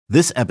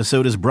This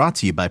episode is brought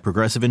to you by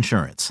Progressive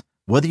Insurance.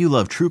 Whether you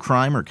love true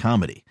crime or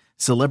comedy,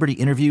 celebrity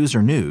interviews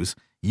or news,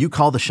 you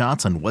call the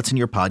shots on what's in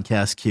your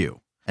podcast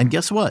queue. And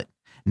guess what?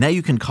 Now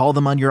you can call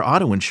them on your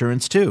auto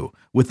insurance too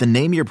with the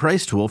Name Your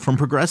Price tool from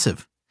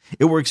Progressive.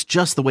 It works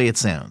just the way it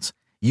sounds.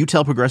 You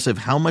tell Progressive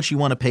how much you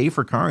want to pay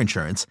for car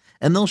insurance,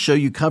 and they'll show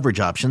you coverage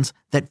options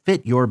that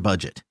fit your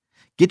budget.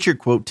 Get your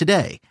quote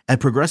today at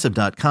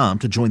Progressive.com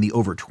to join the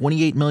over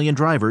 28 million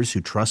drivers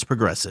who trust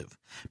Progressive.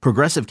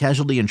 Progressive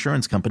Casualty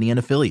Insurance Company and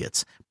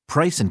Affiliates.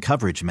 Price and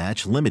coverage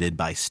match limited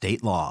by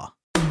state law.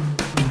 We're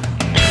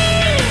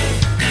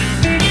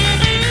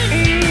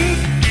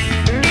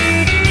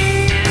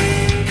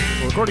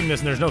recording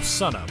this and there's no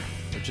sun up,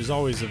 which is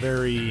always a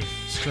very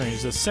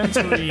strange,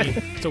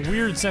 it's a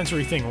weird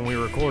sensory thing when we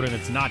record and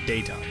it's not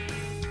daytime.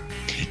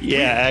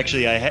 Yeah,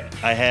 actually, I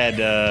had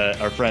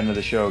our friend of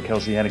the show,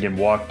 Kelsey Hennigan,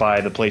 walk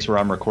by the place where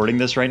I'm recording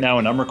this right now,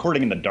 and I'm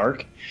recording in the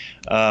dark,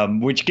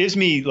 which gives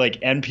me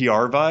like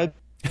NPR vibes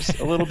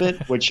a little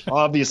bit, which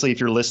obviously if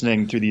you're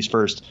listening through these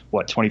first,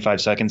 25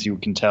 seconds, you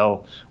can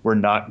tell we're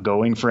not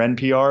going for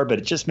NPR, but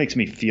it just makes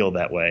me feel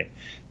that way.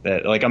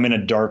 That like I'm in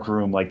a dark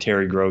room like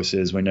Terry Gross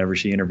is whenever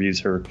she interviews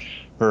her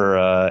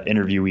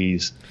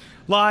interviewees.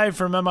 Live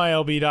from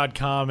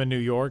MILB.com in New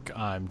York,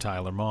 I'm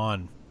Tyler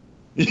Maughan.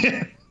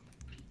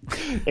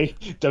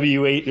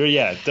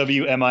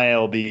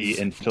 WMILB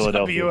in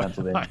Philadelphia,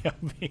 Pennsylvania.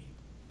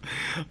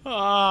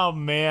 Oh,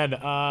 man.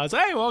 So,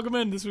 hey, welcome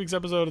in this week's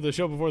episode of the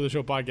Show Before the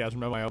Show podcast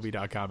from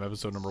MILB.com,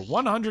 episode number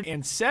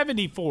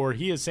 174.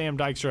 He is Sam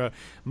Dykstra.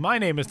 My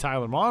name is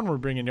Tyler Maughan. We're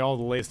bringing you all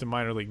the latest in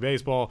minor league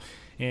baseball,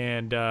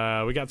 and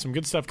we got some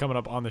good stuff coming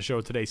up on the show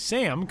today.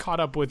 Sam caught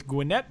up with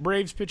Gwinnett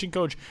Braves pitching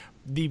coach,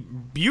 the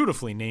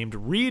beautifully named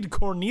Reid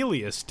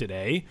Cornelius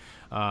today.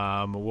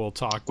 We'll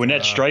talk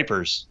Gwinnett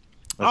Stripers.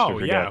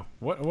 Yeah.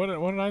 What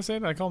did I say?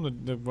 Did I call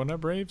them the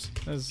Gwinnett Braves?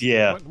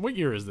 Yeah. What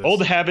year is this?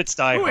 Old habits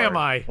die hard. Who am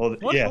I?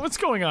 What's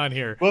going on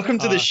here? Welcome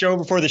to the Show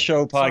Before the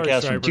Show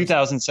podcast from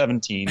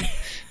 2017.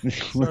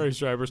 Sorry,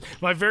 Stripers.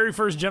 My very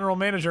first general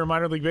manager in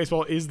minor league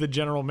baseball is the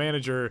general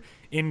manager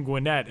in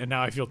Gwinnett, and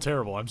now I feel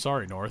terrible. I'm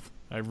sorry, North.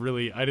 I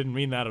didn't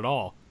mean that at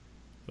all.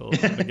 So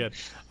I'm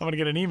gonna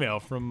get an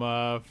email from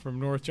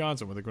North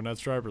Johnson with the Gwinnett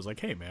Stripers, like,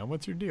 hey man,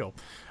 what's your deal?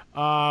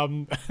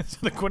 So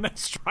the Gwinnett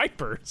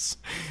Stripers.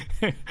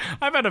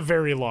 I've had a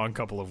very long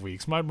couple of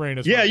weeks. My brain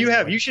is you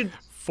have. We should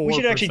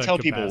actually tell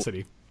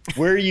capacity. People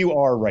where you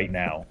are right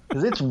now,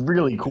 because it's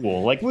really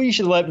cool. Like, we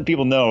should let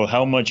people know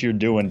how much you're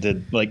doing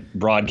to like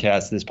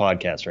broadcast this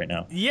podcast right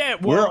now. Yeah,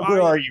 well,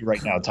 where are you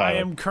right now, Tyler? I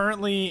am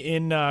currently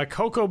in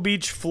Cocoa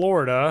Beach,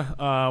 Florida.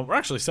 We're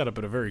actually set up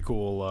at a very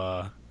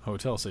cool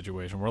hotel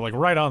situation. We're like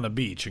right on the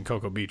beach in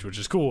Cocoa Beach, which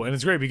is cool, and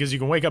it's great because you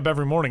can wake up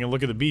every morning and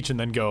look at the beach and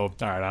then go, all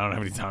right, I don't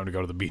have any time to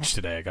go to the beach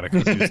today. I gotta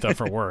go do stuff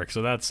for work.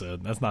 So that's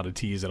not a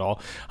tease at all.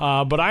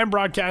 But I'm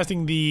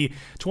broadcasting the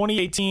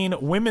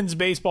 2018 Women's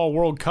Baseball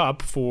World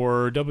Cup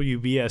for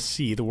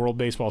WBSC, the World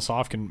Baseball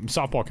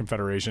Softball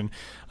Confederation.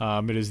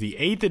 It is the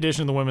 8th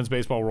edition of the Women's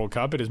Baseball World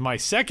Cup. It is my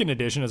 2nd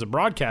edition as a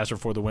broadcaster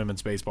for the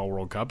Women's Baseball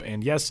World Cup.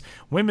 And yes,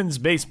 women's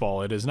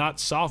baseball. It is not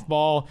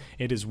softball.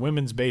 It is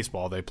women's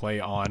baseball. They play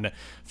on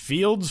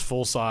fields,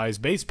 full-size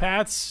base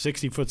paths,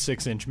 60-foot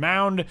 6-inch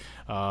mound,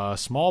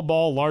 small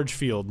ball, large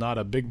field, not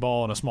a big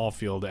ball and a small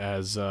field,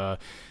 as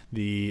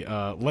the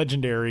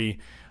legendary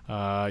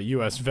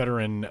U.S.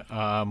 veteran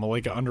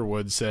Malika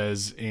Underwood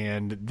says.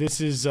 And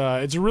this is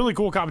it's a really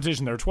cool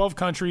competition. There are 12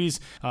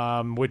 countries,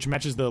 which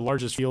matches the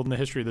largest field in the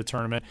history of the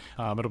tournament.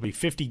 It'll be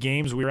 50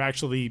 games. We are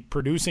actually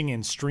producing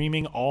and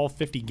streaming all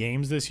 50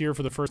 games this year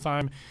for the first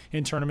time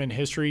in tournament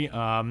history.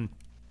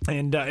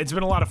 And it's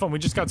been a lot of fun. We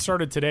just got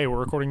started today. We're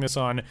recording this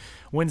on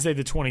Wednesday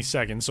the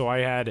 22nd. So I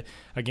had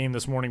a game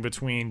this morning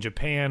between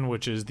Japan,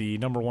 which is the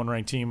number 1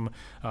 ranked team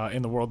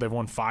in the world. They've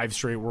won 5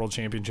 straight world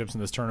championships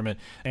in this tournament,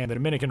 and the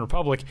Dominican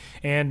Republic.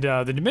 And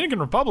the Dominican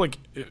Republic,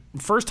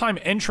 first time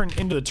entrant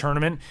into the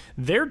tournament,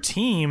 their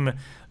team,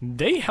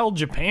 they held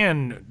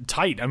Japan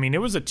tight. I mean,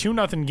 it was a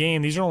 2-0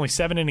 game. These are only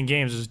 7-inning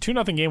games. It was a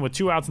 2-0 game with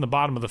 2 outs in the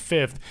bottom of the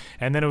 5th,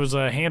 and then it was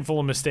a handful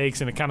of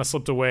mistakes, and it kind of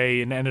slipped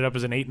away and ended up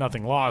as an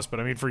 8-0 loss. But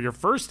I mean, for your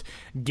first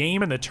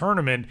game in the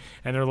tournament,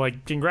 and they're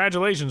like,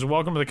 congratulations,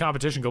 welcome to the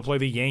competition, go play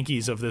the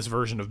Yankees of this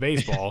version of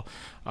baseball.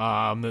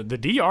 The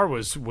DR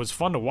was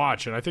fun to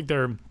watch, and I think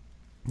they're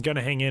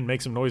gonna hang in,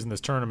 make some noise in this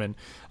tournament.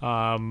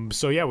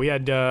 So yeah, we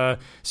had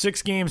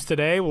 6 games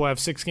today. We'll have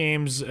 6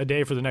 games a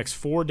day for the next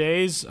 4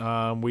 days.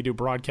 We do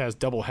broadcast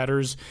double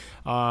headers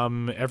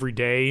every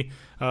day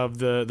of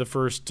the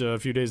first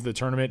few days of the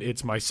tournament.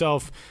 It's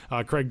myself,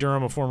 Craig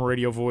Durham, a former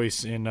radio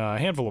voice in a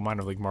handful of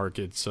minor league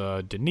markets,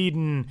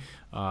 Dunedin,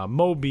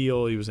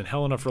 Mobile. He was in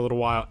Helena for a little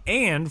while,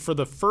 and for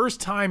the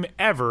first time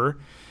ever,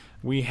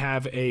 we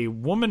have a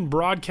woman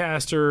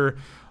broadcaster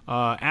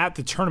at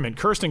the tournament.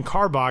 Kirsten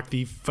Karbach,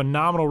 the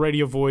phenomenal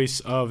radio voice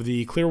of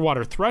the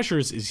Clearwater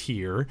Threshers, is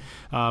here.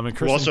 And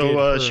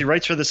Kirsten she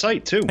writes for the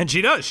site, too. And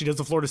she does. She does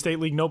the Florida State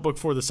League notebook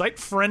for the site.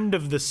 Friend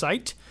of the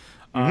site.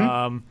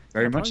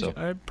 Very much so.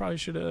 I probably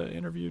should have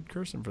interviewed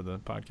Kirsten for the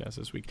podcast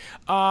this week.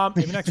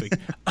 Maybe next week.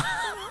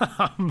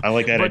 I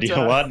like that idea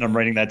a lot, and I'm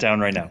writing that down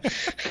right now.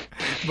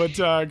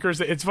 But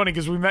Kirsten, it's funny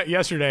because we met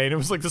yesterday, and it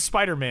was like the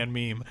Spider-Man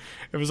meme.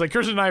 It was like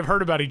Kirsten and I have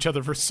heard about each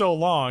other for so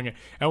long,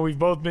 and we've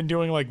both been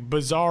doing like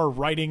bizarre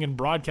writing and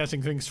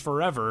broadcasting things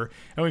forever,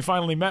 and we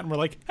finally met, and we're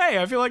like,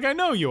 hey, I feel like I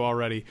know you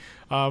already.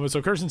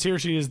 So Kirsten's here.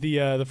 She is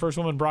the first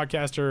woman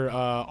broadcaster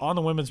on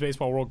the Women's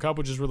Baseball World Cup,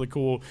 which is really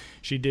cool.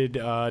 She did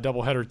a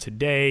doubleheader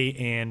today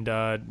and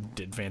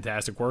did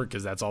fantastic work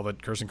because that's all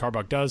that Kirsten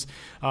Carbuck does.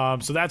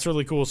 So that's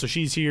really cool. So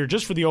she's here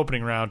just for the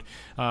opening round,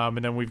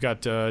 and then we've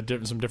got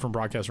some different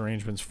broadcast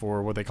arrangements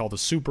for what they call the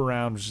Super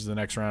Round, which is the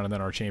next round, and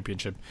then our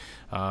championship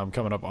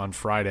coming up on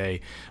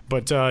Friday.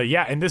 But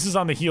yeah, and this is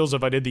on the heels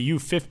of I did the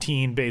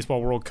U15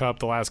 Baseball World Cup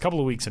the last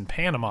couple of weeks in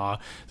Panama.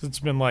 So it's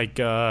been like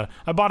I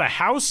bought a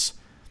house.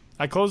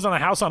 I closed on a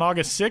house on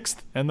August 6th,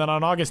 and then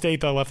on August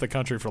 8th, I left the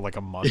country for like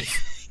a month.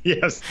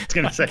 Yes, I was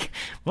going to say.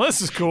 Well,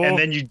 this is cool. And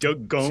then you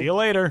don't go. See you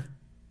later.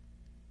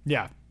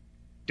 Yeah.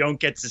 Don't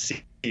get to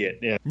see it.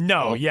 Yeah.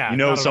 No, well, yeah. You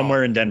know,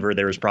 somewhere in Denver,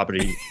 there is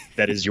property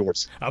that is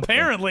yours.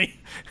 Apparently.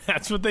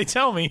 That's what they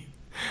tell me.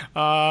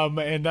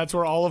 And that's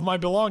where all of my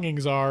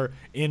belongings are,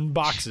 in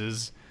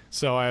boxes.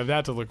 So I have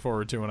that to look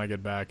forward to when I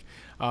get back.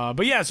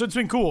 But yeah, so it's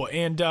been cool.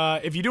 And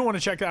if you do want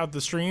to check out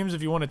the streams,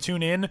 if you want to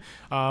tune in,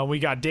 we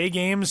got day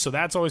games, so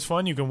that's always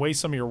fun. You can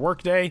waste some of your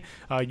work day.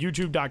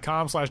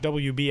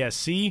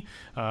 YouTube.com/WBSC.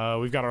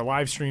 We've got our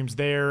live streams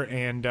there,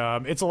 and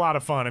it's a lot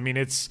of fun. I mean,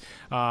 it's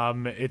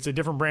a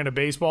different brand of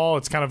baseball.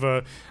 It's kind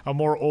of a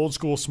more old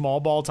school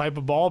small ball type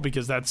of ball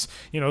because that's,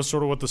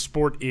 sort of what the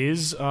sport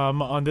is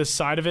on this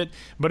side of it.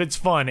 But it's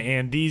fun.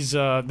 And there's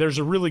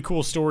a really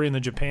cool story in the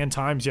Japan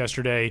Times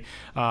yesterday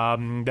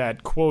that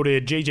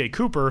quoted J.J.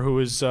 Cooper, who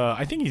is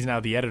I think he's now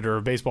the editor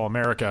of Baseball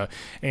America,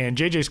 and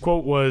JJ's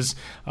quote was,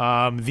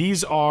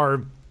 these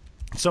are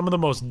some of the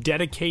most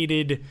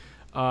dedicated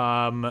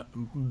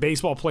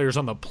baseball players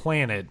on the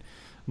planet,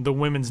 the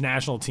women's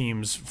national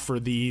teams for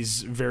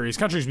these various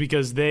countries,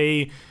 because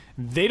they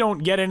don't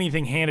get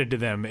anything handed to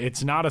them.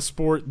 It's not a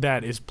sport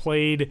that is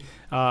played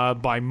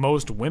by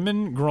most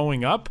women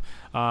growing up.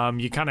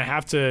 You kind of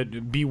have to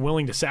be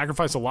willing to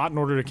sacrifice a lot in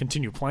order to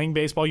continue playing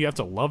baseball. You have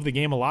to love the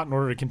game a lot in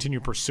order to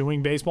continue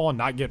pursuing baseball and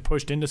not get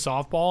pushed into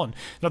softball. And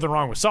nothing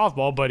wrong with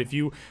softball, but if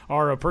you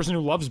are a person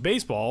who loves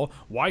baseball,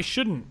 why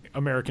shouldn't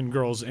American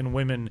girls and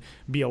women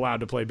be allowed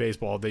to play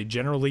baseball? They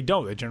generally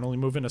don't. They generally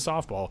move into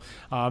softball.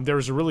 There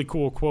was a really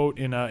cool quote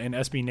in an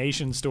SB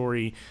Nation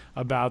story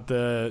about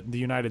the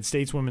United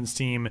States women's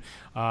team.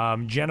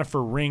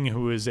 Jennifer Ring,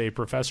 who is a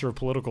professor of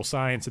political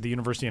science at the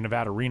University of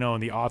Nevada, Reno,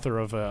 and the author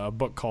of a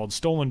book called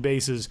Stolen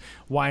Bases,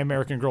 Why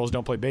American Girls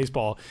Don't Play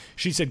Baseball.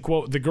 She said,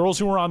 quote, "The girls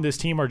who are on this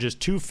team are just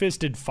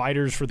two-fisted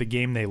fighters for the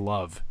game they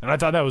love." And I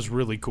thought that was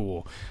really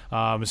cool.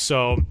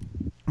 So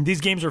these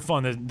games are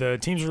fun. The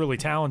teams are really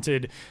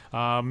talented,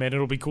 and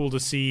it'll be cool to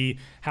see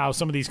how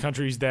some of these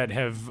countries that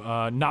have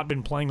not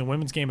been playing the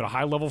women's game at a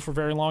high level for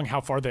very long,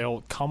 how far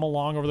they'll come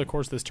along over the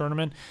course of this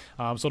tournament.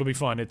 So it'll be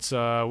fun. It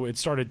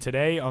started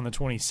today on the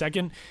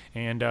 22nd,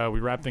 and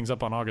we wrap things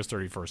up on August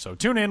 31st. So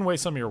tune in,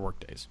 waste some of your work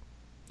days.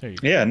 There you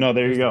go. Yeah, no,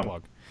 there There's you the go.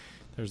 plug.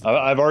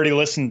 I've already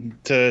listened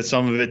to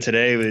some of it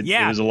today.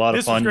 It was a lot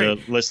of fun to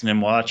listen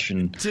and watch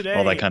and today,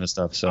 all that kind of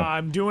stuff. So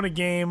I'm doing a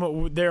game.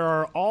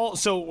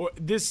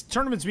 This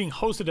tournament's being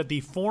hosted at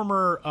the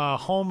former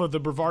home of the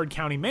Brevard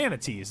County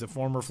Manatees, the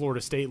former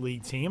Florida State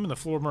League team, and the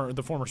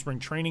former spring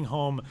training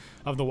home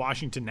of the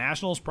Washington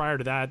Nationals. Prior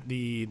to that,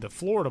 the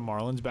Florida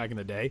Marlins back in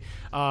the day.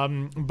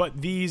 But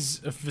these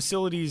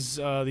facilities,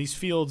 these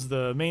fields,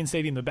 the main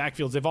stadium, the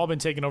backfields, they've all been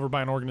taken over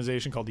by an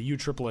organization called the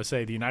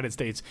USSSA, the United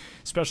States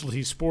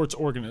Specialty Sports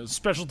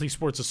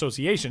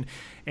Association,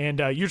 and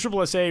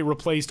USSSA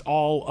replaced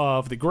all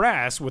of the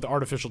grass with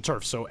artificial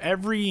turf. So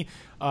every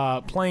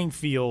playing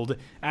field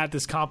at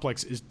this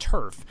complex is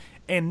turf,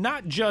 and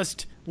not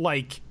just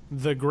like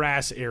the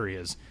grass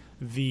areas,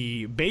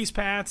 the base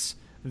paths,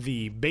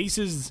 the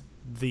bases,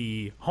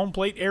 the home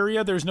plate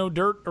area. There's no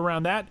dirt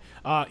around that.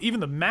 Even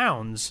the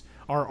mounds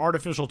are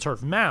artificial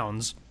turf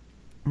mounds.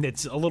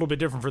 It's a little bit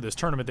different for this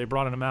tournament. They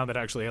brought in a mound that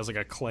actually has like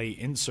a clay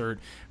insert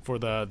for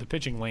the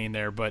pitching lane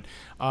there. But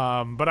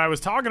I was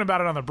talking about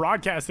it on the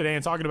broadcast today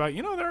and talking about,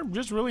 there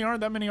just really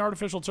aren't that many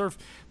artificial turf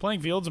playing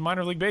fields in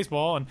minor league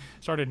baseball, and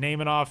started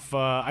naming off,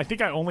 I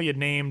think I only had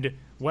named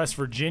West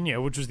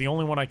Virginia, which was the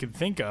only one I could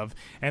think of.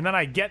 And then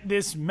I get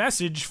this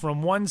message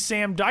from one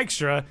Sam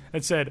Dykstra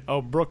that said,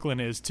 "Oh,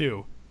 Brooklyn is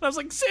too." And I was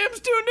like, Sam's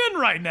tuned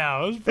in right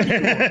now. It was pretty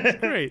cool. It was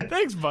great.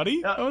 Thanks,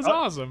 buddy. That was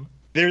awesome.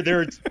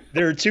 There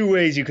are two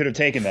ways you could have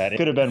taken that. It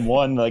could have been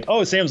one, like,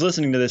 oh, Sam's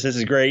listening to this. This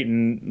is great.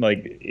 And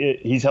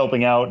he's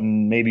helping out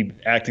and maybe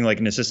acting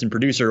like an assistant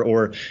producer,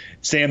 or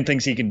Sam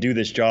thinks he can do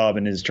this job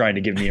and is trying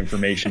to give me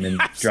information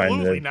and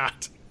Absolutely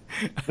not.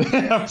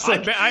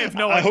 I have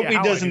no idea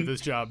how I do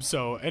this job.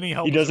 So any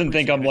help. He doesn't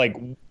think I'm like,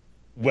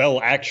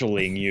 well,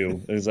 actuallying you.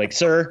 It was like,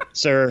 sir,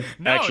 actually.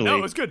 No,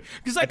 it was good.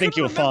 Because I think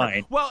you'll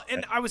find. Well,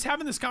 and I was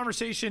having this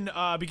conversation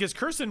because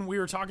Kirsten, we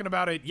were talking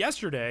about it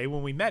yesterday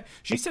when we met.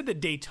 She said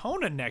that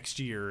Daytona next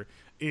year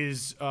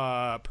is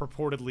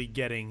purportedly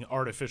getting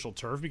artificial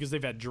turf because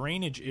they've had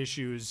drainage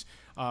issues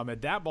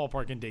at that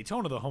ballpark in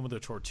Daytona, the home of the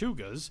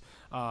Tortugas,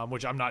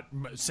 which I'm not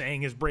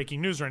saying is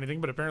breaking news or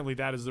anything, but apparently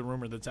that is the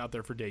rumor that's out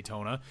there for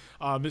Daytona.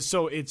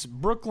 So it's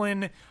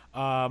Brooklyn.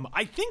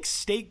 I think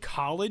State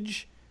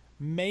College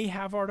may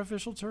have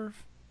artificial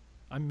turf.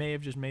 I may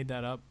have just made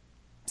that up.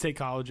 State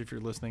College, if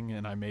you're listening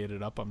and I made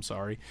it up, I'm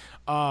sorry.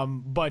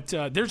 But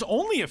there's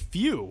only a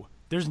few.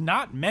 There's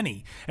not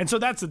many. And so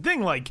that's the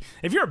thing. Like,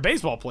 if you're a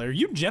baseball player,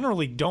 you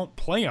generally don't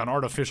play on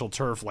artificial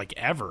turf, like,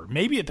 ever.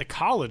 Maybe at the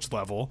college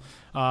level.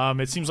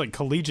 It seems like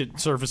collegiate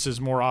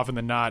surfaces more often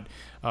than not,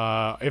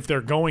 if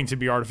they're going to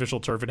be artificial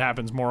turf, it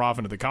happens more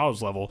often at the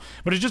college level.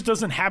 But it just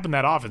doesn't happen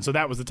that often. So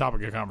that was the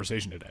topic of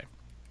conversation today.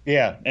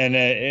 Yeah,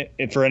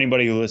 and for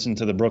anybody who listened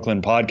to the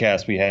Brooklyn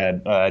podcast we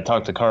had, I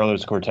talked to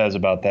Carlos Cortez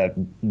about that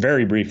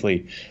very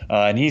briefly,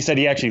 and he said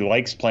he actually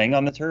likes playing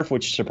on the turf,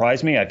 which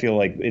surprised me. I feel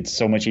like it's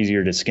so much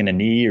easier to skin a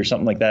knee or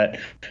something like that,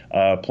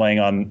 playing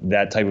on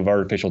that type of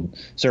artificial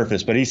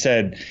surface. But he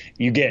said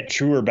you get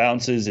truer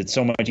bounces. It's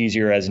so much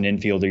easier as an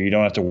infielder. You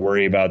don't have to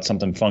worry about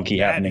something funky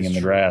happening in the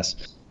grass.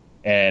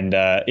 And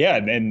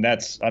and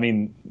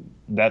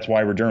that's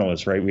why we're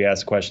journalists, right? We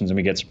ask questions and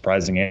we get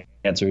surprising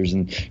answers,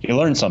 and you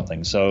learn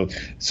something. So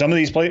some of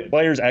these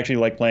players actually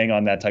like playing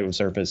on that type of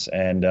surface,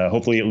 and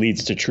hopefully it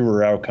leads to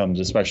truer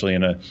outcomes, especially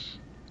in a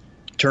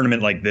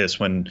tournament like this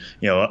when,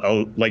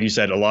 like you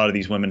said, a lot of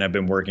these women have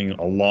been working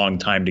a long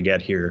time to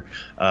get here,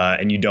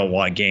 and you don't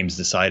want games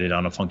decided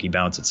on a funky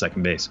bounce at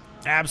second base.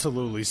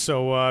 Absolutely.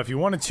 So if you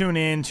want to tune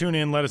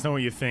in, let us know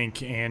what you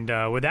think.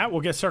 And with that,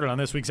 we'll get started on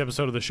this week's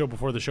episode of the Show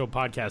Before the Show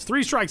podcast.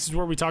 3 Strikes is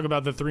where we talk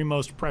about the 3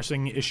 most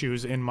pressing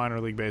issues in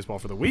minor league baseball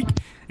for the week.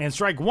 And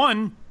strike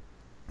 1,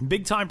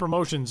 big-time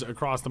promotions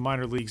across the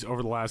minor leagues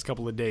over the last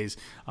couple of days.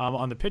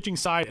 On the pitching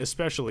side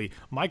especially,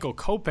 Michael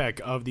Kopech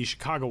of the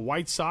Chicago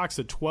White Sox,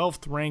 the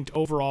 12th ranked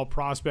overall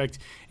prospect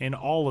in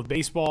all of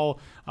baseball,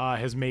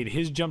 has made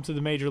his jump to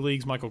the major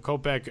leagues. Michael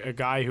Kopech, a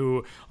guy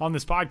who on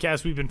this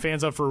podcast we've been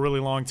fans of for a really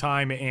long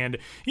time. And,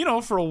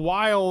 for a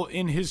while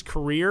in his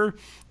career,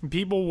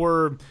 people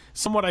were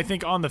somewhat, I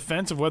think, on the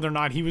fence of whether or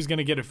not he was going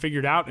to get it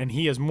figured out. And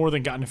he has more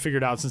than gotten it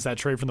figured out since that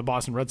trade from the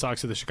Boston Red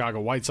Sox to the Chicago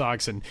White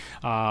Sox. And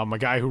a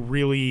guy who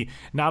really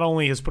not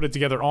only has put it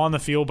together on the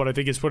field, but I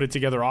think has put it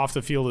together off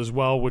the field as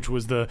well, which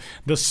was the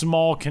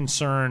small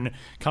concern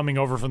coming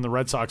over from the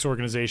Red Sox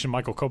organization.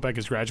 Michael Kopech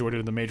has graduated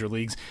in the major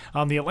leagues.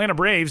 The Atlanta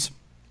Braves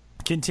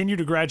continue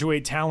to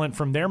graduate talent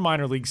from their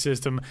minor league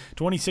system.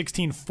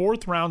 2016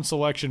 4th-round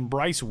selection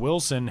Bryce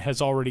Wilson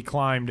has already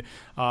climbed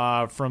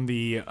from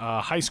the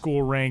high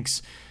school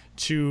ranks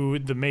to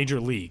the major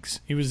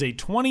leagues. He was a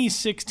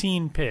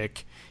 2016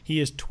 pick. He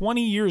is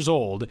 20 years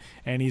old,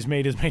 and he's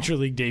made his major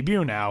league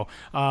debut now.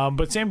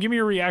 But, Sam, give me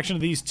your reaction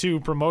to these 2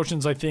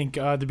 promotions. I think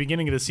at the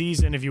beginning of the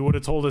season, if you would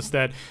have told us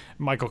that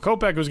Michael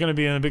Kopech was going to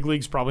be in the big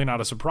leagues, probably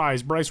not a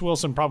surprise. Bryce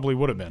Wilson probably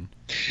would have been.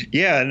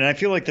 Yeah, and I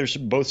feel like they're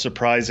both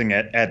surprising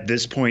at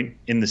this point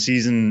in the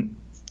season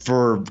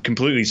for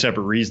completely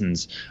separate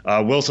reasons.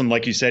 Wilson,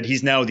 like you said,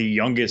 he's now the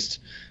youngest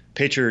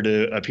pitcher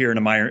to appear in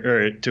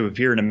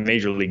a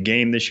major league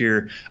game this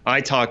year.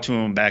 I talked to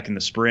him back in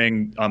the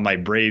spring on my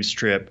Braves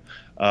trip.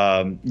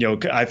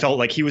 I felt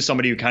like he was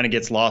somebody who kind of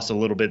gets lost a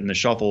little bit in the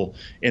shuffle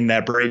in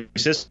that Brave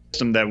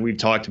system that we've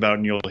talked about,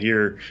 and you'll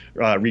hear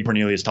Reid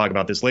Cornelius talk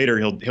about this later.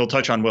 He'll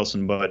touch on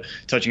Wilson, but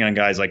touching on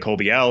guys like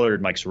Colby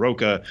Allard, Mike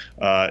Soroka,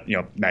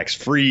 Max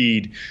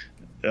Fried,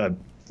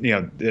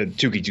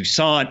 Touki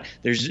Toussaint.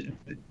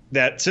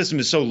 That system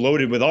is so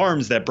loaded with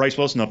arms that Bryce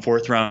Wilson, a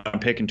 4th-round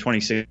pick in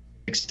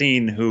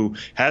 2016, who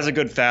has a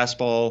good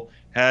fastball,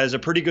 has a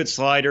pretty good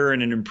slider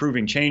and an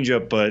improving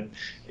changeup, but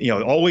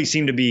always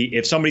seemed to be,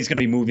 if somebody's going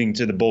to be moving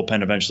to the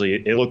bullpen eventually,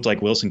 it looked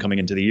like Wilson coming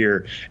into the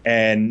year,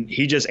 and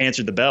he just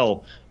answered the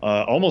bell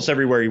almost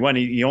everywhere he went.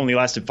 He only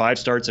lasted 5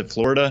 starts at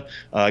Florida,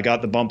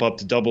 got the bump up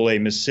to Double-A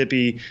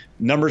Mississippi.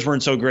 Numbers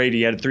weren't so great.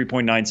 He had a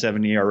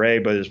 3.97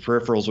 ERA, but his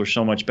peripherals were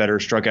so much better.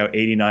 Struck out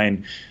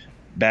 89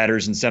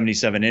 batters in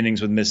 77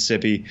 innings with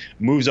Mississippi.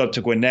 Moves up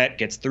to Gwinnett,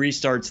 gets 3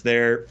 starts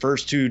there.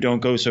 First 2 don't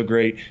go so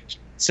great.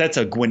 Sets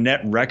a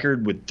Gwinnett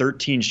record with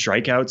 13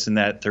 strikeouts in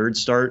that 3rd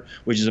start,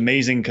 which is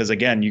amazing because,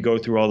 again, you go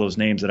through all those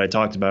names that I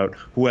talked about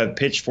who have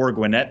pitched for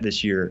Gwinnett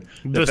this year.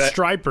 The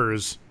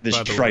Stripers. The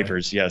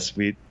Stripers, yes.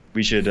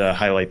 We should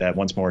highlight that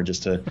once more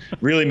just to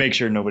really make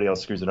sure nobody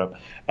else screws it up.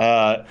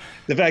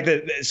 The fact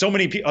that so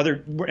many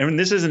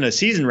this isn't a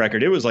season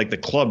record. It was like the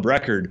club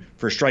record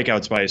for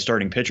strikeouts by a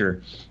starting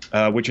pitcher,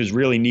 which was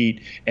really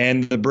neat.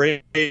 And the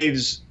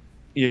Braves,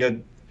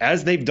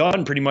 as they've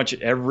done pretty much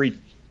every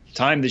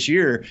time this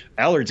year,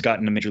 Allard's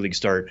gotten a major league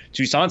start.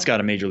 Toussaint's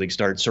got a major league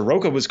start.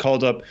 Soroka was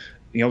called up,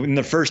 in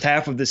the first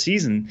half of the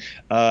season.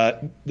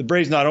 The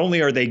Braves, not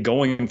only are they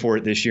going for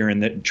it this year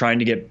and trying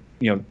to get,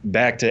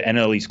 back to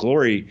NL East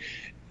glory,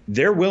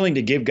 they're willing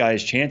to give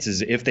guys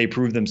chances if they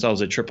prove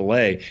themselves at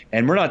AAA.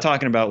 And we're not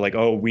talking about like,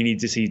 oh, we need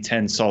to see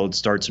 10 solid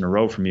starts in a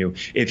row from you.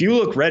 If you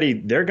look ready,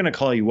 they're going to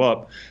call you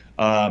up.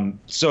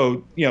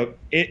 So,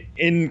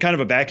 in kind of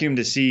a vacuum,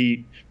 to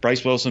see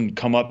Bryce Wilson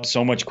come up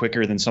so much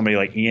quicker than somebody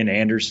like Ian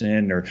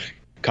Anderson or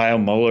Kyle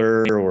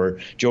Muller or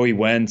Joey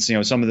Wentz,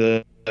 some of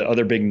the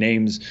other big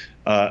names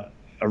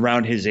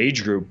around his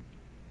age group,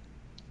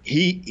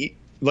 he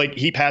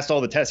passed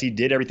all the tests. He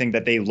did everything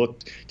that they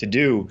looked to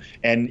do.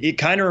 And it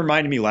kind of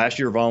reminded me last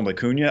year of Ronald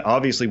Acuna.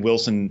 Obviously,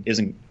 Wilson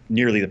isn't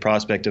nearly the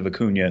prospect of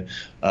Acuna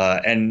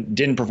and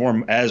didn't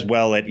perform as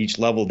well at each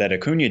level that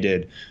Acuna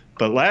did.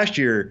 But last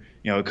year,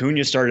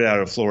 Acuna started out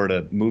of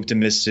Florida, moved to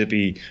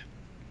Mississippi,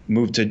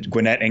 moved to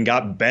Gwinnett, and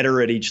got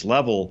better at each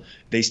level.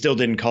 They still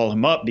didn't call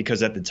him up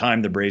because at the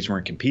time the Braves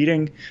weren't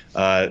competing.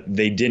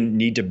 They didn't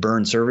need to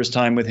burn service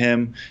time with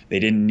him. They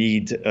didn't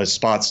need a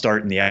spot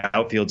start in the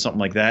outfield, something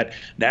like that.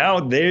 Now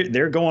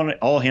they're going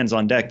all hands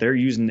on deck. They're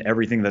using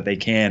everything that they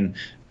can,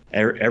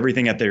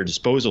 everything at their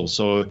disposal.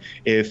 So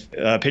if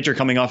a pitcher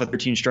coming off a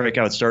 13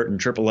 strikeout start in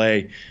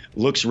AAA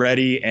looks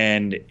ready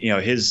and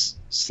his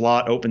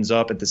slot opens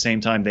up at the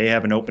same time they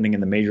have an opening in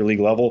the major league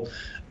level,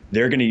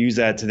 they're going to use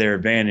that to their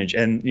advantage.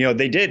 And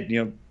they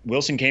did.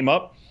 Wilson came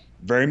up,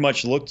 very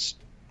much looked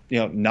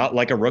not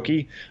like a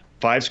rookie.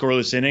 5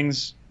 scoreless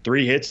innings,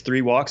 3 hits,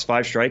 3 walks,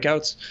 5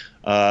 strikeouts.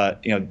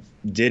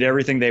 Did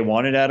everything they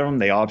wanted out of him.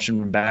 They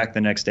optioned him back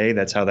the next day.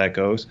 That's how that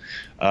goes.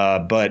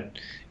 But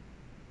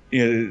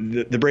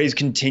the Braves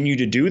continue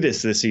to do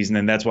this season,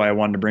 and that's why I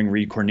wanted to bring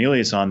Reid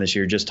Cornelius on this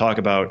year. Just talk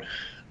about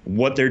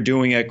what they're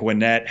doing at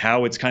Gwinnett,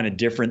 how it's kind of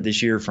different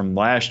this year from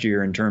last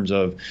year in terms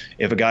of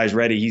if a guy's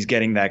ready, he's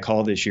getting that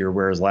call this year,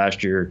 whereas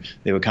last year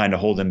they would kind of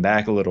hold him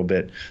back a little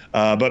bit.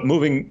 But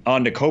moving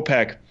on to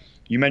Kopech,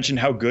 you mentioned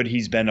how good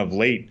he's been of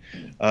late.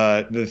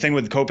 The thing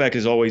with Kopech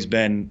has always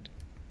been,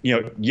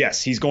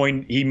 yes,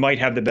 he might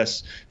have the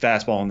best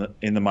fastball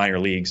in the minor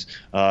leagues,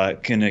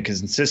 can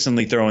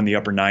consistently throw in the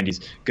upper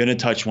 90s, going to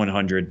touch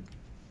 100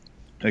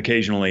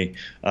 occasionally.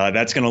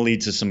 That's going to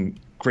lead to some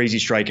crazy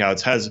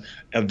strikeouts, has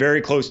a very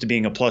close to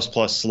being a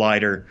plus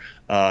slider.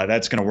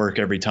 That's going to work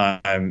every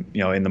time,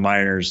 in the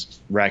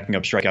minors, racking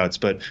up strikeouts.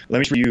 But let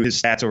me show you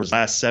his stats over his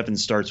last 7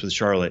 starts with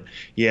Charlotte.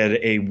 He had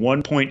a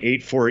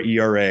 1.84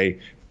 ERA,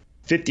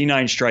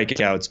 59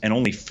 strikeouts, and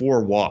only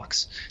 4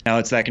 walks. Now,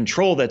 it's that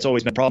control that's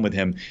always been a problem with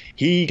him.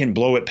 He can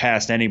blow it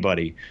past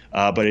anybody,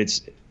 but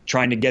it's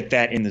trying to get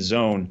that in the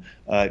zone.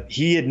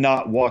 He had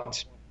not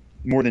walked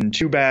more than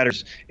 2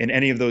 batters in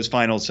any of those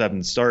final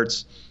 7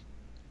 starts.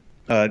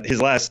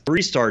 His last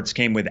 3 starts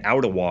came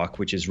without a walk,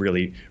 which is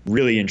really,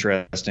 really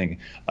interesting.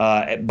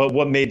 But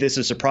what made this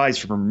a surprise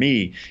for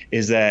me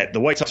is that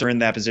the White Sox are in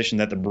that position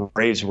that the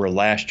Braves were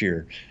last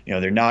year.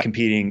 They're not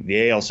competing.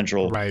 The AL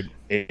Central, right?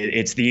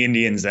 It's the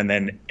Indians and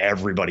then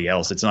everybody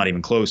else. It's not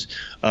even close.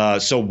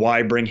 So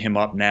why bring him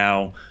up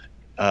now?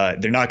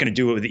 They're not going to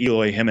do it with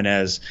Eloy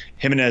Jimenez.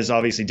 Jimenez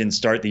obviously didn't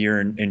start the year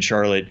in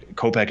Charlotte.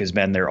 Kopech has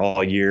been there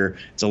all year.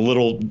 It's a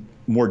little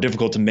more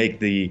difficult to make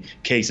the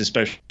case,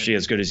 especially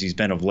as good as he's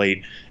been of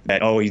late,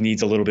 that, he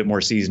needs a little bit more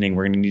seasoning.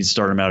 We're going to need to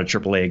start him out at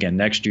AAA again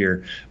next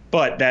year.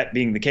 But that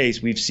being the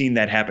case, we've seen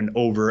that happen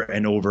over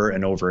and over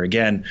and over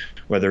again,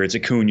 whether it's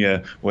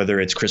Acuna, whether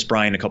it's Chris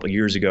Bryant a couple of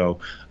years ago.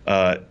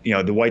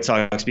 The White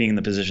Sox being in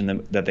the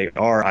position that they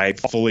are, I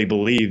fully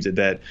believed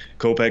that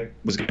Kopech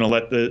was going to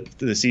let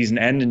the season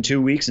end in 2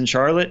 weeks in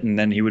Charlotte, and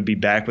then he would be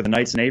back with the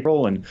Knights in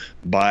April. And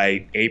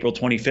by April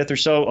 25th or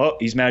so,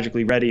 he's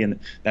magically ready. And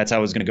that's how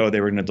it was going to go.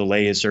 They were going to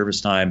delay his service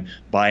time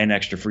by an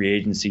extra free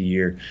agency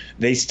year.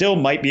 They still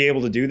might be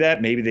able to do that.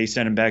 Maybe they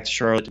send him back to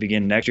Charlotte to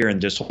begin next year and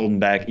just hold him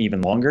back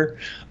even longer.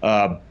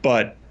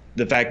 But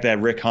the fact that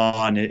Rick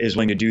Hahn is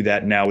willing to do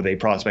that now with a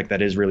prospect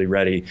that is really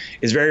ready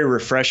is very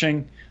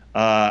refreshing.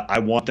 I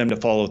want them to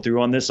follow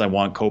through on this. I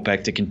want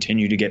Kopech to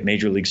continue to get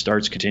major league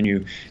starts,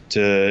 continue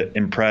to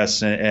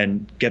impress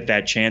and get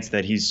that chance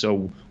that he's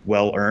so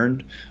well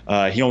earned.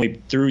 He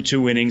only threw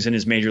 2 innings in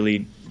his major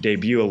league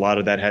debut. A lot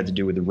of that had to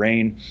do with the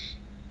rain.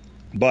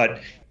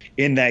 But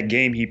in that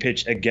game he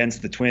pitched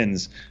against the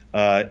Twins,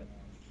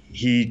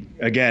 he,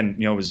 again,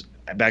 was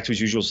back to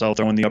his usual self,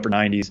 throwing the upper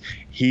 90s.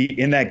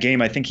 In that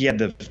game, I think he had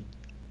the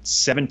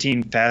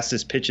 17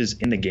 fastest pitches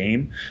in the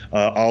game,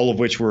 all of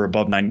which were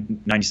above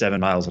 97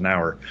 miles an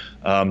hour.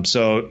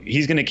 So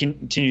he's going to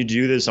continue to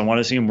do this. I want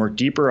to see him work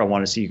deeper. I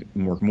want to see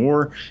him work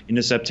more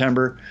into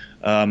September.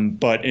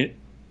 But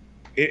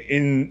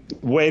in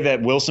a way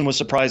that Wilson was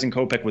surprising,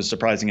 Kopech was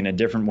surprising in a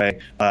different way,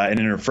 and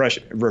in a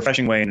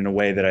refreshing way, and in a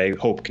way that I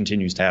hope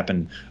continues to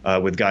happen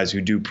with guys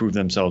who do prove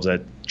themselves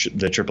at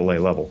the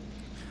AAA level.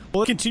 Well,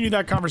 let's continue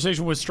that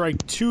conversation with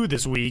Strike 2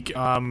 this week.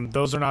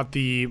 Those are not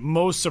the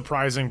most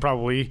surprising,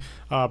 probably,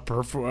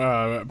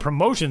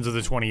 promotions of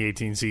the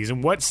 2018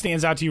 season. What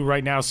stands out to you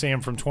right now, Sam,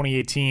 from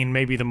 2018,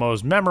 maybe the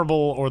most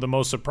memorable or the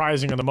most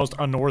surprising or the most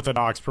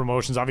unorthodox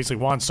promotions? Obviously,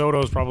 Juan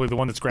Soto is probably the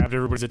one that's grabbed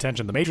everybody's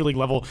attention at the major league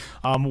level.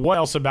 What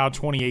else about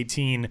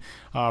 2018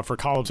 for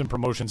call-ups and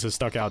promotions has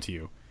stuck out to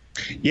you?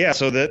 Yeah,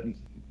 so that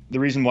the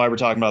reason why we're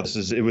talking about this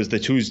is it was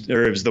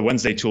the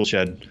Wednesday tool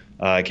shed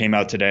came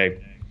out today,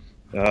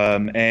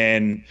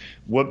 and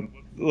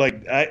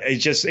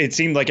it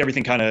seemed like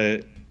everything kind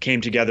of came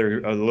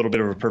together, a little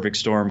bit of a perfect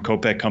storm.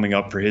 Kopech coming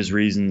up for his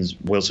reasons,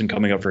 Wilson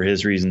coming up for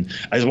his reason.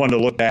 I just wanted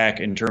to look back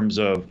in terms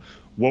of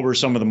what were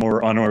some of the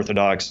more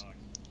unorthodox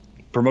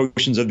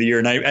promotions of the year,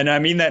 and I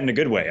mean that in a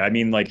good way. I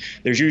mean, like,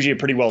 there's usually a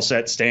pretty well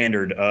set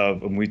standard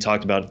of, and we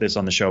talked about this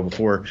on the show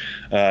before,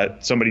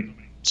 somebody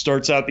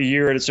starts out the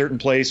year at a certain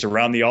place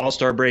around the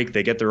All-Star break.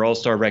 They get their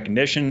All-Star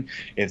recognition.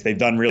 If they've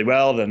done really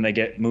well, then they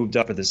get moved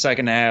up for the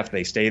second half.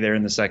 They stay there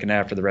in the second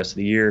half for the rest of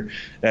the year.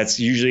 That's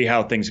usually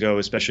how things go,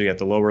 especially at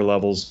the lower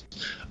levels.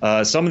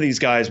 Some of these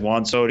guys,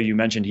 Juan Soto, you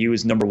mentioned, he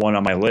was number one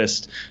on my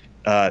list.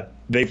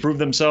 They prove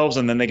themselves,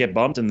 and then they get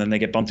bumped, and then they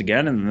get bumped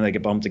again, and then they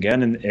get bumped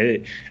again.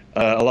 And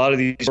a lot of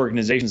these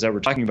organizations that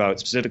we're talking about,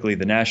 specifically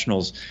the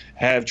Nationals,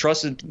 have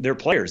trusted their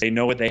players. They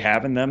know what they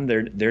have in them.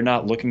 They're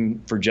not looking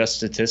for just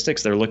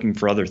statistics. They're looking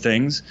for other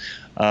things.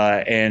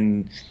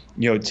 And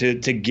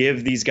to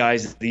give these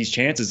guys these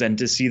chances and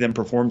to see them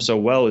perform so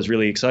well is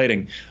really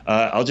exciting.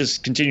 I'll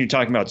just continue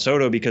talking about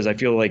Soto because I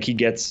feel like he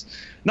gets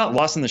not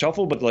lost in the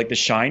shuffle, but like the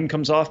shine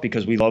comes off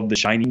because we love the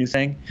shiny new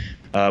thing.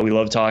 We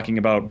love talking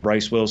about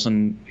Bryce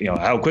Wilson,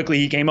 how quickly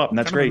he came up, and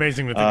that's kind of great.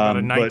 Amazing to think about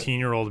a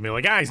 19-year-old and be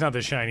like, he's not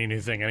the shiny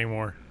new thing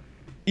anymore.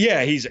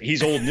 Yeah,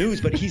 he's old news,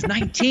 but he's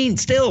 19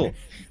 still.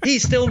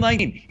 He's still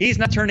 19. He's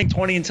not turning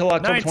 20 until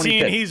October 25th.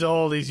 19, he's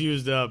old. He's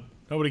used up.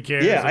 Nobody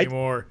cares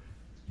anymore.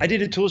 I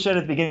did a tool shed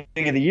at the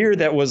beginning of the year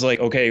that was like,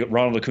 okay,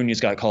 Ronald Acuña's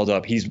got called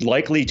up. He's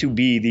likely to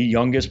be the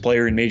youngest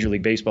player in Major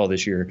League Baseball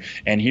this year,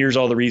 and here's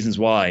all the reasons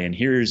why, and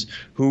here's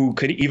who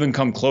could even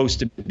come close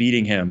to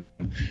beating him.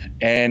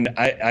 And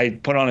I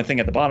put on a thing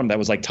at the bottom that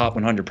was like top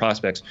 100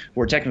 prospects who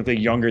are technically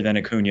younger than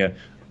Acuña,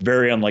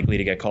 very unlikely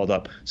to get called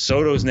up.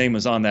 Soto's name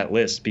was on that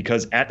list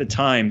because at the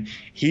time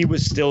he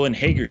was still in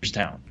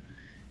Hagerstown.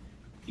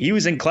 He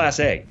was in Class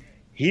A.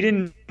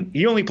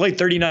 He only played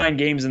 39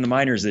 games in the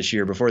minors this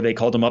year before they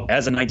called him up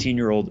as a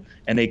 19-year-old,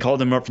 and they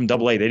called him up from AA.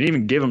 They didn't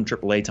even give him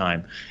AAA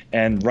time.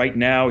 And right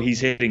now he's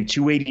hitting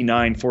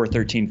 289,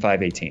 413,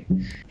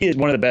 518. He is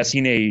one of the best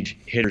teenage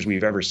hitters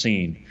we've ever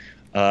seen.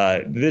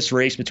 This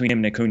race between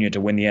him and Acuña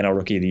to win the NL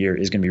Rookie of the Year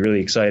is going to be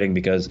really exciting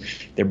because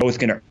they're both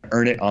going to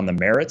earn it on the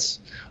merits.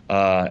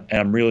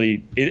 And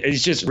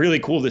it's just really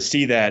cool to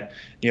see that.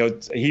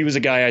 He was a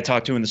guy I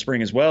talked to in the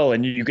spring as well,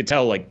 and you could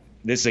tell, like,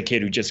 this is a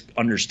kid who just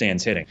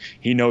understands hitting.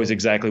 He knows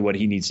exactly what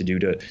he needs to do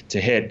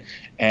to hit,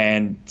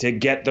 and to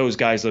get those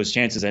guys those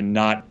chances and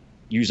not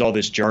use all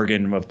this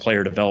jargon of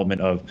player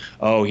development of,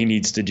 he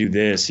needs to do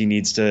this, he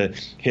needs to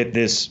hit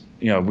this,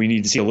 we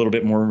need to see a little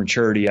bit more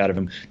maturity out of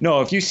him.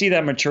 No, if you see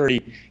that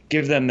maturity,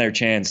 give them their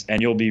chance,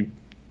 and you'll be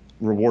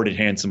rewarded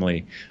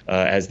handsomely,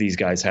 as these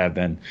guys have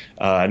been.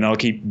 And I'll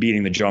keep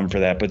beating the drum for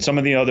that. But some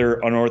of the other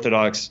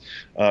unorthodox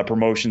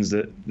promotions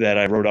that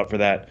I wrote up for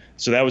that.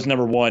 So that was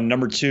number one.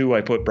 Number two,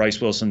 I put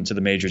Bryce Wilson to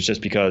the majors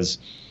just because,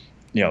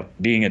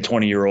 being a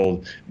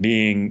 20-year-old,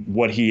 being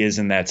what he is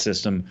in that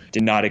system,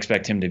 did not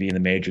expect him to be in the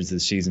majors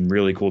this season.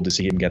 Really cool to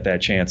see him get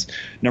that chance.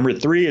 Number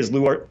three is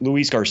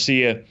Luis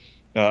Garcia,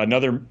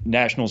 another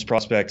Nationals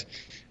prospect,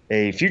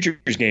 a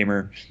futures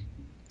gamer.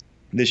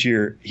 This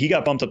year, he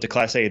got bumped up to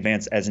Class A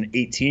Advanced as an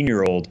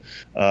 18-year-old.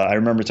 I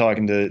remember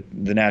talking to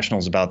the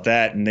Nationals about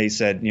that, and they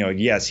said,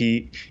 yes,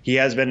 he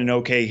has been an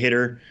okay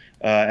hitter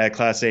at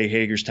Class A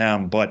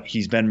Hagerstown, but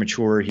he's been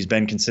mature, he's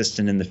been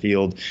consistent in the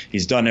field,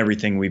 he's done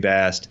everything we've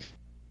asked.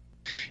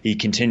 He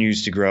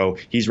continues to grow.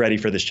 He's ready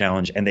for this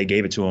challenge, and they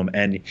gave it to him.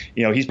 And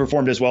he's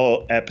performed as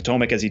well at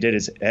Potomac as he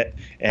did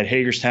at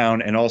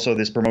Hagerstown, and also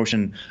this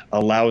promotion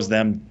allows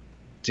them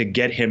to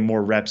get him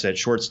more reps at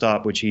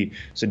shortstop, which he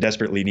so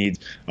desperately needs.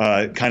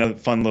 Kind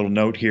of fun little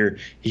note here.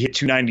 He hit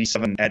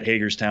 297 at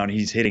Hagerstown.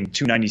 He's hitting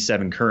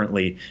 297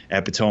 currently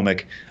at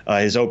Potomac.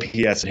 His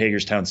OPS at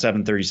Hagerstown,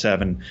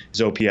 737.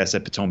 His OPS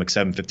at Potomac,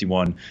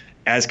 751.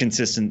 As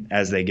consistent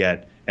as they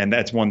get. And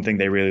that's one thing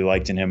they really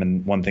liked in him,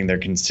 and one thing they're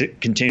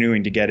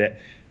continuing to get it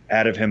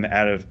out of him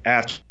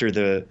after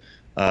the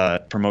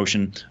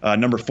promotion.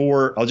 Number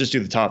four, I'll just do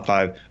the top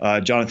five.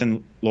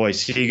 Jonathan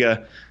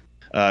Loaisiga,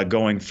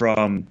 going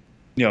from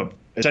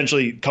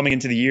essentially coming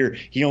into the year,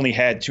 he only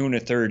had 2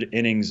 1/3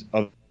 innings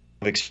of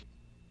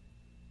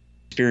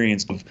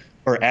experience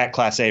or at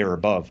Class A or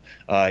above.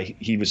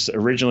 He was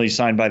originally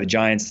signed by the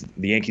Giants.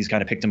 The Yankees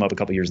kind of picked him up a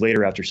couple years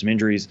later after some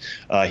injuries.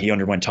 He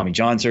underwent Tommy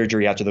John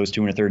surgery after those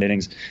 2 1/3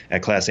 innings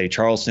at Class A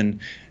Charleston.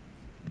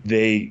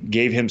 They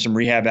gave him some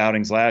rehab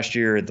outings last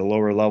year at the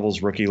lower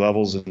levels, rookie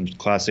levels, and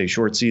Class A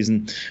short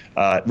season.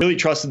 Really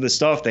trusted the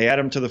stuff. They add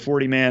him to the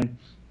 40-man.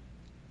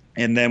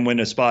 And then when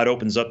a spot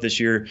opens up this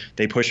year,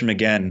 they push him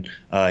again.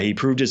 He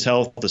proved his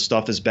health. The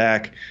stuff is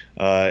back.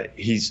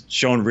 He's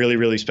shown really,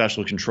 really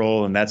special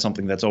control, and that's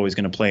something that's always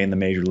going to play in the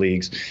major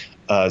leagues.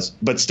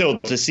 But still,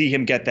 to see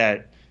him get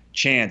that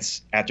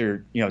chance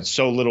after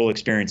so little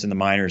experience in the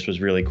minors was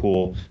really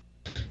cool.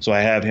 So I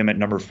have him at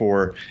number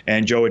 4.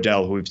 And Joe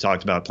Adell, who we've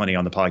talked about plenty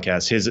on the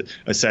podcast, his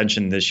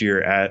ascension this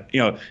year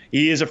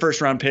he is a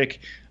first-round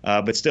pick,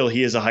 but still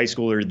he is a high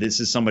schooler. This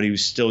is somebody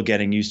who's still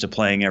getting used to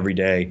playing every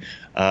day.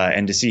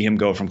 And to see him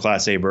go from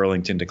Class A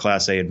Burlington to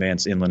Class A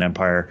Advanced Inland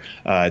Empire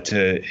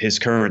to his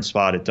current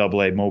spot at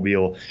AA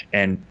Mobile,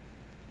 and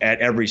at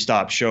every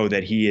stop show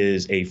that he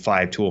is a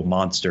 5-tool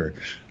monster,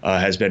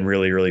 has been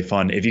really, really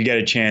fun. If you get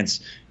a chance,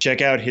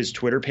 check out his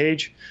Twitter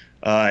page.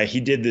 He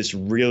did this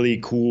really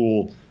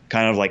cool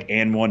kind of like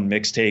and one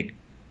mixtape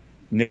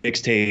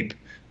redub.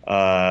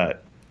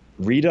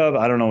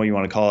 I don't know what you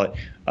want to call it,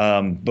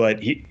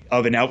 but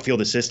of an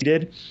outfield assist he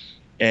did,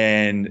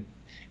 and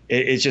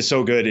it's just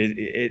so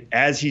good.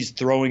 As he's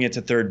throwing it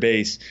to third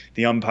base,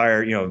 the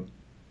umpire,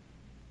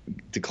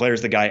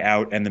 declares the guy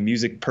out, and the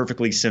music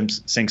perfectly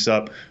syncs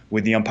up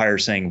with the umpire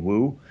saying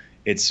 "woo."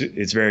 It's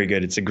very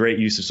good. It's a great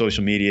use of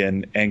social media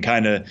and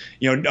kind of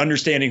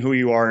understanding who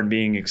you are and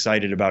being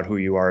excited about who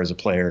you are as a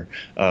player.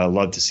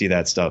 Love to see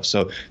that stuff.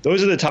 So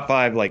those are the top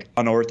 5 like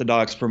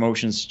unorthodox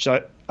promotions.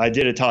 I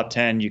did a top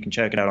 10. You can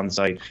check it out on the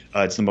site.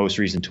 It's the most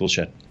recent tool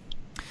shed.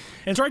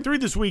 And strike 3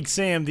 this week,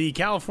 Sam, the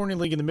California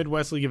League and the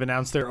Midwest League have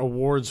announced their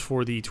awards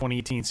for the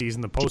 2018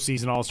 season, the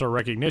postseason All-Star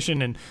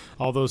recognition, and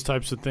all those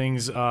types of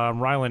things.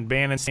 Ryland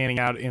Bannon standing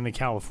out in the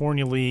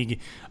California League.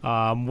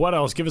 What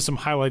else? Give us some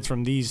highlights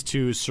from these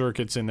 2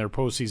 circuits in their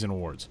postseason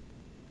awards.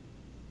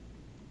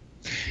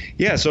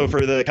 Yeah, so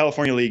for the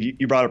California League,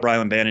 you brought up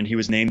Ryland Bannon. He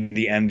was named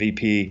the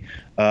MVP.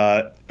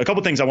 A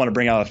couple things I want to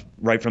bring off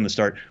right from the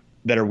start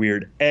that are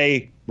weird.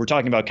 A, we're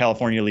talking about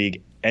California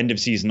League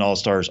end-of-season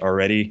All-Stars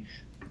already.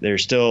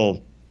 There's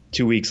still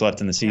 2 weeks left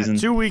in the season.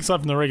 2 weeks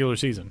left in the regular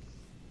season.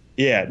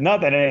 Yeah,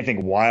 not that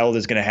anything wild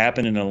is going to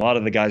happen, and a lot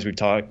of the guys we're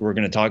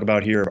going to talk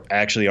about here have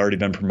actually already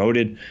been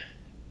promoted.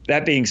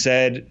 That being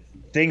said,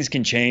 things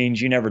can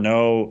change. You never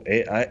know.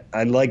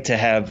 I'd like to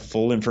have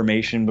full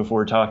information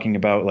before talking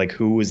about like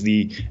who was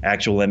the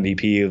actual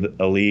MVP of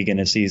a league in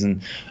a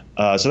season.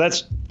 So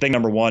that's thing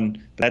number 1.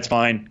 That's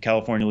fine.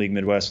 California League,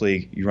 Midwest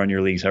League, you run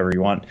your leagues however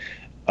you want.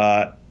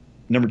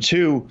 Number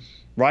 2,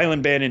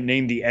 Ryland Bannon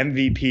named the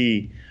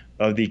MVP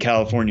of the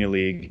California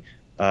League.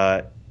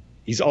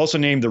 He's also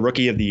named the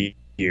Rookie of the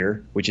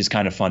Year, which is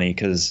kind of funny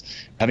because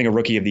having a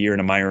Rookie of the Year in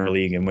a minor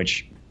league in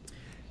which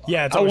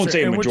it's I won't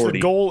say a in majority. Which the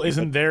goal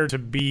isn't there to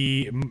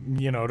be,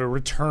 to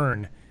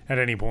return at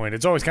any point.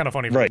 It's always kind of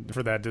funny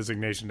for that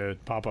designation to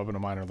pop up in a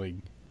minor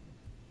league.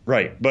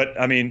 Right. But,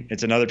 I mean,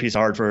 it's another piece of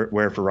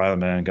hardware for Ryland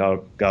Bannon.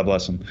 God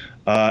bless him.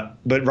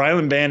 But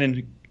Ryland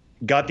Bannon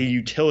got the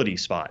utility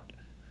spot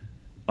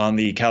on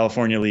the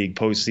California League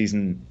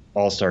postseason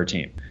All-Star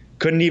team.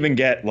 Couldn't even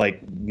get like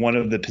one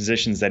of the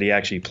positions that he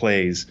actually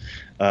plays.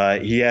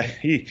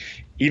 He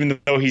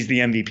even though he's the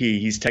MVP,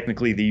 he's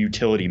technically the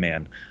utility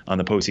man on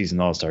the postseason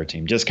All-Star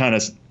team. Just kind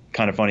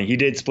of funny. He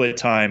did split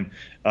time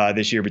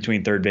this year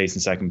between third base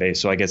and second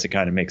base, so I guess it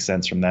kind of makes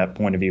sense from that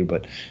point of view,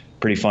 but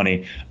pretty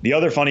funny. The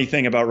other funny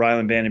thing about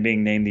Ryland Bannon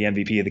being named the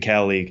MVP of the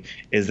Cal League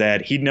is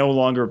that he no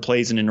longer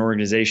plays in an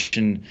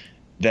organization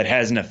that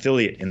has an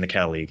affiliate in the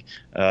Cal League.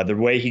 The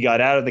way he got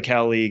out of the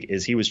Cal League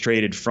is he was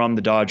traded from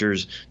the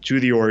Dodgers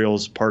to the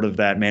Orioles, part of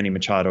that Manny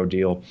Machado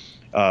deal,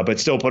 but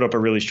still put up a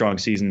really strong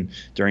season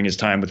during his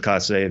time with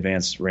Class A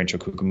Advanced Rancho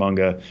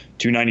Cucamonga.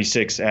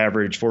 296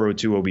 average,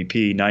 402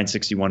 OBP,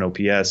 961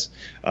 OPS,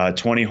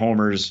 20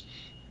 homers,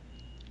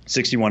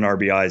 61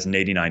 RBIs in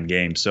 89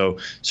 games. So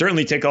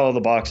certainly tick all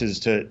the boxes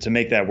to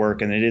make that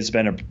work, and it has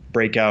been a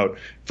breakout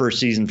first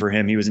season for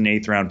him. He was an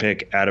 8th-round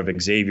pick out of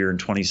Xavier in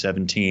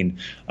 2017.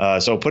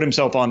 So put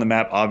himself on the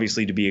map,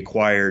 obviously, to be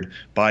acquired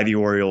by the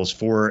Orioles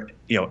for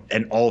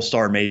an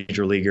all-star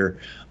major leaguer.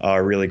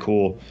 Really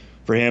cool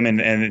for him,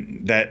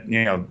 and that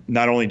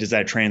not only does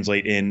that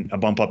translate in a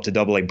bump up to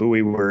AA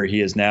Bowie, where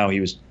he is now. He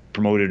was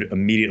promoted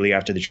immediately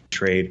after the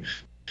trade.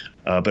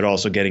 But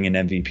also getting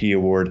an MVP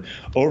award.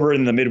 Over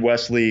in the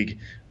Midwest League,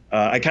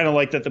 I kind of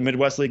like that the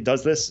Midwest League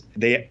does this.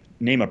 They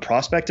name a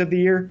prospect of the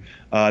year.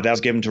 That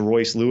was given to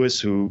Royce Lewis,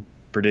 who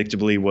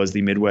predictably was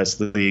the Midwest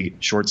League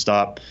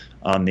shortstop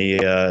on the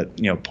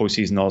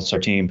postseason All-Star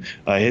team.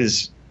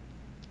 His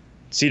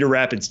Cedar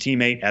Rapids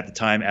teammate at the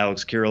time,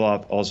 Alex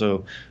Kirilloff,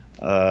 also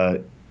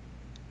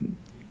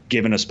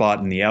given a spot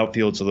in the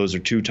outfield. So those are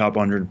 2 top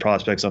 100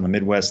 prospects on the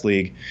Midwest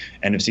League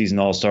end of season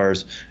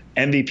All-Stars.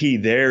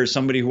 MVP there,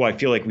 somebody who I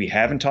feel like we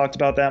haven't talked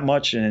about that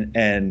much,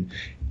 and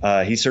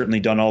he's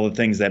certainly done all the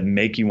things that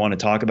make you want to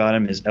talk about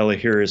him, is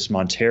Elihuris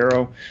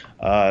Montero.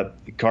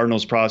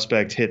 Cardinals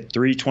prospect, hit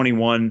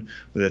 .321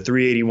 with a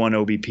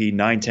 .381 OBP,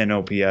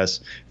 .910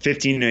 OPS,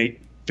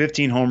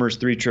 15 homers,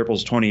 3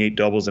 triples, 28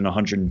 doubles in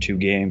 102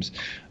 games.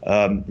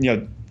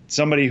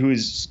 Somebody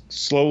who's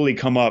slowly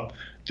come up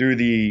through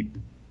the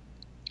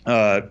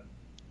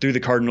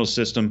Cardinals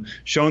system,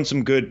 shown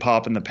some good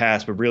pop in the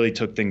past, but really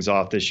took things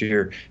off this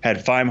year.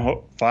 Had five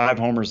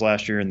homers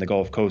last year in the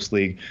Gulf Coast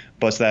League,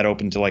 bust that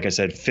open to, like I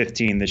said,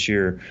 15 this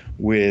year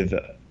with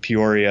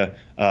Peoria.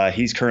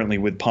 He's currently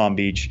with Palm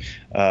Beach,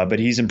 but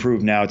he's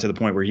improved now to the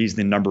point where he's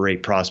the number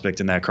 8 prospect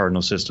in that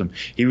Cardinal system.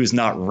 He was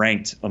not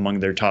ranked among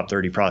their top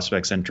 30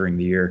 prospects entering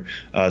the year.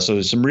 So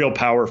there's some real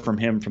power from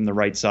him from the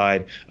right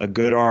side, a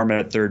good arm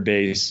at third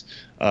base.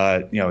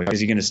 Is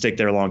he going to stick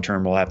there long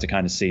term? We'll have to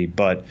kind of see.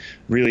 But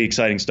really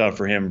exciting stuff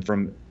for him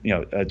from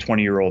a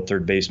 20-year-old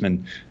third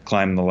baseman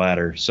climbing the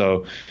ladder.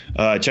 So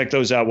check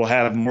those out. We'll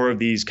have more of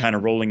these kind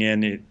of rolling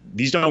in.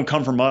 These don't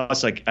come from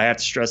us. Like, I have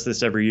to stress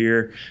this every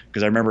year,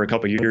 because I remember a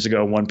couple of years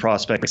ago, one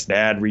prospect's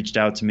dad reached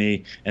out to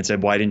me and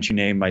said, "Why didn't you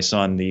name my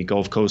son the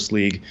Gulf Coast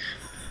League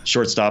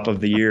shortstop of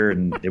the year?"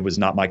 And it was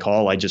not my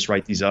call. I just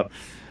write these up.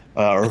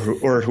 Or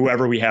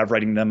whoever we have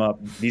writing them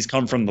up. These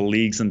come from the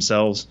leagues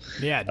themselves.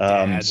 Yeah,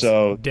 dads.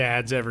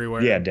 Dads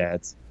everywhere. Yeah,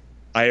 dads.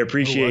 I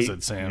appreciate Who was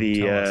it, Sam?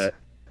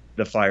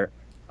 the fire.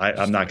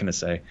 I'm not going to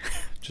say.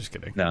 Just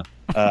kidding. No.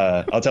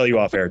 I'll tell you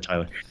off air,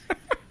 Tyler.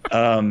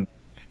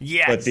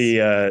 Yes. But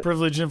the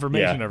privileged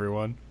information, yeah.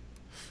 everyone.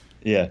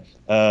 Yeah.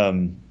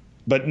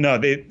 But no,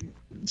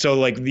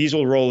 these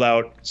will roll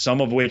out,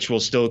 some of which will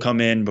still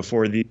come in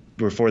before the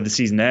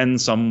season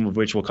ends, some of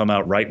which will come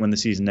out right when the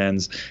season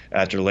ends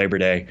after Labor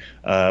Day.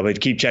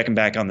 But keep checking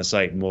back on the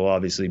site, and we'll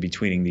obviously be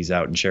tweeting these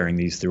out and sharing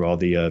these through all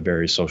the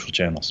various social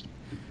channels.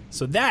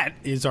 So that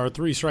is our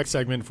 3 Strike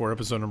segment for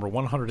episode number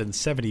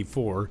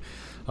 174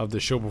 of the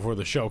Show Before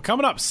the Show.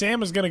 Coming up,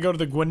 Sam is going to go to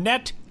the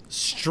Gwinnett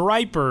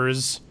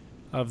Stripers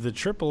of the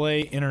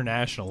AAA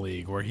International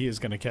League, where he is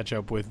going to catch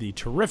up with the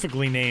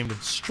terrifically named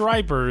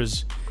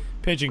Stripers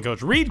pitching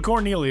coach Reid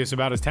Cornelius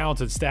about his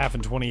talented staff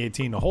in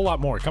 2018. A whole lot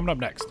more coming up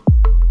next.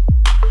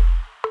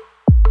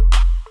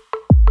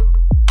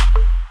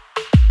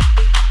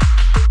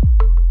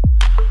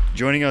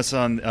 Joining us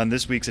on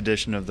this week's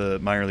edition of the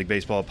Minor League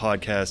Baseball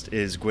podcast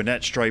is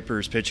Gwinnett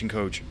Stripers pitching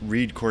coach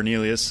Reid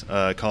Cornelius,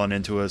 calling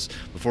into us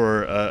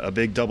before a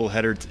big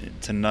doubleheader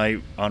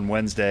tonight on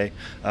Wednesday.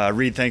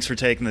 Reid, thanks for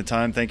taking the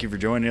time. Thank you for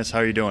joining us. How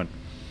are you doing?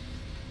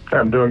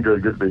 I'm doing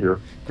good. Good to be here.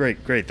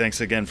 Great. Thanks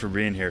again for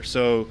being here.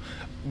 So,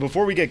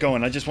 before we get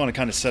going, I just want to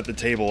kind of set the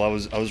table. I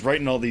was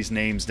writing all these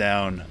names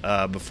down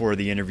before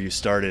the interview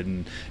started,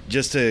 and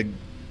just to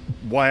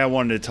why I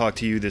wanted to talk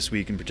to you this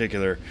week in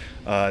particular.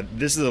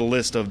 This is a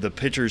list of the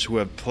pitchers who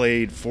have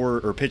played for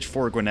or pitched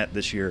for Gwinnett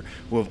this year,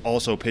 who have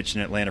also pitched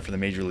in Atlanta for the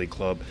Major League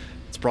Club.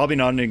 It's probably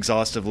not an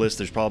exhaustive list.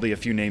 There's probably a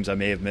few names I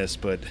may have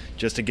missed, but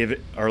just to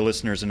give our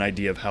listeners an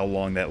idea of how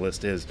long that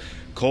list is: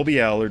 Colby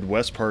Allard,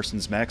 Wes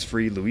Parsons, Max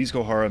Fried, Luis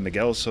Gohara,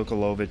 Miguel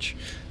Sokolovich,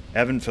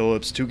 Evan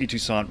Phillips, Touki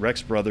Toussaint,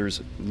 Rex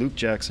Brothers, Luke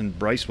Jackson,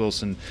 Bryce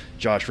Wilson,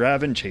 Josh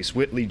Ravin, Chase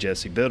Whitley,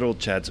 Jesse Biddle,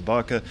 Chad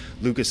Zabaka,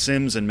 Lucas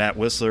Sims, and Matt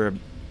Whistler have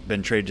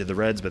been traded to the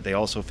Reds, but they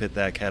also fit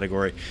that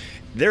category.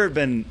 There have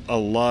been a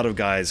lot of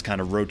guys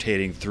kind of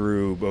rotating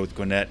through both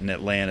Gwinnett and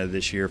Atlanta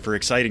this year for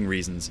exciting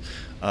reasons.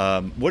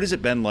 What has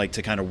it been like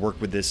to kind of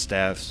work with this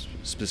staff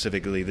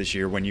specifically this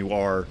year when you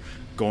are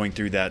going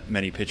through that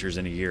many pitchers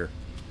in a year?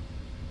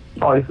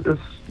 Oh,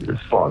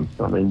 it's fun.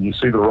 I mean, you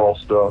see the raw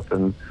stuff,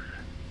 and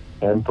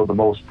for the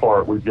most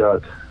part, we've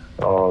got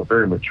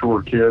very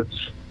mature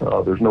kids.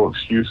 There's no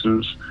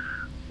excuses.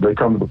 They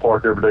come to the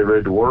park every day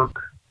ready to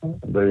work.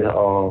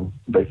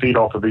 They feed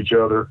off of each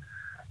other,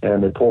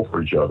 and they pull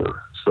for each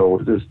other.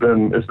 So it's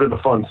been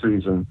a fun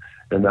season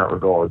in that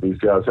regard. These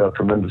guys have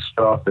tremendous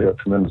stuff. They have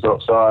tremendous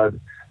upside,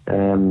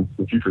 and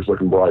the future's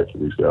looking bright for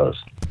these guys.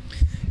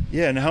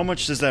 Yeah, and how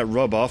much does that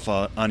rub off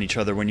on each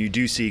other when you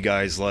do see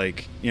guys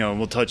like, and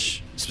we'll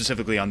touch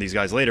specifically on these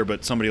guys later,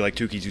 but somebody like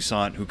Touki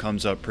Toussaint, who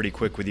comes up pretty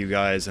quick with you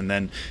guys and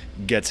then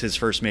gets his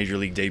first Major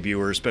League debut,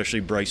 or especially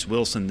Bryce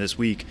Wilson this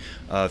week,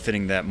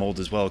 fitting that mold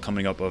as well,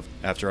 coming up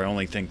after I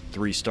only think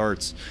 3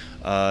 starts.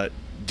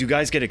 Do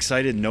guys get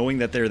excited knowing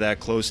that they're that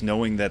close,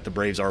 knowing that the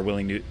Braves are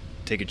willing to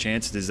take a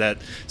chance? Is that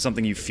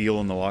something you feel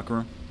in the locker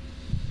room?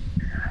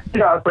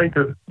 Yeah, I think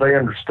that they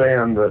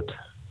understand that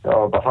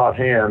the hot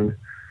hand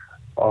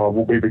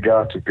will be the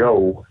guy to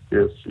go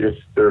if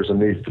there's a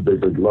need at the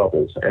big league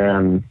levels.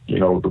 And,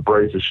 the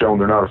Braves have shown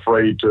they're not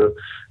afraid to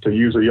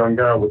use a young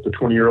guy with the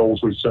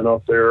 20-year-olds we sent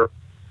up there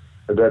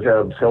that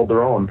have held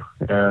their own.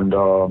 And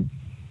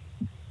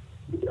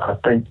I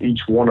think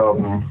each one of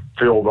them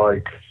feel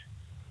like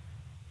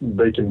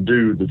they can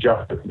do the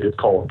job that it's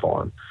called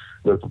upon.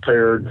 They're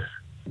prepared.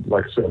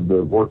 Like I said,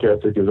 the work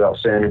ethic is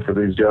outstanding for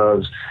these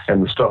guys,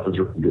 and the stuff is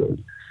really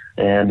good.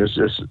 And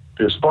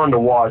it's fun to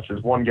watch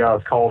as one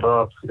guy's called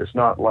up. It's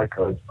not like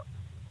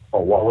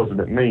why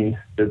wasn't it me?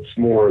 It's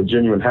more a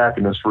genuine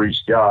happiness for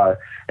each guy,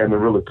 and they're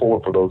really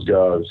pulling for those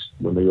guys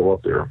when they go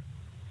up there.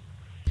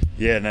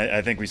 Yeah, and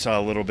I think we saw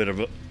a little bit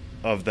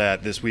of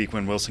that this week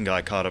when Wilson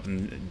got caught up,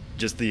 and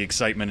just the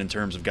excitement in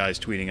terms of guys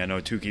tweeting. I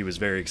know Touki was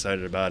very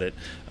excited about it,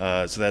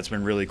 so that's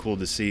been really cool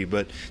to see.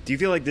 But do you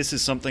feel like this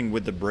is something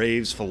with the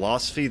Braves'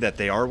 philosophy that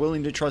they are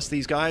willing to trust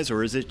these guys,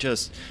 or is it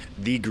just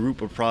the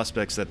group of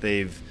prospects that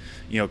they've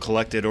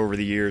collected over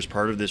the years,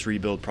 part of this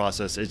rebuild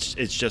process, it's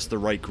just the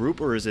right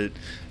group, or is it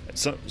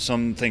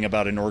something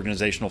about an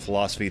organizational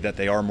philosophy that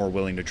they are more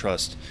willing to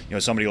trust?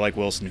 Somebody like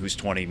Wilson, who's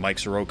 20, Mike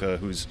Soroka,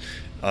 who's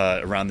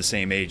around the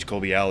same age,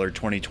 Colby Allard,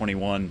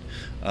 2021.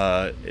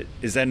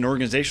 Is that an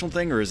organizational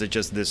thing, or is it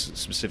just this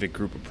specific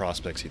group of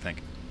prospects, you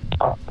think?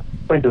 I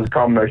think it's a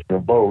combination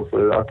of both.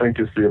 I think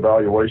it's the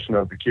evaluation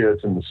of the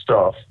kids and the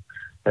stuff,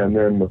 and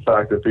then the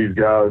fact that these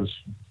guys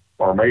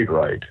are made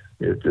right.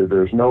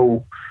 There's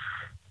no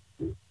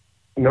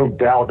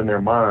doubt in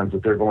their minds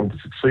that they're going to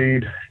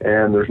succeed,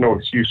 and there's no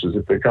excuses.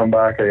 If they come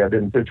back, hey, I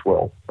didn't pitch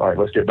well. All right,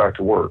 let's get back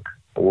to work.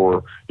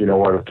 Or,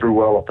 I threw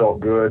well, I felt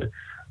good.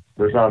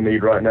 There's not a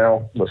need right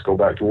now. Let's go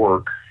back to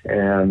work.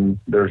 And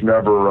there's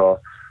never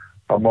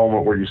a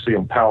moment where you see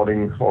them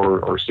pouting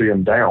or see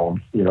them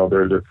down.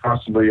 They're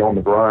constantly on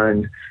the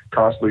grind,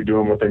 constantly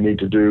doing what they need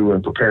to do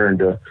and preparing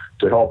to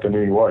help in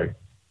any way.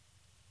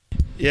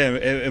 Yeah,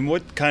 and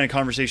what kind of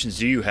conversations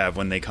do you have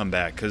when they come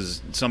back?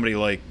 Because somebody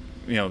like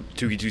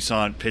Touki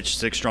Toussaint pitched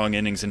 6 strong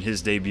innings in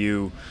his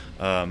debut.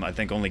 I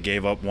think only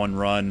gave up 1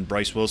 run.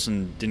 Bryce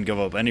Wilson didn't give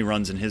up any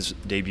runs in his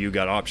debut,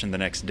 got optioned the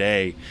next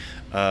day.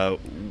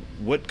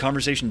 What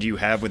conversation do you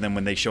have with them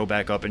when they show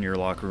back up in your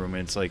locker room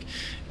and it's like,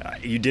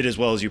 you did as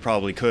well as you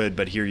probably could,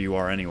 but here you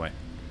are anyway?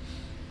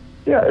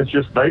 Yeah, it's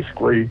just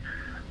basically,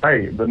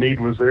 hey, the need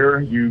was there.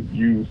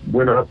 You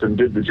went up and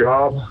did the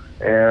job,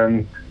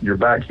 and you're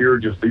back here.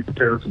 Just be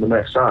prepared for the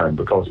next time,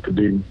 because it could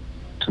be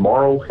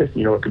tomorrow,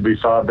 it could be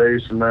 5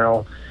 days from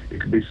now, it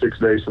could be 6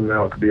 days from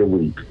now, it could be a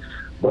week.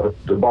 But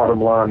the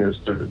bottom line is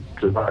to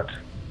not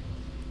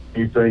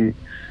anything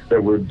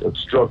that would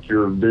obstruct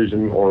your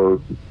vision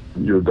or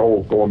your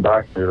goal of going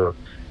back there,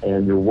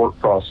 and your work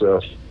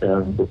process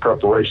and the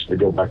preparation to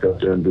go back up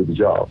there and do the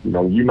job.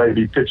 You may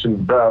be pitching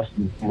the best,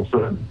 and all of a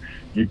sudden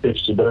you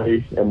pitch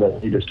today and the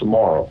heat is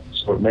tomorrow.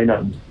 So it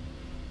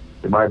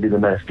might be the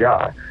next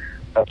guy.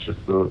 That's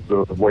just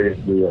the way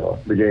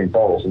the game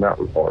falls in that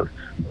regard.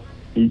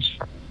 Each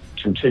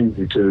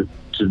continue to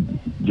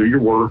do your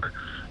work,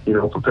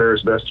 prepare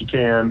as best you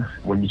can.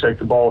 When you take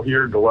the ball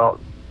here, go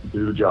out and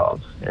do the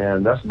job.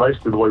 And that's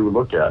basically the way we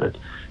look at it.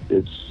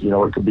 It's,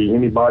 it could be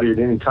anybody at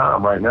any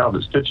time right now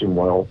that's pitching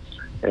well,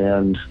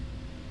 and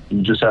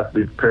you just have to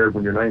be prepared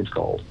when your name's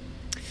called.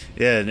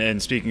 Yeah,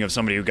 and speaking of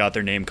somebody who got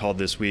their name called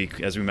this week,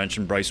 as we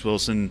mentioned, Bryce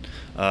Wilson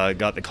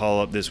got the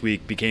call up this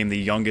week, became the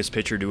youngest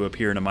pitcher to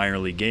appear in a minor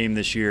league game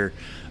this year,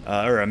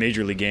 or a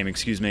major league game,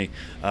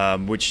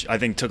 which I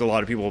think took a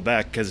lot of people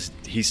back because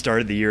he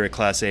started the year at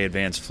Class A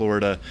Advanced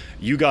Florida.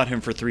 You got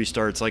him for 3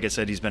 starts. Like I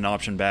said, he's been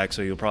optioned back,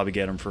 so you'll probably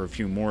get him for a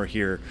few more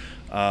here.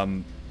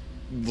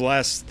 The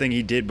last thing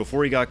he did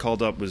before he got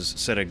called up was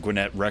set a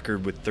Gwinnett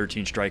record with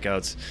 13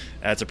 strikeouts.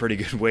 That's a pretty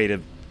good way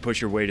to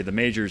push your way to the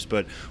majors.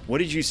 But what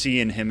did you see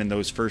in him in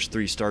those first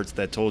 3 starts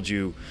that told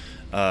you,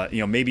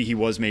 maybe he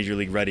was major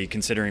league ready,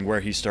 considering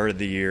where he started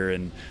the year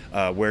and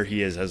where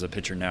he is as a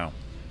pitcher now?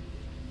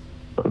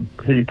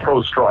 He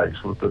throws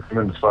strikes with the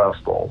tremendous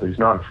fastball. He's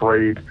not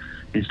afraid.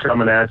 He's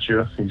coming at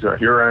you. He's like,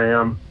 here I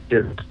am,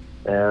 hit it.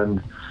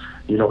 And,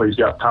 he's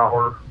got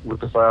power with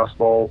the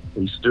fastball.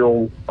 He's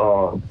still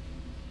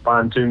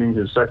fine-tuning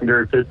his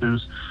secondary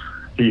pitches.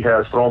 He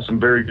has thrown some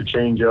very good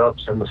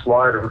change-ups, and the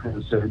slider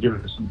has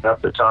given us some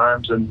depth at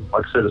times. And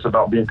like I said, it's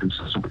about being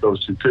consistent with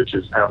those 2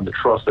 pitches and having the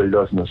trust that he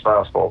does in his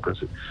fastball.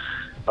 Because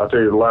I'll tell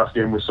you, the last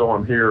game we saw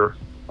him here,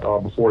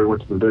 before he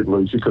went to the big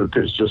leagues, he could have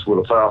pitched just with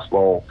a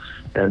fastball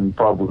and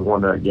probably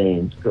won that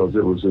game, because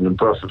it was an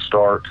impressive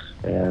start.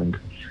 And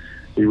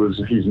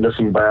he's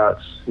missing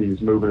bats. He's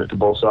moving it to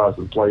both sides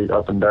of the plate,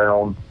 up and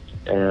down.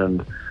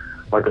 And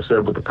like I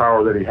said, with the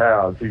power that he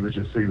has, he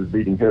was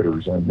beating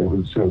hitters, and it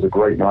was a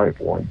great night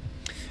for him.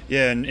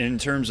 Yeah, and in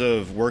terms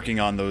of working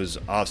on those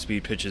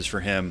off-speed pitches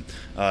for him,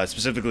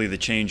 specifically the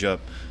changeup,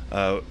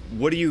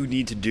 what do you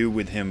need to do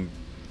with him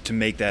to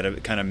make that a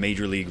kind of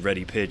major league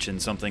ready pitch and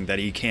something that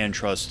he can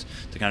trust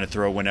to kind of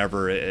throw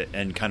whenever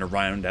and kind of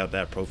round out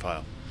that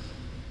profile?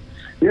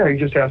 Yeah, he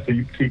just has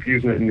to keep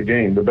using it in the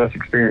game. The best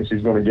experience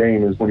he's going to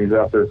gain is when he's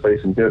out there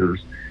facing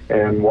hitters.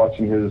 And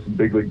watching his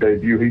big league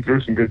debut, he threw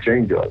some good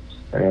changeups.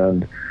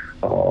 And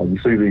you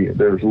see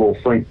there's a little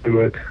sink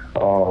to it. It's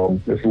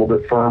a little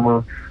bit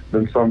firmer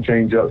than some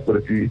changeups, but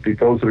if he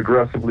throws it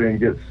aggressively and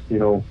gets,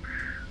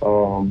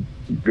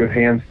 good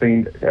hand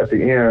speed at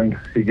the end,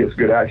 he gets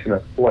good action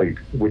at the plate,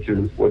 which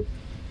is what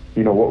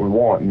we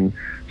want. And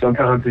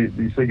sometimes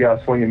you see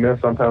guys swing and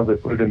miss. Sometimes they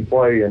put it in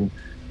play, and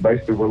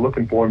basically we're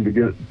looking for him to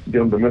get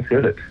him to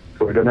miss-hit it,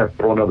 so he doesn't have to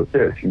throw another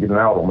pitch and get an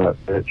out on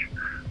that pitch.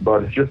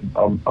 But it's just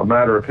a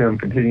matter of him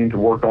continuing to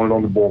work on it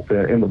in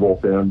the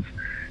bullpens,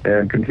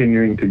 and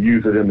continuing to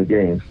use it in the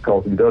games,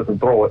 because if he doesn't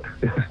throw it,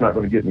 it's not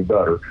going to get any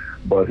better.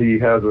 But he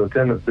has a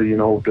tendency,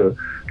 to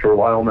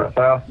rely on that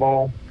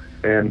fastball.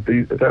 And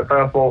if that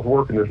fastball is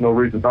working, there's no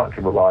reason not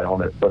to rely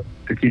on it. But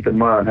to keep in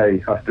mind,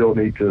 hey, I still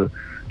need to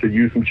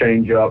use some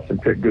change-ups and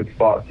pick good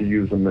spots to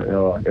use them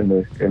in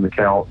the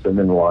counts and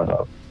in the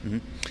lineup. Mm-hmm.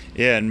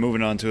 Yeah, and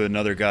moving on to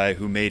another guy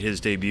who made his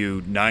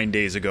debut 9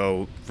 days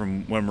ago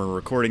from when we're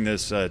recording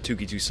this,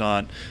 Touki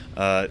Toussaint,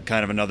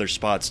 kind of another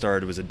spot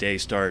start. It was a day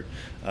start.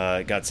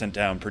 Got sent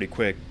down pretty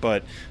quick,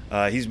 but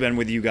he's been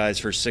with you guys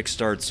for 6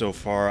 starts so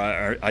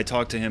far. I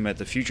talked to him at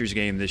the Futures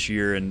game this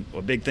year, and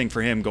a big thing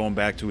for him going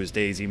back to his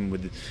days even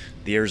with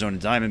the Arizona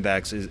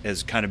Diamondbacks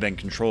has kind of been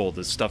control.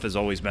 The stuff has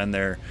always been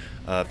there.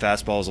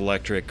 Fastball is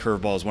electric.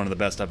 Curveball is one of the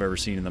best I've ever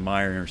seen in the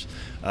minors.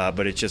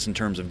 But it's just in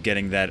terms of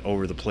getting that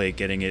over the plate,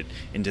 getting it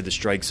into the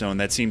strike zone.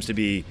 That seems to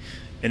be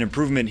an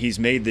improvement he's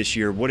made this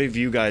year. What have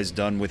you guys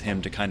done with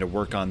him to kind of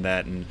work on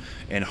that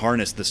and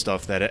harness the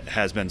stuff that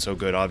has been so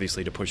good,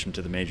 obviously, to push him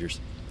to the majors?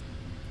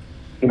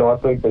 I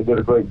think they did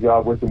a great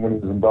job with him when he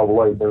was in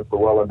Double-A. They're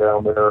well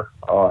down there,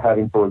 had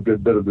him for a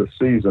good bit of this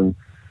season.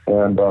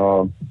 And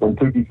when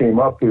Touki came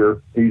up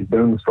here, he's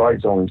been in the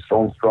strike zone. He's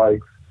thrown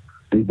strikes.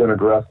 He's been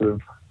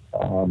aggressive.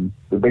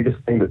 The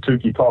biggest thing that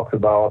Touki talks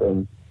about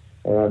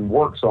and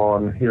works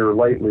on here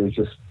lately is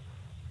just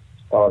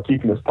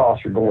keeping his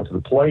posture going to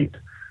the plate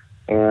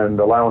and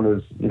allowing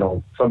his,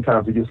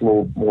 sometimes he gets a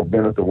little more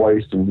bent at the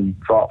waist and he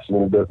drops a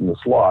little bit in the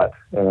slot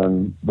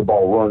and the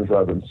ball runs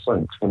rather than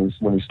sinks.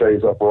 When he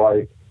stays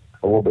upright,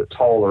 a little bit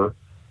taller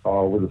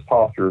with his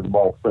posture, the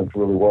ball sinks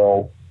really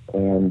well.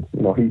 And,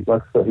 like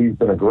I said, he's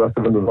been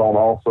aggressive in the zone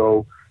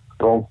also,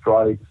 throwing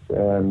strikes,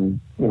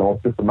 and,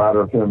 it's just a matter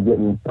of him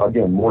getting,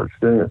 again, more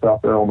experience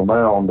out there on the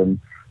mound. And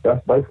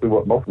that's basically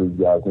what most of these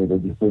guys need.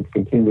 They just need to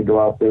continue to go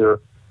out there,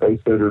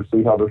 base hitters,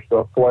 see how their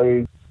stuff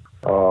plays,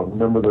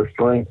 remember their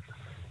strengths,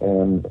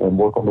 and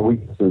work on the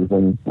weaknesses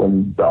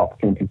when the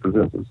opportunity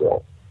presents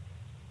itself.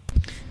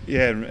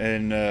 Yeah,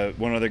 and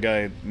one other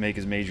guy make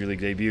his major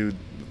league debut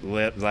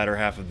latter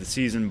half of the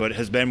season, but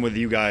has been with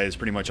you guys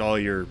pretty much all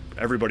year.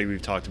 Everybody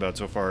we've talked about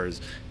so far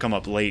has come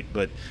up late,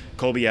 but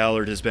Colby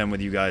Allard has been with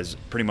you guys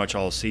pretty much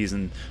all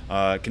season,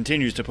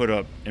 continues to put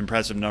up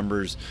impressive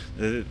numbers.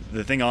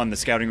 The thing on the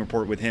scouting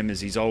report with him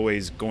is he's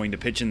always going to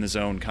pitch in the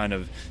zone kind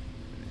of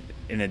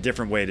in a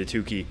different way to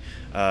Touki.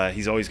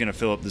 He's always going to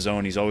fill up the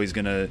zone. He's always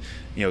going to,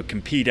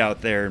 compete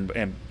out there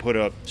and put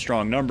up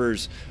strong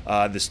numbers.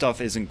 The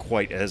stuff isn't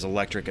quite as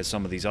electric as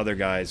some of these other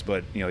guys,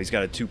 but he's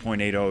got a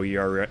 2.80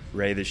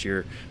 ERA this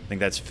year. I think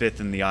that's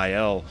 5th in the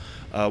IL.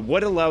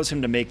 What allows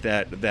him to make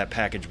that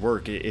package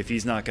work if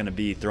he's not going to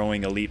be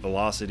throwing elite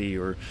velocity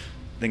or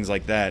things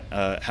like that?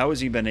 How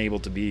has he been able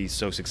to be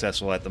so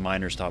successful at the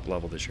minors top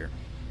level this year?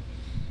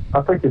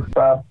 I think his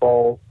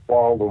fastball,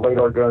 while the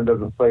radar gun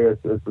doesn't say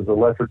it's as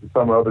electric as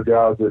some other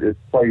guys, it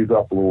plays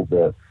up a little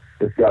bit.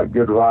 It's got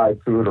good ride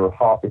to it, or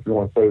hop if you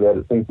want to say that.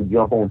 It seems to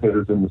jump on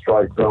hitters in the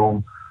strike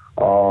zone.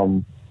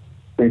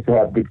 Seems to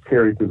have good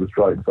carry through the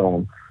strike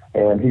zone.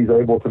 And he's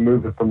able to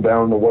move it from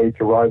down the way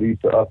to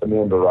righties to up and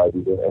into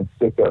righties and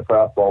stick that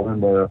fastball in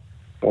there.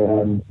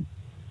 And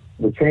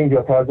the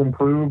changeup has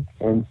improved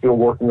and still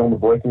working on the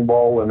breaking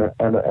ball. And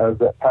as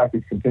that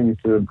package continues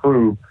to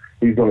improve,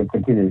 he's going to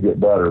continue to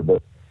get better.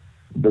 But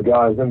the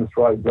guy's in the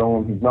strike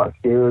zone. He's not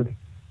scared.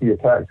 He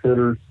attacks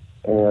hitters,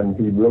 and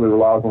he really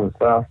relies on his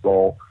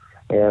fastball.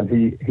 And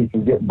he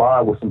can get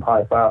by with some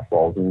high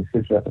fastballs, and he's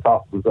pitching at the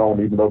top of the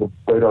zone, even though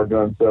the radar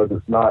gun says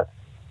it's not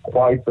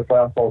quite the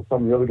fastball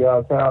some of the other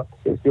guys have.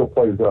 It still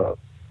plays up.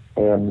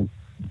 And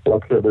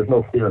like I said, there's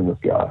no fear in this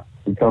guy.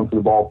 He comes to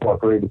the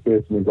ballpark ready to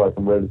pitch, and he's like,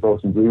 I'm ready to throw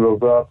some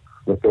zeros up.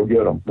 Let's go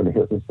get him. Then he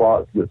hits some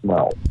spots, gets them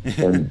out.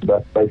 And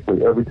that's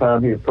basically every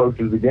time he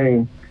approaches the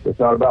game, it's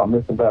not about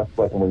missing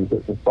basketball when he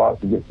hits some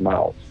spots and gets them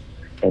out.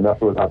 And that's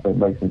what I think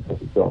makes him so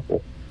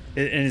successful.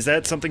 And is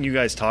that something you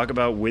guys talk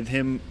about with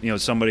him?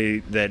 Somebody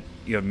that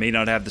may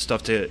not have the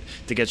stuff to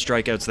get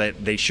strikeouts,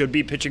 that they should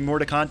be pitching more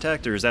to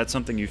contact, or is that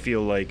something you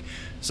feel like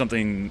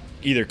something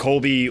either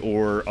Colby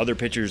or other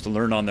pitchers to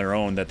learn on their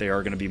own, that they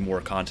are going to be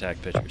more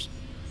contact pitchers?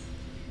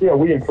 Yeah,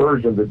 we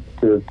encourage them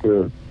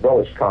to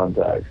relish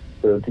contact,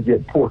 to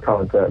get poor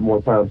contact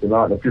more times than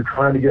not. And if you're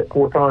trying to get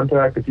poor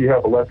contact, if you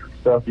have electric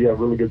stuff, you have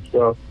really good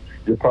stuff,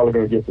 you're probably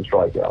going to get the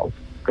strikeouts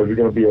because you're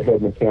going to be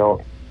ahead in the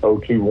count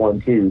 0-2,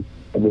 1-2.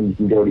 And then you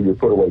can go to your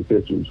put-away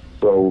pitches.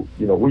 So,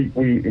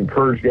 we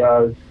encourage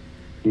guys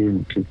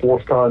to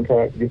force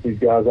contact, get these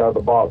guys out of the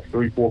box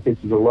 3-4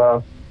 pitches or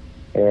less,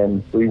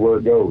 and see where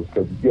it goes.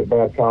 Because if you get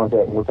bad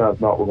contact, more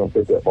times not, we're going to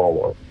pick that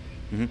ball up.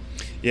 Mm-hmm.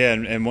 Yeah,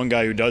 and one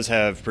guy who does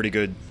have pretty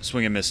good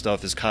swing and miss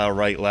stuff is Kyle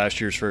Wright,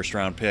 last year's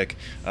first-round pick.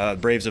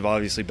 Braves have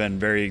obviously been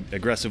very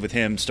aggressive with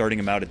him, starting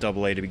him out at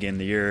Double-A to begin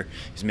the year.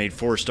 He's made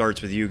 4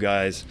 starts with you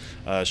guys,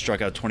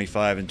 struck out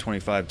 25 and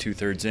 25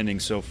 2/3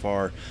 innings so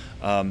far.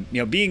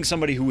 Being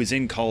somebody who was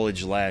in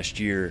college last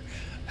year,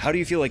 how do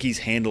you feel like he's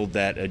handled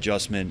that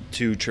adjustment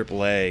to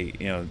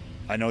AAA?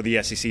 I know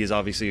the SEC is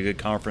obviously a good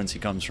conference. He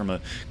comes from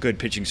a good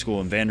pitching school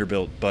in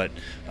Vanderbilt, but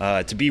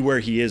to be where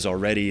he is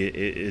already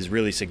is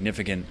really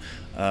significant.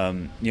 How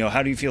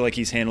do you feel like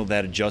he's handled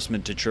that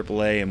adjustment to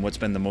AAA, and what's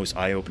been the most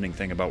eye-opening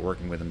thing about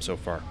working with him so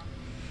far?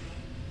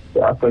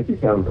 Yeah, I think he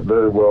handles it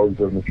very well. He's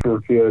a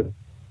mature kid.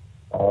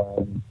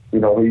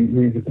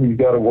 He's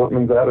got a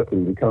workman's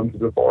attitude. He comes to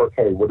the park,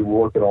 hey, what are we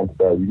working on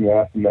today? You can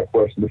ask him that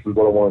question. This is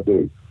what I want to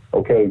do.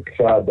 Okay,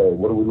 Shad Day,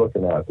 what are we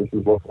looking at? This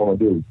is what we're going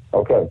to do.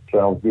 Okay,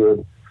 sounds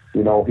good.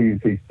 You know, he's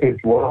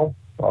pitched well.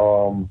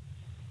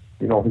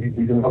 You know,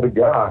 he's another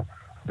guy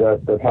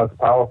that has a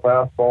power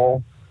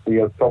fastball. He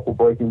has a couple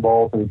breaking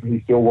balls, and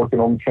he's still working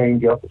on the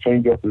changeup. The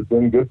changeup has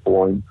been good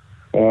for him.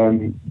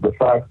 And the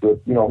fact that,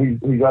 you know,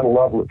 he's at a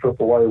level at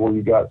AAA where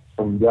you got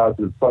some guys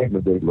that have played in the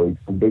big leagues,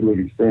 some big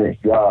league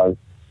experienced guys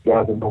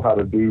that know how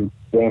to do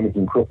damage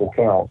and triple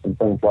counts and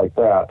things like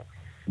that,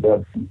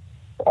 that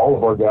all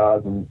of our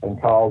guys,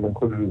 and Kyle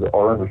included,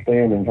 are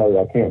understanding, hey,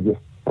 I can't just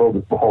throw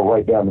this ball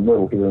right down the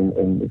middle here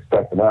and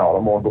expect an out.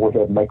 I'm going to go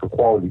ahead and make a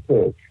quality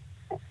pitch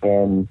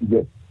and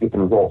get the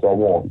results I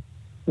want.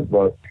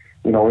 But,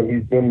 you know,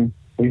 he's been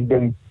as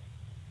good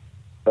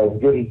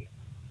as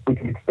we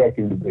can expect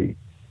him to be.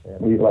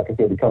 And he, like I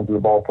said, he comes to the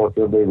ballpark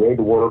every day ready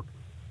to work,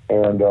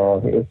 and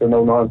it's a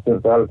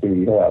no-nonsense attitude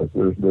he has.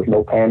 There's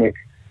no panic.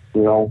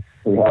 You know,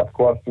 we ask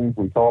questions,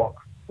 we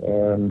talk,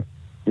 and,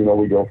 you know,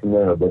 we go from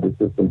there. But it's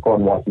just been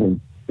fun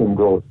watching him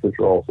grow as a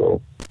pitcher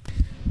also.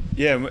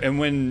 Yeah, and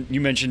when you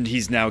mentioned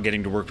he's now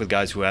getting to work with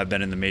guys who have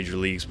been in the major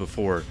leagues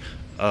before,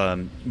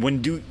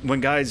 when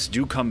guys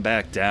do come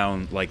back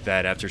down like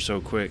that after so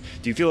quick,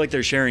 do you feel like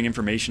they're sharing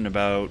information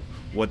about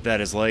what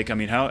that is like? I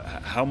mean,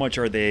 how much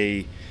are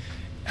they?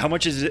 How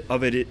much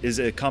is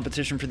a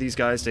competition for these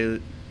guys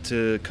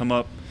to come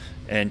up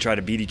and try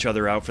to beat each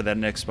other out for that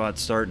next spot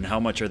start, and how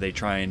much are they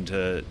trying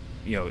to,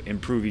 you know,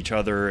 improve each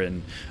other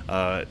and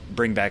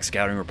bring back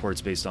scouting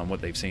reports based on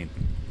what they've seen?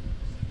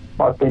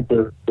 I think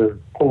they're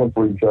pulling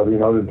for each other. You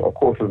know, of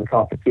course, there's a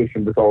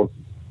competition because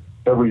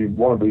every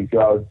one of these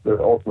guys,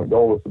 their ultimate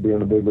goal is to be in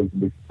the big leagues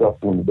and be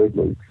successful in the big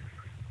leagues.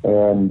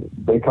 And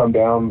they come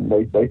down,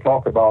 they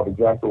talk about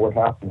exactly what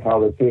happened, how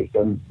they pitched,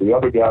 and the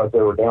other guys that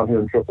were down here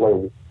in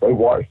AAA, they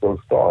watched those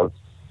starts,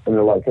 and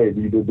they're like, hey,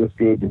 you did this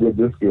good, you did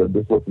this good,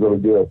 this looks really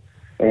good.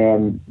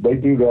 And they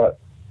do that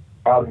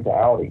outing to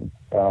outing.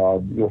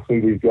 You'll see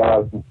these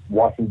guys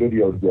watching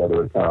video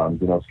together at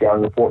times, you know,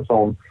 scouting reports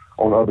on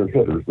other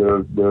hitters.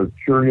 They're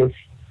curious,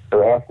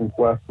 they're asking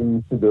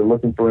questions, they're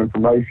looking for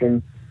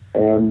information,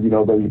 and, you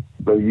know,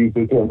 they use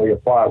it and they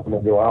apply it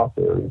when they go out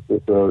there.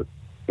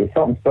 It's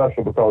something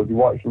special because you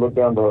look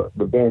down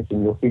the bench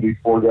and you'll see these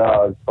 5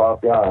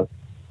 guys,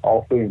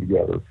 all sitting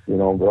together. You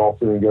know, they're all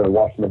sitting together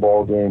watching the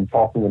ball game,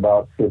 talking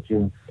about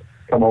pitching,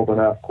 come over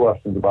and ask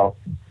questions about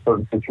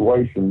certain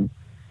situations.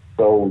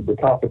 So the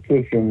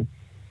competition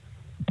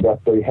that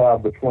they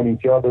have between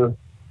each other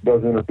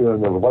doesn't interfere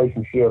in their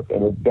relationship,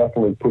 and it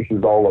definitely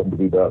pushes all of them to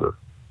be better.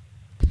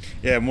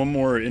 Yeah, and one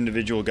more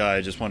individual guy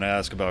I just want to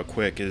ask about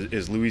quick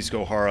is Luis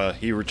Gohara.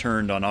 He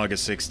returned on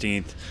August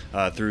 16th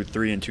through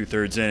 3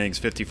 2/3 innings,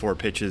 54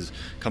 pitches,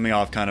 coming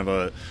off kind of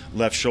a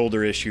left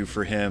shoulder issue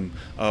for him.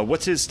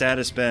 What's his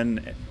status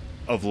been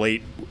of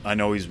late? I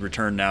know he's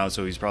returned now,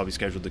 so he's probably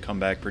scheduled to come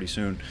back pretty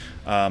soon.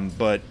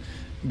 But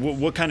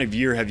what kind of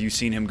year have you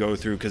seen him go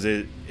through? Because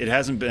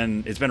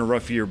it's been a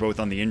rough year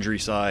both on the injury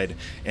side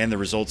and the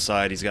results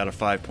side. He's got a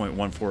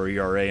 5.14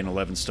 ERA and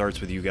 11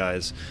 starts with you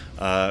guys.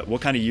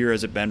 What kind of year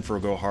has it been for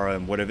Gohara,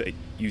 and what have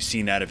you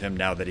seen out of him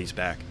now that he's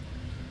back?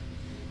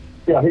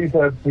 Yeah, he's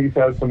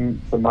had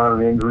some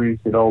minor injuries,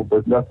 you know,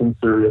 but nothing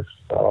serious.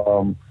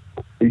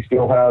 He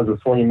still has a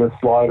swing and miss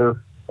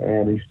slider,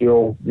 and he's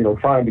still, you know,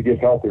 trying to get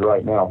healthy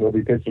right now. He'll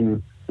be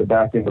pitching the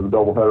back end of the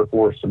doubleheader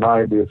for us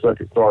tonight. It'll be a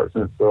second start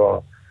since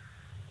the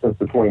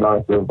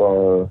 29th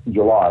of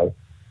July.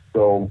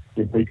 So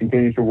if he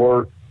continues to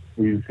work,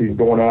 he's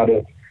going at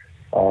it,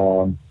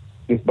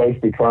 just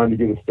basically trying to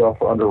get his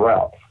stuff under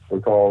wraps,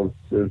 because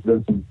there's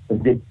been some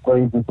good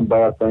things and some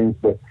bad things,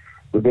 but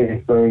the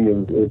biggest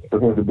thing is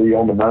for him to be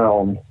on the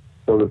mound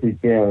so that he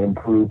can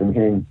improve and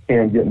he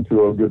can get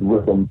into a good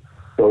rhythm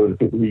so that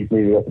if he's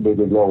needed at the big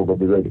league level, they'll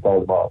be ready to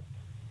call him out.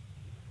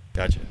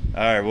 Gotcha.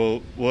 All right,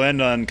 well, we'll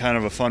end on kind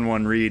of a fun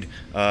one, Reid.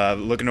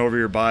 Looking over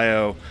your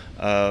bio,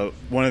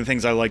 one of the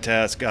things I like to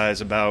ask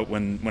guys about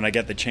when I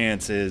get the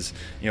chance is,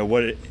 you know,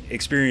 what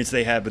experience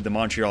they had with the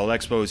Montreal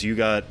Expos. You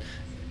got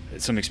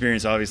some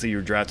experience, obviously. You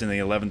were drafted in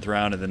the 11th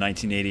round of the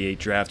 1988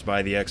 draft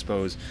by the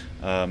Expos,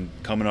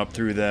 coming up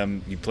through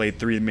them. You played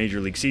 3 major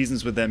league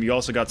seasons with them. You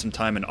also got some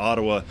time in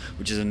Ottawa,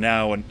 which is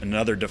now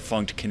another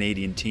defunct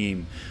Canadian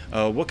team.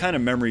 What kind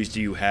of memories do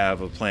you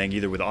have of playing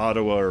either with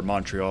Ottawa or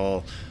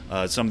Montreal?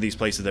 Some of these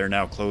places that are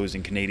now closed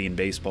in Canadian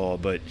baseball,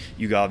 but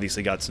you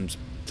obviously got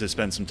to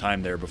spend some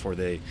time there before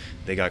they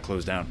got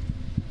closed down.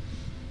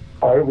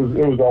 It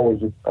was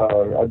always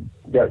I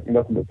got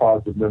nothing but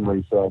positive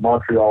memories.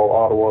 Montreal,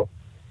 Ottawa,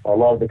 a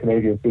lot of the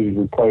Canadian cities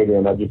we played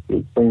in.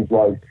 It seems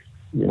like,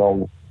 you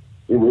know,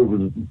 it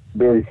was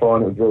very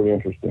fun. It was very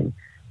interesting.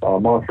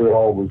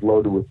 Montreal was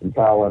loaded with some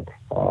talent.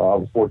 I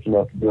was fortunate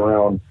enough to be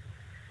around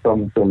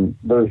some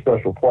very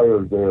special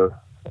players there,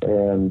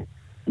 and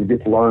you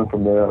get to learn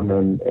from them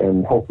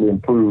and hopefully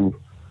improve.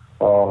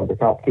 The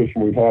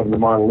competition we had in the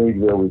minor league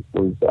there was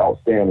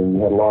outstanding.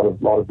 We had a lot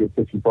of good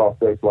pitching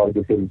prospects, a lot of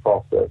good hitting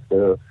prospects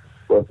there.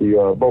 But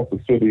both the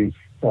cities,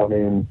 I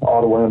mean,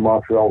 Ottawa and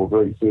Montreal were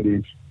great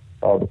cities.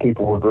 The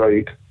people were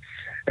great,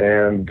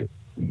 and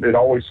it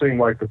always seemed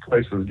like the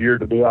place was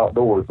geared to be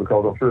outdoors,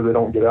 because I'm sure they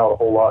don't get out a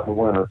whole lot in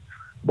the winter.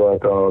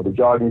 But the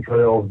jogging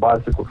trails,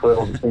 bicycle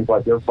trails, it seems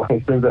like everybody,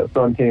 as soon as that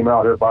sun came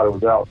out, everybody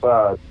was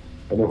outside,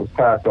 and it was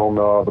packed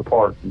on the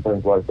parks and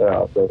things like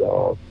that.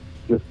 But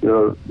just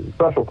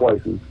special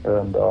places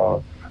and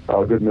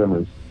good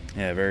memories.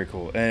 Yeah, very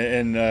cool.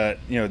 And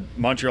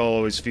Montreal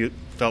always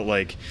felt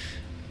like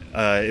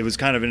it was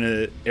kind of in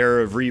an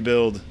era of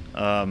rebuild.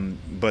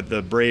 But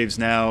the Braves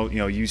now,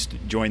 you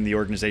joined the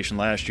organization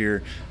last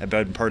year. I've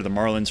been part of the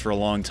Marlins for a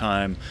long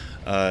time.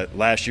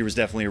 Last year was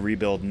definitely a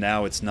rebuild.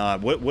 Now it's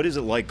not. What is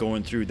it like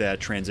going through that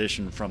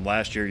transition from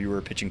last year? You were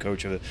a pitching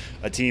coach of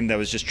a team that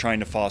was just trying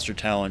to foster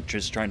talent,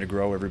 just trying to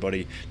grow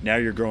everybody. Now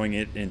you're growing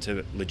it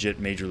into legit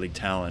major league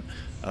talent.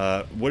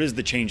 What has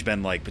the change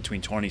been like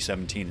between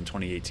 2017 and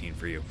 2018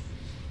 for you?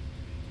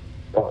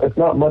 It's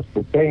not much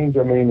of a change.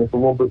 I mean, it's a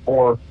little bit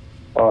more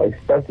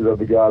expected of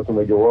the guys when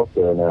they go up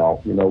there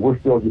now. We're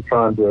still just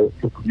trying to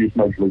produce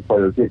major league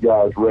players, get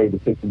guys ready to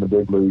pitch in the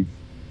big leagues,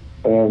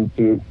 and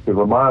to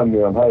remind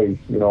them, hey,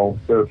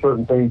 there are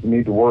certain things you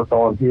need to work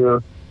on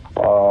here.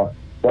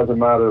 Doesn't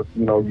matter if,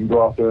 you can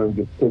go out there and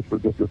just pitch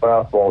with just your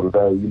fastball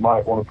today. You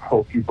might want to throw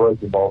a few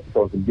breaking balls,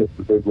 because when you get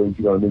to the big leagues,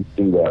 you're going to need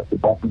to do that. So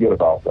don't forget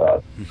about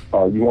that.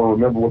 You want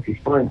to remember what your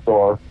strengths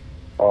are,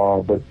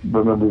 but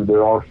remember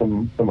there are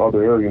some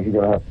other areas you're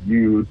going to have to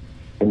use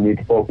and need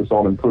to focus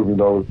on improving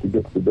those to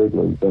get to the big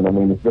leagues. And, I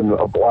mean, it's been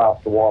a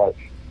blast to watch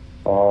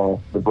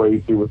the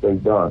Braves do what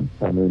they've done.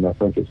 I mean, I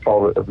think it's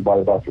caught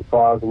everybody by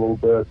surprise a little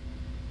bit.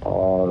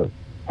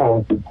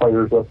 Talented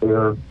players up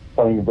there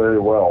playing very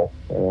well.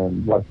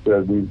 And like I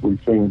said, we've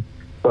seen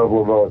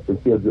several of the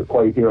kids that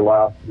played here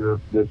last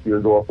year, this year,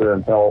 go up there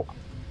and help.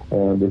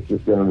 And it's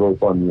just been a really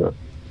fun year.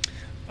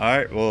 All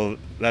right, well,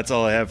 that's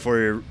all I have for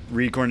you.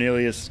 Reid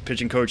Cornelius,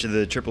 pitching coach of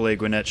the AAA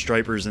Gwinnett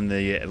Stripers in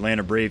the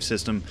Atlanta Braves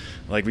system.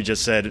 Like we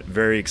just said,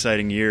 very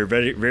exciting year,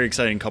 very, very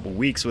exciting couple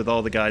weeks with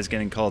all the guys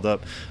getting called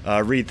up.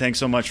 Reid, thanks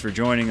so much for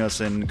joining us,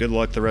 and good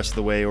luck the rest of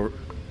the way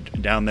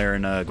down there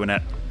in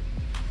Gwinnett.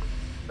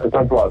 Thanks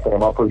a lot,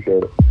 Sam. I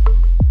appreciate it.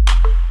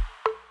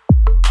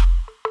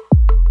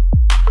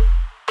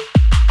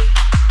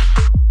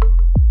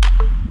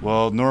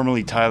 Well,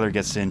 normally Tyler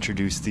gets to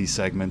introduce these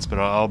segments, but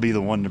I'll be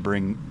the one to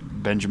bring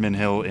Benjamin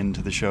Hill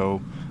into the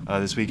show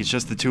this week. It's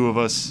just the two of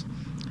us.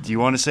 Do you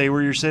want to say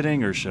where you're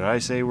sitting, or should I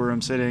say where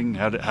I'm sitting?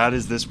 How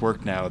does this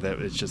work now that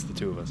it's just the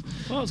two of us?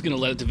 Well, I was going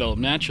to let it develop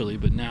naturally,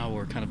 but now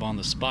we're kind of on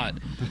the spot.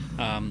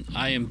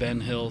 I am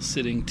Ben Hill,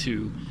 sitting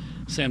to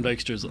Sam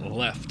Dykstra's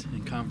left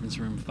in conference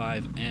room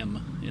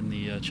 5M in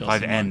the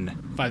Chelsea.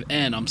 5N.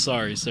 5N, I'm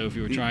sorry. So if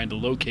you were trying to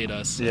locate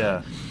us.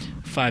 Yeah.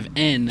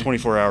 5N.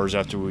 24 hours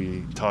after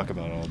we talk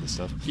about all this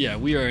stuff. Yeah,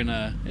 we are in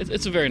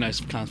it's a very nice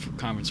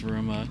conference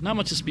room. Not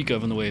much to speak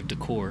of in the way of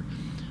decor.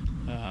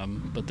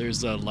 But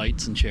there's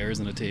lights and chairs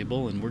and a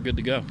table, and we're good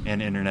to go.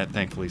 And internet,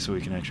 thankfully, so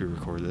we can actually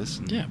record this.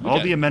 And yeah, all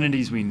the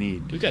amenities we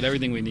need. We got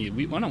everything we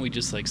need. Why don't we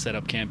just set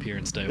up camp here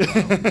and stay a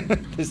while?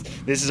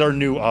 This is our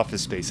new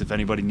office space. If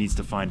anybody needs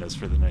to find us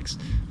for the next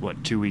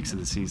 2 weeks of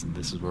the season,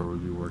 this is where we'll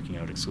be working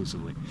out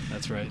exclusively.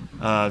 That's right.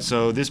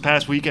 So this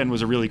past weekend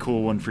was a really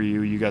cool one for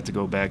you. You got to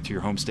go back to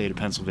your home state of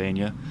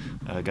Pennsylvania.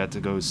 Got to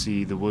go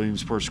see the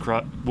Williamsport.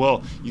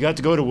 Well, you got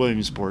to go to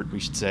Williamsport, we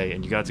should say,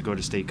 and you got to go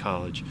to State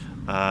College.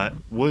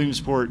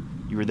 Williamsport,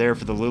 you were there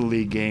for the Little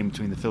League game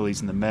between the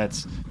Phillies and the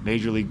Mets.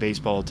 Major League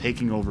Baseball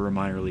taking over a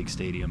minor league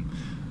stadium.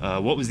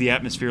 What was the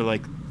atmosphere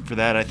like for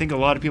that? I think a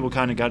lot of people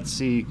kind of got to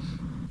see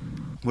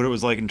what it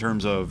was like in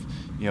terms of,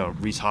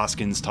 Rhys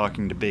Hoskins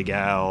talking to Big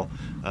Al,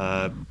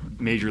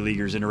 major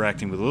leaguers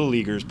interacting with little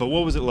leaguers. But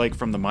what was it like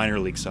from the minor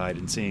league side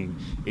and seeing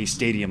a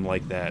stadium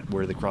like that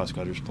where the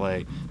Crosscutters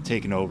play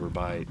taken over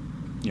by,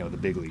 the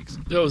big leagues?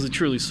 That was a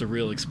truly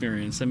surreal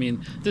experience. I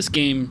mean, this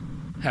game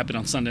happened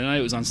on Sunday night.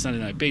 It was on Sunday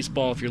Night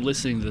Baseball. If you're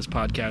listening to this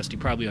podcast, you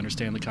probably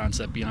understand the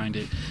concept behind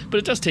it. But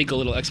it does take a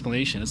little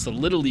explanation. It's the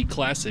Little League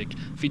Classic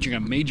featuring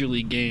a major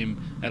league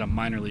game at a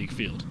minor league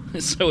field.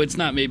 So it's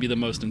not maybe the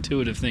most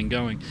intuitive thing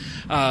going.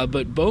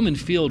 But Bowman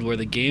Field, where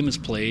the game is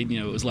played,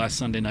 it was last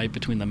Sunday night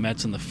between the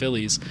Mets and the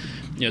Phillies.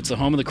 It's the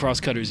home of the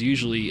Crosscutters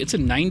usually. It's a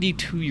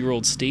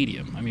 92-year-old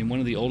stadium. I mean,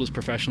 one of the oldest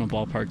professional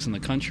ballparks in the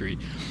country.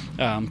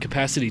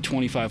 Capacity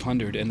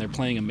 2,500, and they're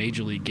playing a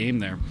major league game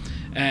there.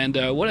 And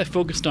what I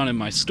focused on in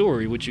my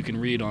story, which you can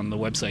read on the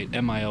website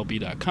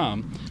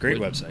milb.com. Great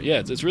website. Yeah,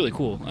 it's really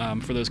cool.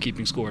 For those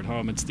keeping score at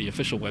home, it's the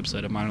official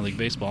website of minor league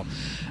baseball.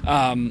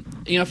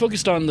 I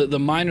focused on the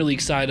minor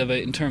league side of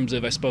it in terms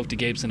of I spoke to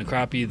Gabe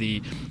Sinacrapi,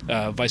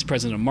 the vice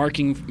president of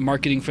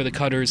marketing for the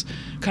Cutters.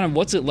 Kind of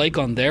what's it like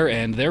on their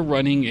end? They're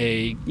running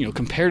a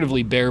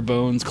comparatively bare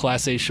bones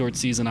Class A short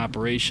season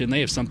operation.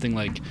 They have something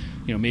like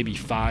maybe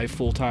 5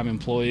 full-time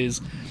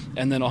employees.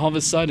 And then all of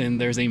a sudden,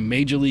 there's a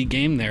major league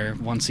game there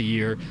once a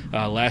year,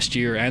 last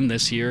year and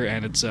this year,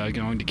 and it's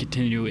going to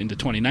continue into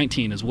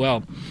 2019 as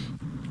well.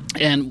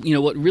 And,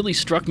 what really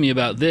struck me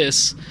about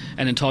this,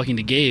 and in talking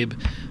to Gabe,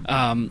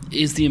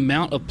 is the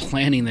amount of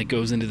planning that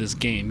goes into this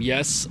game.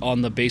 Yes,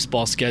 on the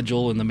baseball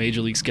schedule and the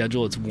Major League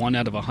schedule, it's 1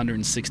 out of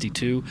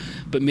 162.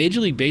 But Major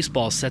League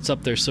Baseball sets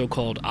up their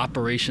so-called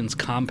operations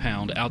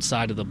compound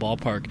outside of the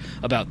ballpark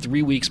about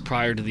 3 weeks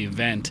prior to the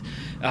event.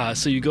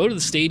 So you go to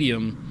the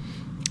stadium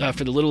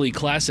for the Little League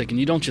Classic, and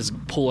you don't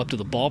just pull up to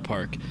the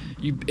ballpark.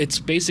 It's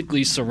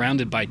basically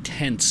surrounded by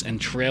tents and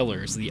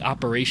trailers, the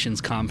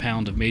operations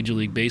compound of Major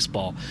League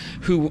Baseball,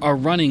 who are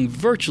running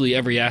virtually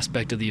every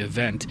aspect of the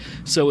event.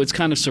 So it's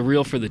kind of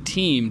surreal for the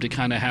team to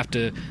kind of have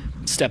to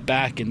step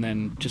back and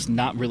then just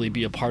not really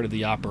be a part of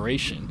the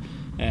operation.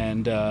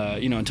 And,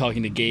 in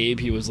talking to Gabe,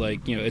 he was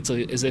like, it's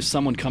as if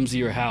someone comes to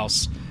your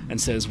house and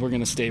says, we're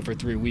going to stay for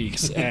 3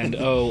 weeks, and,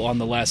 on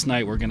the last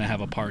night, we're going to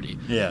have a party.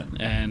 Yeah.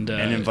 And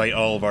invite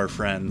all of our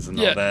friends and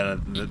all that.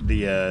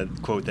 The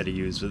quote that he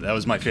used, that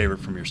was my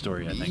favorite from your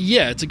story, I think.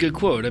 Yeah, it's a good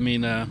quote. I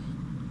mean,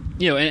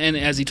 and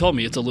as he told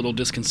me, it's a little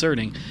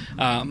disconcerting.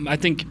 I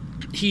think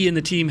he and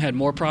the team had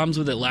more problems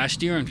with it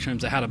last year in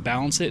terms of how to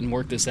balance it and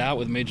work this out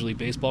with Major League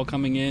Baseball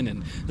coming in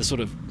and the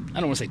sort of, I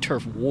don't want to say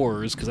turf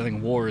wars, because I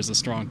think war is a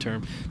strong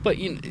term, but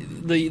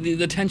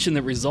the tension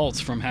that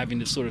results from having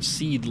to sort of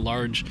cede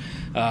large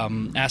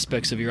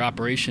aspects of your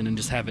operation and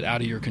just have it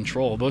out of your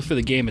control, both for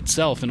the game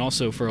itself and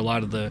also for a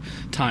lot of the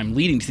time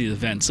leading to the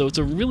event. So it's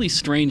a really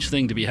strange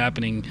thing to be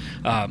happening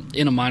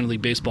in a minor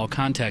league baseball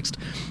context.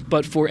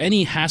 But for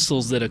any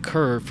hassles that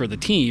occur for the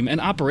team,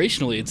 and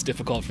operationally it's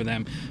difficult for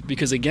them,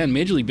 because again,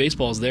 Major League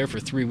Baseball is there for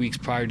 3 weeks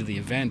prior to the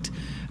event,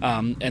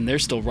 and they're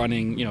still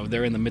running,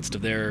 they're in the midst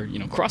of their,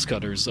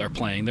 cross-cutters are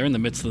playing. They're in the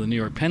midst of the New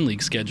York Penn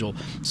League schedule,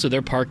 so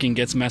their parking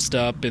gets messed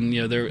up, and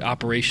they're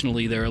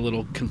operationally they're a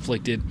little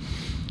conflicted.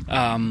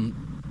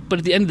 But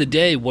at the end of the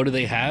day, what do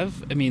they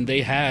have? I mean,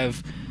 they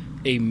have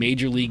a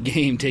major league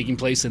game taking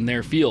place in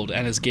their field,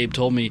 and as Gabe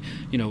told me,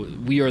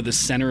 we are the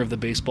center of the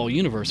baseball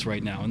universe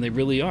right now, and they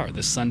really are.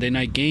 The Sunday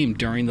night game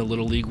during the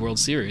Little League World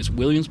Series,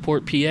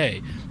 Williamsport, PA,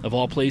 of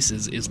all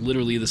places, is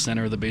literally the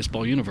center of the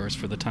baseball universe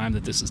for the time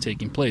that this is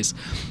taking place.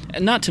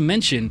 And not to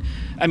mention,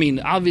 I mean,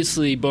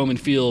 obviously Bowman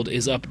Field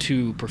is up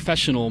to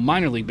professional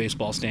minor league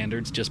baseball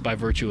standards just by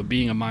virtue of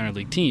being a minor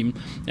league team,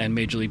 and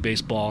Major League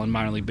Baseball and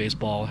minor league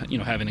baseball,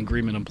 have an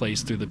agreement in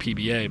place through the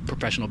PBA,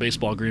 professional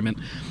baseball agreement,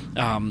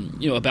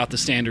 about the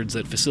standards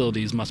that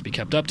facilities must be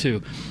kept up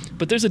to.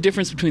 But there's a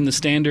difference between the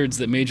standards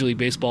that Major League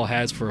Baseball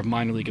has for a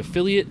minor league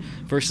affiliate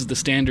versus the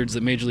standards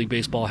that Major League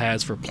Baseball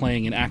has for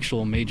playing an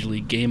actual major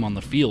league game on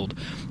the field.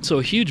 So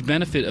a huge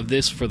benefit of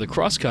this for the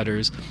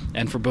crosscutters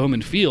and for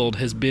Bowman Field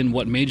has been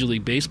what Major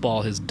League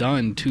Baseball has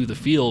done to the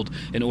field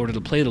in order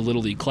to play the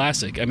Little League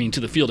Classic. I mean, to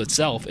the field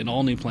itself, an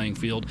all-new playing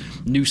field,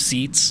 new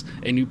seats,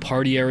 a new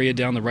party area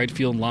down the right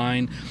field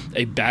line,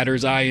 a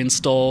batter's eye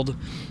installed,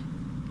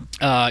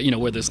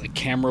 where there's like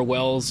camera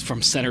wells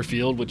from center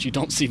field, which you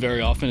don't see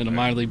very often in a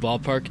minor league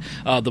ballpark.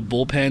 The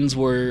bullpens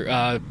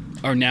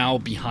are now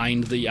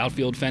behind the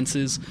outfield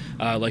fences,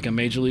 like a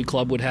major league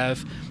club would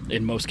have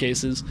in most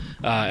cases,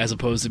 as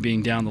opposed to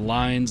being down the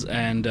lines.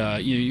 And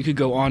you could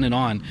go on and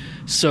on.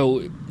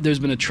 So there's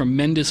been a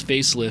tremendous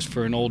facelift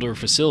for an older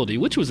facility,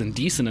 which was in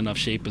decent enough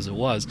shape as it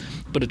was,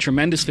 but a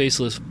tremendous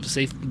facelift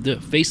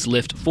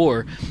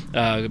for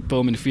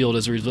Bowman Field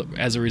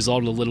as a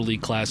result of the Little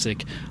League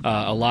Classic.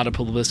 A lot of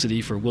publicity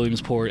for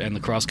Williamsport and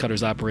the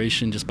Crosscutters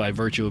operation just by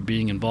virtue of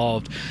being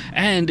involved.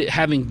 And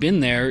having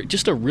been there,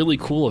 just a really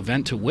cool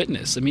event to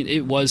witness. I mean,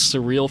 it was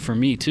surreal for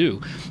me,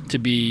 too, to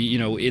be,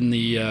 in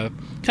the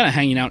kind of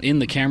hanging out in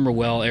the camera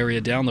well area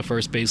down the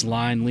first base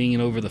line, leaning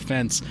over the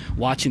fence,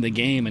 watching the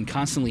game, and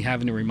constantly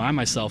having to remind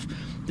myself,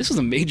 this was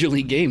a major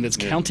league game that's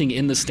counting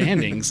in the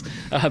standings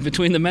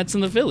between the Mets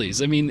and the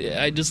Phillies. I mean,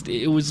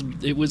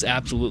 it was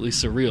absolutely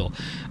surreal.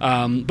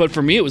 But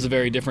for me, it was a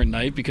very different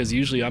night because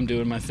usually I'm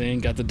doing my thing,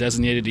 got the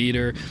designated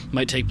eater,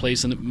 might take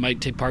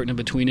part in a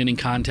between inning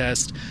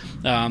contest,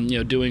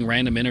 doing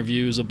random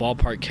interviews of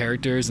ballpark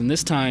characters. And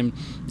this time,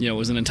 it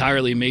was an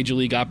entirely major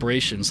league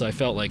operation. So I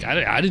felt like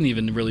I didn't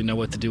even really know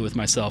what to do with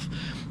myself.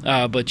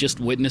 But just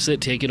witness it,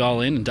 take it all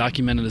in, and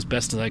document it as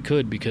best as I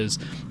could, because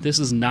this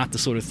is not the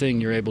sort of thing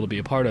you're able to be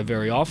a part of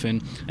very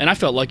often. And I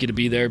felt lucky to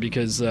be there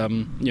because,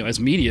 as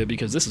media,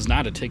 because this is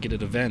not a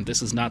ticketed event.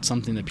 This is not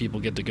something that people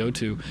get to go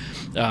to.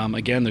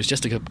 Again, there's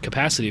just a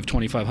capacity of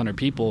 2,500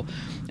 people,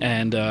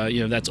 and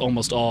that's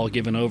almost all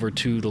given over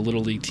to the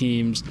Little League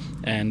teams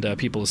and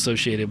people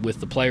associated with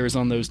the players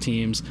on those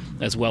teams,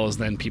 as well as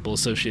then people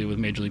associated with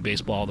Major League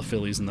Baseball, the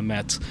Phillies and the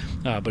Mets.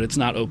 But it's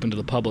not open to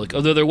the public,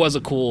 although there was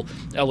a cool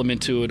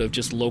element to it of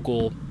just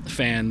local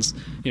fans,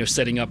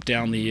 setting up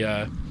down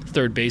the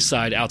third base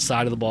side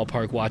outside of the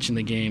ballpark watching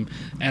the game.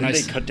 And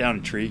they cut down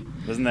a tree?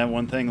 Wasn't that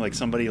one thing? Like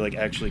somebody like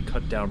actually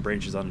cut down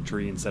branches on a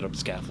tree and set up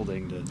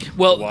scaffolding to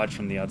watch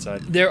from the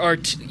outside. There are,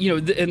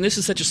 and this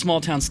is such a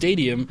small town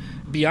stadium.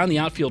 Beyond the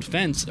outfield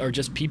fence are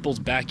just people's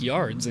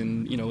backyards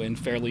and in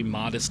fairly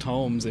modest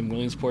homes in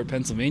Williamsport,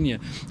 Pennsylvania.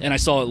 And I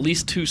saw at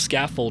least 2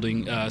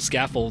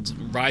 scaffolds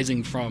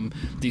rising from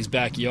these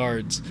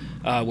backyards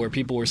where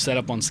people were set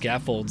up on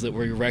scaffolds that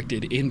were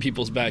erected in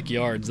people's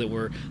backyards that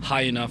were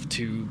high enough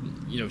to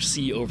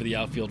see over the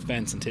outfield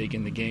fence and take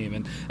in the game.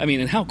 And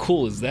and how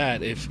cool is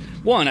that? If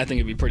one, I think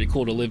it'd be pretty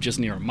cool to live just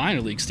near a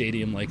minor league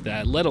stadium like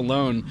that, let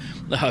alone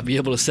be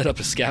able to set up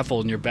a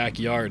scaffold in your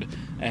backyard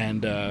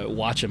and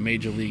watch a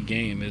major league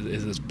game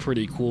is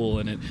pretty cool,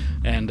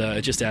 and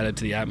it just added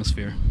to the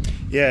atmosphere.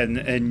 Yeah,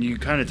 and you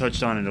kind of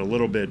touched on it a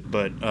little bit,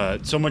 but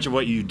so much of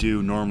what you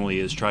do normally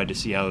is try to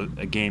see how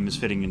a game is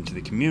fitting into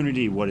the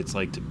community, what it's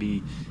like to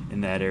be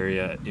in that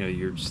area.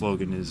 Your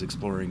slogan is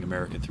exploring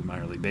America through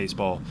minor league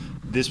baseball.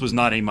 This was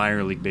not a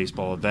minor league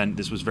baseball event.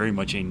 This was very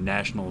much a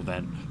national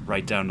event,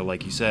 right down to,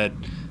 like you said,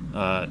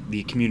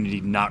 the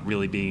community not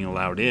really being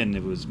allowed in.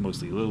 It was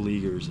mostly Little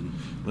Leaguers and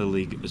Little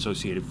League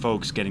associated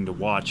folks getting to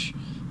watch,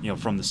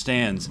 from the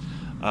stands.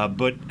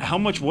 But how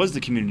much was the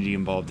community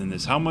involved in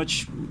this? How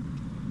much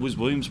was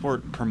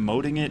Williamsport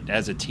promoting it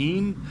as a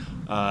team?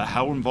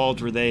 How involved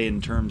were they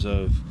in terms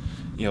of,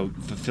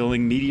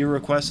 fulfilling media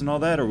requests and all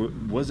that? Or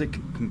was it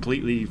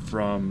completely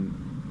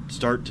from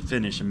start to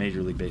finish a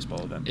Major League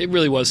Baseball event? It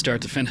really was start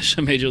to finish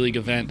a Major League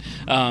event.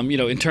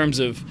 In terms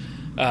of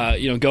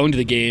going to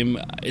the game,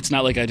 it's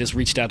not like I just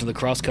reached out to the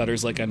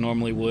crosscutters like I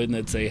normally would and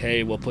they'd say,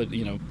 hey, we'll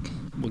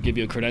give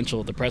you a credential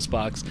at the press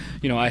box.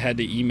 I had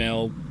to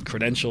email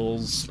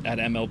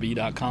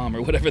credentials@mlb.com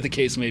or whatever the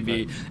case may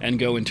be, right, and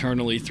go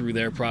internally through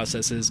their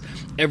processes.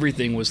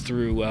 Everything was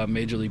through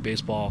Major League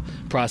Baseball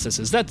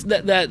processes.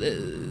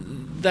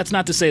 That's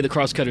not to say the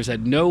crosscutters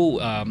had no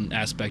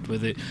aspect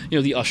with it.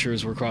 The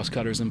ushers were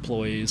crosscutters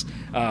employees.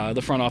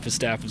 The front office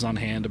staff was on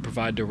hand to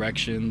provide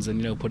directions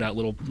and put out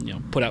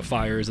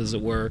fires, as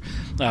it were,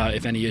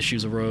 if any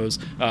issues arose.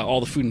 All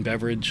the food and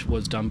beverage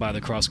was done by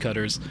the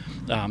crosscutters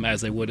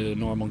as they would at a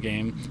normal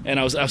game. And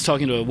I was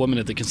talking to a woman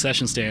at the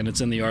concession stand. It's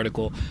in the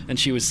article, and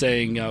she was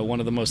saying one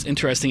of the most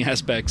interesting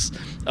aspects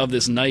of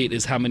this night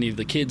is how many of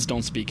the kids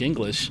don't speak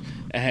English,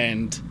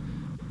 and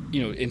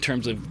in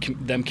terms of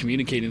them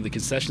communicating to the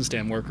concession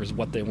stand workers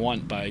what they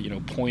want by,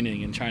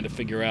 pointing and trying to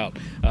figure out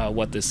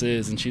what this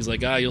is. And she's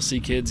like, you'll see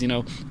kids,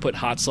 put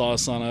hot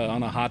sauce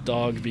on a hot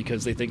dog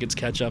because they think it's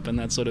ketchup and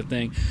that sort of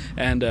thing.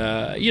 And,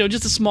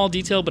 just a small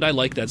detail, but I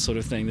like that sort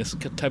of thing. This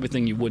type of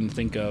thing you wouldn't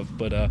think of,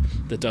 but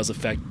that does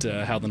affect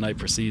how the night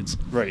proceeds.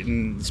 Right,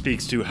 and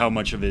speaks to how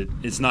much of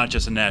it's not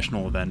just a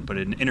national event, but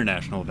an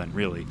international event,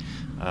 really,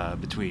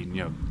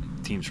 between,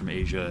 teams from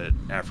Asia,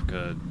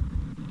 Africa,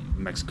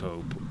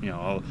 Mexico,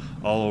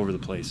 all over the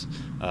place.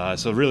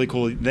 So really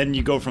cool. Then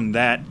you go from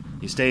that,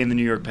 you stay in the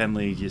New York Penn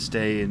League, you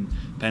stay in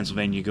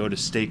Pennsylvania, you go to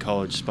State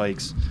College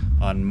Spikes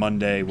on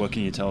Monday. What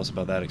can you tell us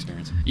about that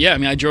experience? Yeah,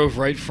 I drove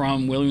right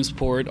from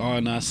Williamsport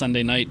on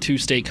Sunday night to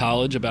State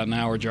College, about an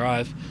hour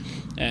drive,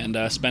 and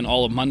spent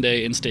all of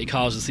Monday in State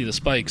College to see the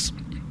Spikes.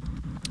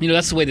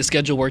 That's the way the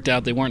schedule worked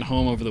out. They weren't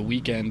home over the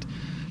weekend.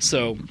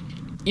 So,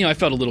 I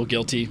felt a little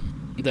guilty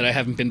that I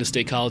haven't been to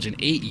State College in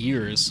 8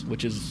 years,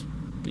 which is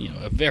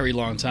a very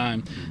long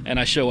time, and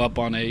I show up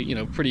on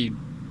a pretty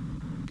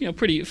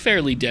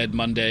fairly dead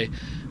Monday.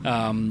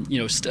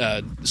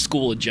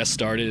 School had just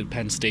started at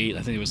Penn State.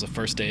 I think it was the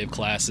first day of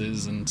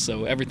classes, and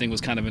so everything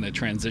was kind of in a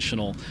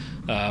transitional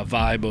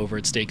vibe over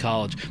at State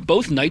College.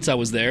 Both nights I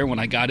was there, when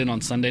I got in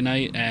on Sunday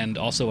night and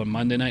also on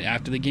Monday night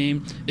after the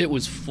game, it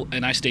was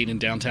and I stayed in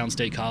downtown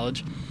State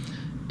College.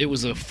 It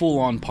was a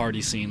full-on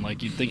party scene,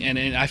 like you'd think. And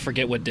I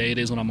forget what day it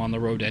is when I'm on the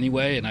road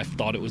anyway, and I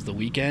thought it was the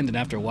weekend. And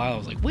after a while, I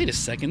was like, wait a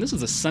second, this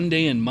is a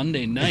Sunday and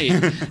Monday night.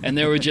 And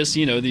there were just,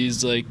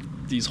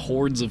 these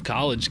hordes of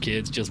college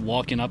kids just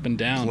walking up and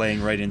down.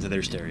 Playing right into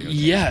their stereotypes.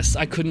 Yes,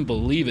 I couldn't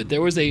believe it.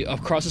 There was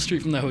across the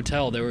street from the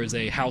hotel, there was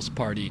a house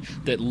party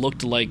that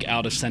looked like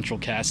out of central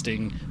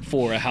casting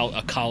for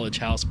a college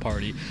house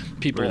party.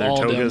 People were there all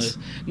togas?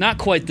 down not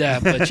quite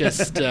that, but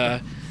just...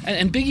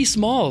 And Biggie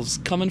Smalls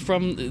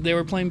they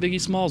were playing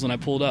Biggie Smalls when I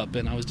pulled up,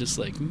 and I was just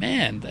like,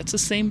 man, that's the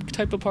same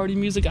type of party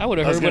music I would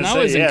have heard when I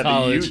was in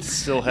college. The youth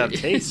still have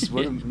tastes.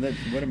 What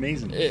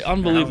amazing.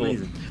 Unbelievable.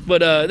 Amazing. But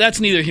that's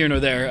neither here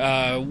nor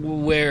there.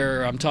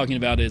 Where I'm talking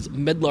about is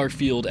Medlar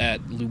Field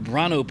at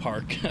Lubrano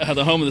Park,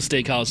 the home of the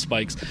State College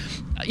Spikes.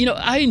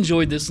 I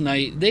enjoyed this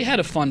night. They had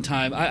a fun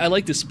time. I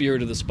like the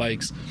spirit of the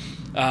Spikes.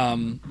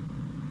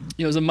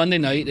 It was a Monday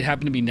night. It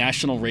happened to be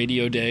National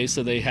Radio Day,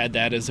 so they had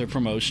that as their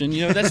promotion.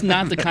 That's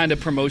not the kind of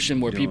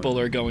promotion where people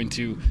are going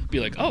to be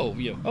like, oh,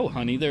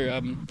 honey,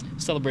 they're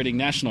celebrating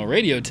National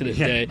Radio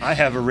today. I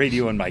have a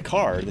radio in my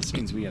car. This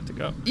means we have to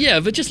go.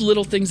 Yeah, but just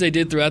little things they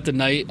did throughout the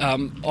night.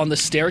 On the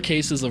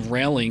staircases of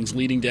railings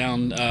leading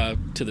down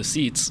to the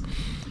seats,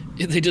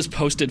 they just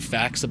posted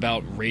facts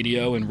about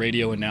radio and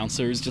radio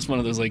announcers, just one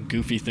of those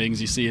goofy things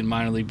you see in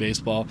minor league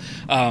baseball.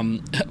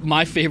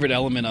 My favorite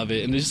element of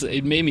it, and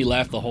it made me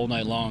laugh the whole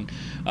night long,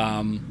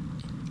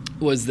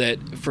 was that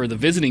for the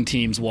visiting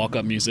team's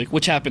walk-up music,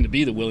 which happened to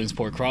be the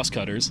Williamsport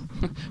Crosscutters,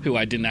 who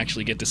I didn't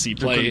actually get to see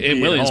play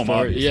in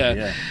Williamsport.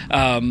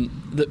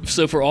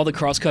 So for all the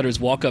Crosscutters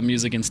walk-up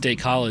music in State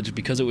College,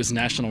 because it was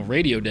National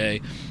Radio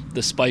Day,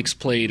 the Spikes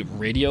played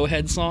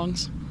Radiohead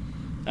songs.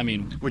 I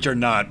mean, which are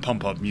not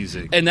pump-up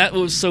music. And that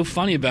was so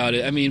funny about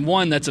it. I mean,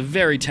 one, that's a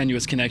very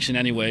tenuous connection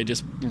anyway,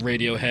 just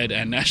Radiohead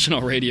and National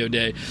Radio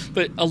Day.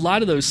 But a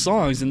lot of those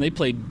songs, and they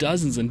played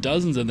dozens and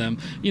dozens of them,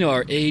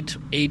 are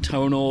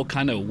atonal,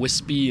 kind of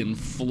wispy and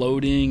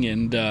floating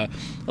and a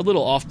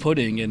little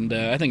off-putting. And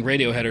I think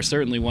Radiohead are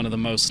certainly one of the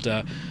most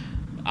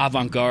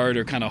avant-garde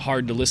or kind of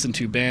hard to listen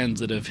to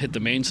bands that have hit the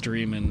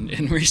mainstream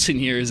in recent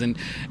years, and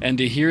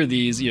to hear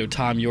these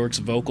Tom York's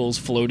vocals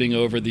floating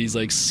over these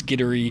like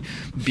skittery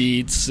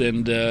beats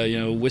and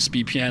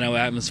wispy piano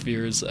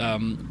atmospheres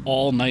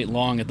all night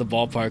long at the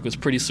ballpark was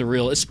pretty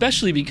surreal,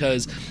 especially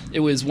because it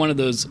was one of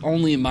those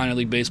only minor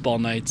league baseball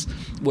nights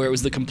where it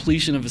was the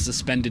completion of a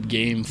suspended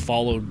game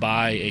followed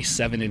by a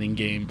 7-inning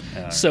game.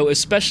 So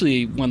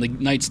especially when the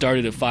night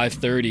started at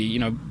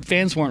 5:30,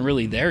 fans weren't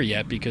really there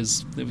yet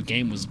because the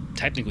game was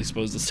technically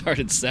supposed to start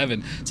at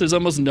 7. So there's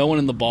almost no one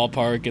in the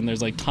ballpark, and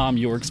there's like Tom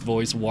York's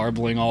voice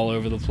warbling all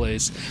over the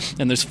place,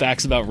 and there's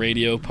facts about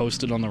radio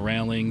posted on the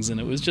railings, and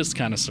it was just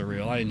kind of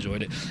surreal. I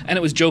enjoyed it. And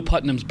it was Joe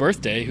Putnam's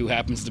birthday, who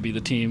happens to be the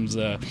team's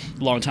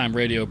longtime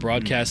radio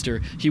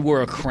broadcaster. He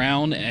wore a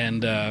crown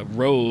and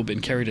robe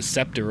and carried a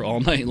scepter all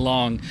night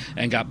long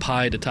and got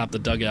pied atop the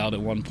dugout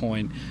at one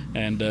point.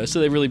 And so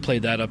they really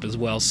played that up as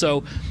well.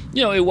 So,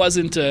 it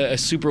wasn't a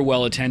super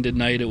well-attended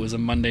night. It was a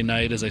Monday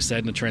night, as I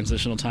said, in a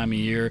transitional time of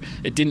year.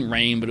 It didn't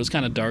rain, but it was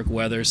kind of dark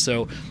weather.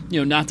 So,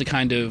 not the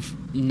kind of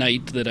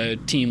night that a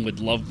team would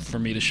love for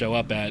me to show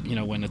up at,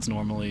 when it's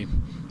normally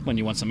when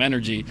you want some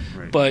energy.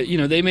 Right. But,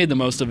 they made the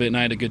most of it, and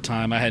I had a good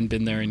time. I hadn't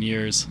been there in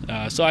years.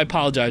 So I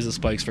apologize to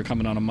Spikes for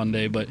coming on a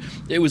Monday, but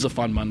it was a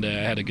fun Monday.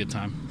 I had a good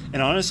time.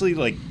 And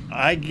honestly,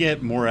 I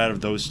get more out of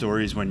those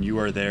stories when you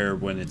are there,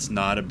 when it's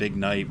not a big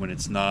night, when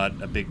it's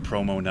not a big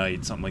promo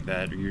night, something like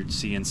that, or you're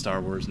seeing Star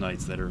Wars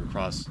nights that are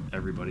across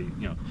everybody.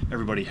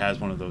 Everybody has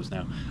one of those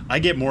now. I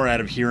get more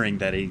out of hearing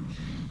that a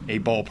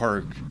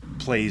ballpark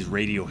plays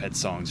Radiohead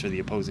songs for the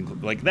opposing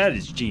club. That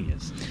is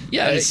genius.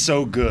 Yeah, that is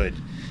so good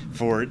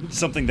for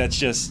something that's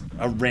just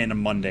a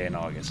random Monday in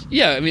August.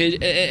 Yeah, I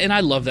mean, and I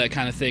love that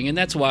kind of thing, and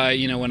that's why,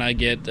 when I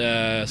get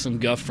some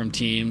guff from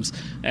teams,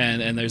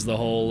 and there's the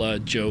whole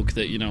joke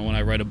that, when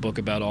I write a book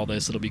about all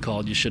this, it'll be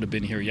called "You Should Have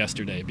Been Here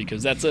Yesterday,"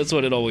 because that's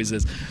what it always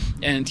is.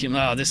 And team,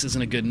 this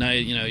isn't a good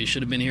night, you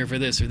should have been here for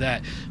this or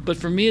that. But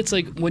for me, it's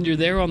like when you're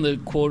there on the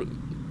quote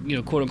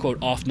unquote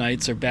off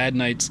nights or bad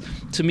nights,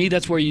 to me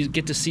that's where you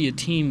get to see a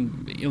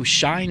team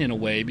shine in a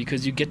way,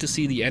 because you get to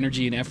see the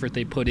energy and effort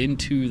they put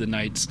into the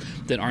nights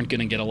that aren't going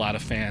to get a lot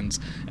of fans.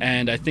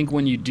 And I think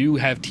when you do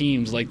have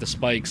teams like the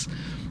Spikes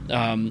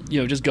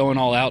just going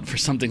all out for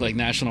something like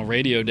National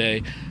Radio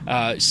Day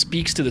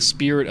speaks to the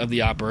spirit of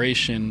the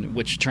operation,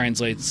 which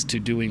translates to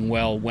doing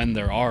well when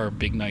there are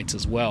big nights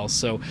as well.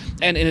 So,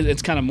 and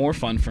it's kind of more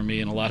fun for me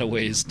in a lot of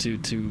ways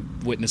to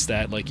witness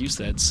that, like you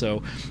said.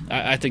 So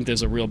I think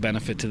there's a real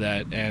benefit to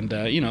that. And,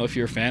 if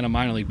you're a fan of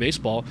minor league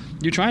baseball,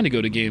 you're trying to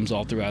go to games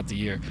all throughout the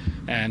year.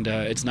 And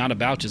it's not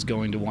about just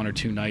going to one or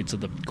two nights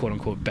of the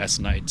quote-unquote best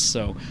nights.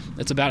 So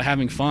it's about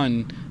having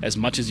fun as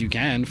much as you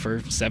can for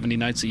 70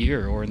 nights a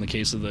year, or in the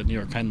case of the New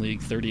York Penn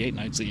League, 38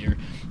 nights a year.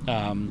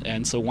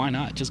 And so why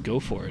not? Just go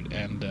for it.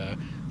 And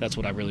that's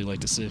what I really like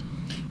to see.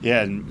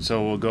 Yeah, and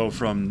so we'll go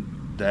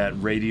from that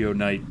radio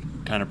night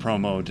kind of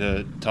promo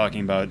to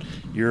talking about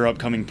your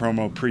upcoming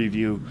promo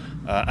preview.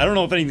 I don't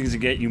know if anything's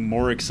going to get you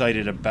more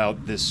excited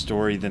about this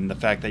story than the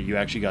fact that you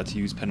actually got to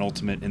use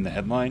penultimate in the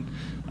headline.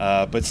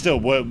 But still,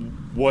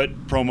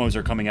 what promos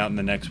are coming out in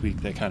the next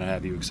week that kind of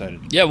have you excited?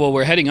 Yeah, well,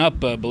 we're heading up,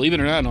 believe it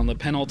or not, on the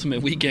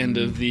penultimate weekend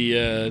of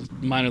the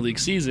minor league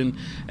season.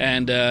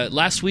 And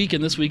last week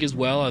and this week as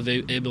well, I've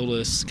been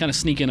able to kind of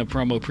sneak in a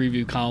promo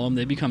preview column.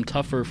 They become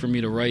tougher for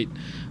me to write,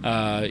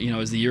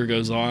 as the year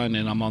goes on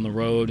and I'm on the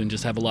road and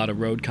just have a lot of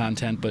road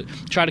content. But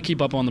try to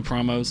keep up on the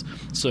promos.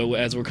 So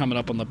as we're coming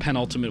up on the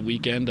penultimate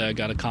weekend, I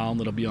got a column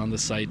that'll be on the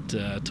site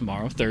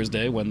tomorrow,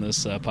 Thursday, when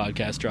this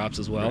podcast drops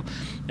as well. Right.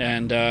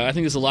 And I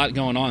think there's a lot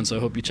going on, so I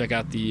hope you check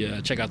out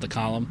the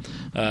column.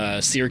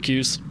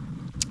 Syracuse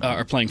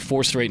are playing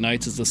 4 straight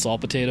nights as the Salt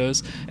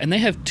Potatoes, and they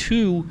have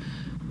 2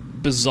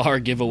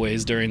 bizarre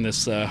giveaways during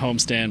this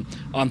homestand.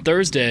 On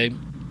Thursday,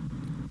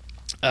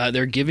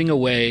 they're giving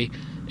away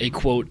a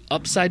quote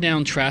upside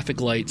down traffic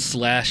light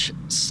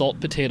 / salt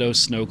potato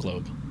snow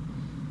globe.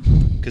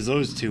 Because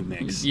those two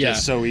mix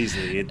just so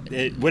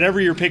easily.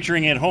 Whatever you're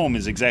picturing at home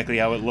is exactly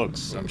how it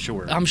looks, I'm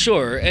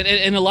sure. And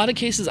in a lot of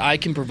cases, I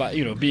can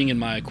provide, being in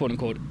my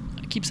quote-unquote,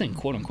 I keep saying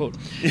quote-unquote,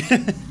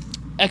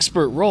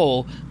 expert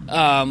role.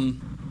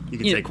 You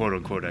can say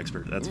quote-unquote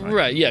expert, that's fine.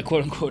 Right, yeah,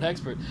 quote-unquote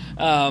expert.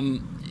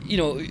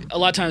 a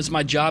lot of times it's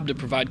my job to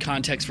provide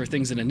context for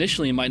things that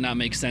initially might not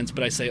make sense,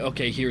 but I say,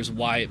 okay, here's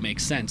why it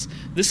makes sense.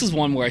 This is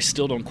one where I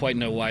still don't quite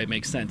know why it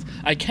makes sense.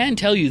 I can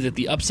tell you that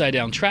the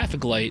upside-down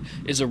traffic light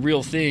is a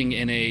real thing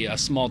in a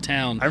small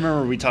town. I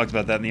remember we talked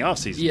about that in the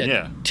offseason.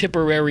 Yeah.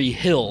 Tipperary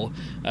Hill.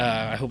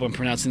 I hope I'm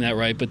pronouncing that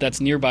right, but that's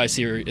nearby.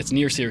 It's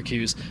near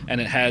Syracuse, and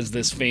it has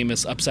this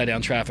famous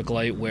upside-down traffic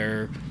light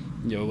where,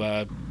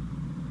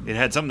 it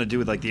had something to do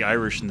with like the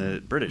Irish and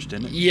the British,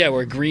 didn't it? Yeah,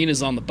 where green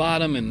is on the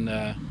bottom and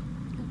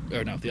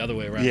or no, the other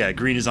way around. Yeah,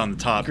 green is on the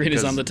top. Green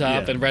is on the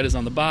top and red is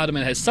on the bottom.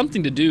 And it has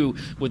something to do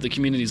with the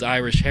community's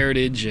Irish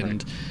heritage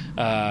and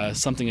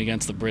something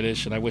against the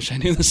British. And I wish I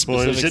knew the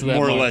specifics of that.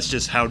 More or less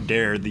just how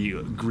dare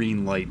the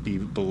green light be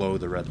below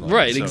the red light.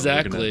 Right, so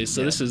exactly. This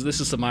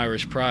is some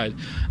Irish pride.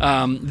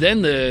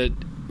 Then the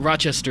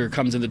Rochester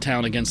comes into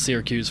town against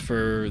Syracuse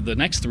for the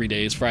next 3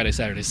 days, Friday,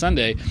 Saturday,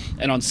 Sunday.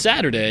 And on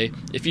Saturday,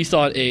 if you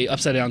thought a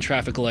upside-down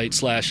traffic light /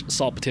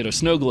 salt potato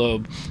snow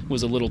globe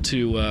was a little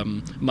too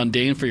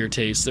mundane for your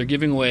taste, they're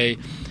giving away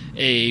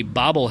a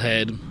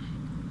bobblehead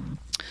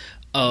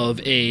of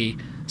a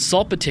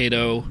salt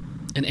potato,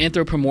 an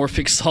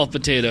anthropomorphic salt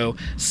potato,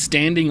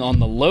 standing on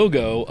the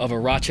logo of a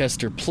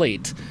Rochester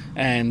plate.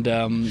 And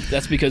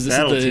that's because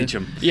that'll teach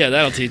them. Yeah,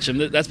 that'll teach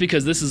them. That's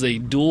because this is a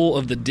duel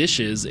of the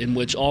dishes in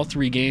which all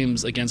 3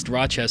 games against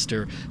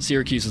Rochester,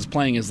 Syracuse is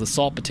playing as the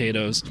salt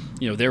potatoes,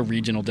 their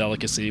regional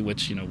delicacy,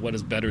 which, what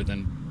is better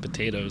than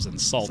potatoes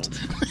and salt?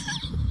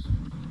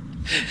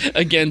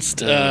 Against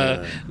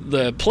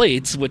the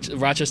plates,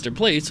 Rochester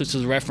plates, which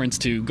is a reference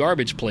to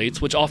garbage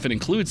plates, which often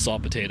include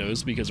salt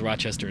potatoes because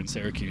Rochester and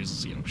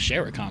Syracuse,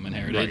 share a common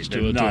heritage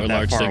to a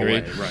large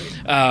degree.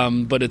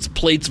 Right. But it's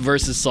plates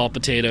versus salt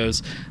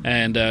potatoes,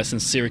 and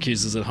since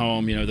Syracuse is at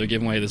home, they're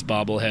giving away this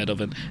bobblehead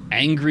of an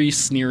angry,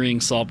 sneering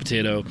salt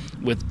potato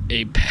with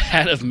a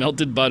pat of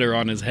melted butter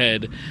on his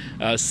head,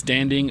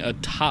 standing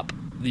atop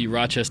the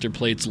Rochester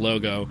Plates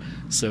logo.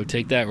 So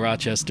take that,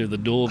 Rochester, the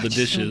duel of the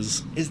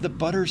dishes. Is the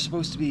butter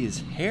supposed to be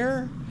his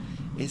hair?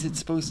 Is it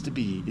supposed to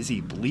be... Is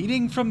he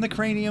bleeding from the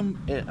cranium?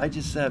 I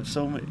just have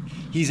so many...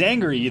 He's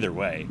angry either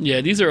way.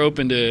 Yeah, these are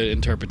open to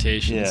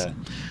interpretations.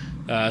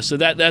 Yeah. So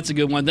that's a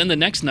good one. Then the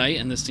next night,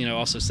 and this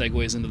also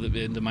segues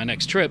into my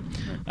next trip,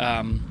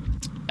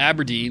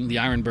 Aberdeen, the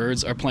Iron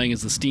Birds, are playing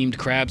as the Steamed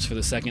Crabs for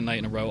the second night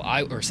in a row,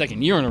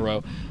 second year in a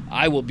row.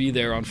 I will be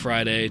there on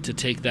Friday to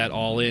take that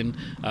all in.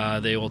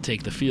 They will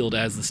take the field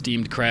as the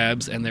Steamed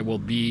Crabs, and there will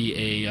be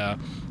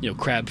a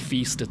crab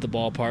feast at the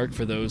ballpark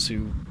for those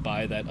who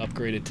buy that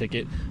upgraded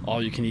ticket.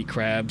 All you can eat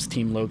crabs,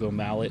 team logo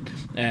mallet,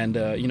 and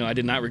I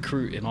did not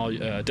recruit an all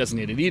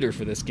designated eater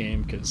for this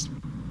game because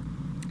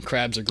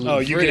crabs are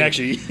gluten-free. Oh, you can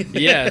actually...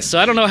 Yeah, so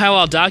I don't know how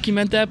I'll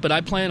document that, but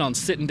I plan on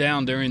sitting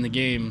down during the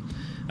game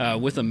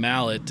with a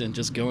mallet and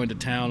just going to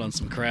town on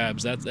some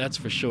crabs. That's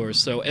for sure.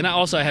 So, and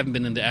I haven't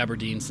been into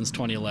Aberdeen since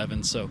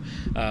 2011, so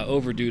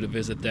overdue to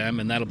visit them.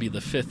 And that'll be the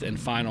 5th and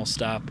final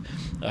stop,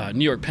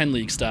 New York Penn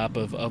League stop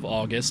of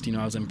August.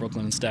 I was in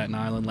Brooklyn and Staten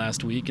Island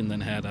last week, and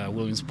then had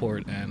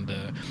Williamsport and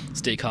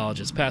State College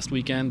this past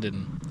weekend,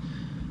 and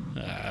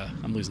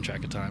I'm losing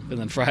track of time. And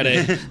then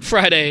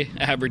Friday,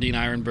 Aberdeen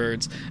Iron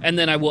Birds. And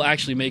then I will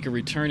actually make a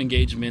return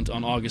engagement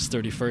on August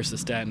 31st at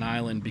Staten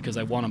Island because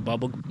I won a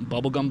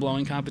bubblegum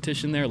blowing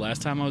competition there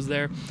last time I was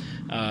there.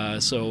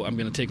 So I'm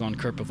going to take on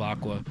Kurt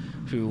Bavacqua,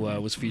 who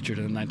was featured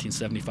in the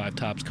 1975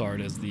 Topps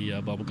card as the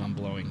bubblegum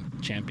blowing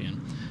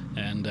champion.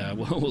 And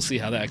we'll see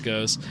how that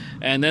goes.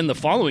 And then the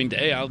following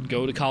day, I'll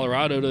go to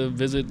Colorado to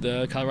visit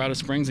Colorado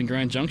Springs and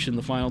Grand Junction,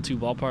 the final 2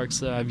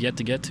 ballparks I've yet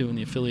to get to in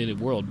the affiliated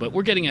world. But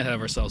we're getting ahead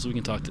of ourselves, so we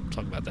can talk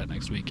about that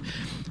next week.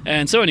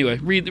 And so anyway,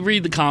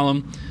 read the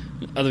column,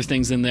 other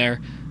things in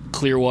there,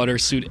 Clearwater,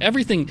 suit,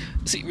 everything.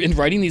 See, in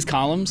writing these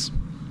columns,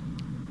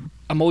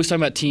 I'm always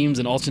talking about teams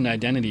and alternate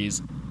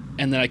identities.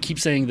 And then I keep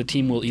saying the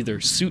team will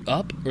either suit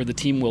up or the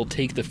team will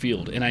take the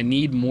field. And I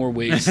need more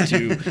ways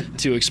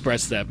to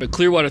express that. But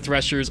Clearwater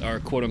Threshers are,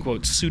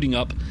 quote-unquote, suiting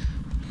up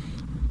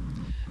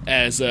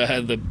as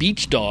the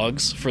Beach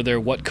Dogs for their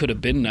What Could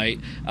Have Been night.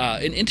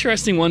 An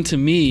interesting one to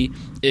me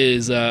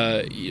is,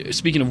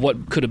 speaking of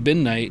What Could Have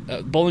Been night,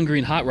 Bowling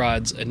Green Hot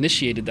Rods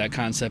initiated that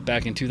concept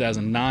back in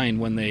 2009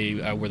 when they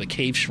were the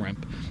Cave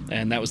Shrimp.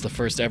 And that was the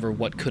first ever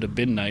What Could Have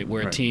Been night,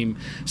 where a team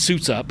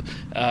suits up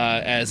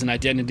as an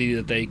identity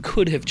that they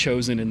could have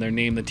chosen in their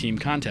Name the Team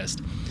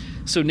contest.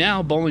 So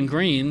now Bowling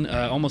Green,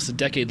 almost a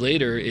decade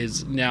later,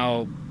 is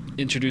now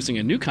introducing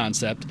a new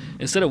concept.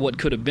 Instead of What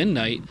Could Have Been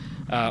night,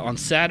 on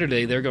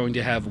Saturday they're going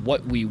to have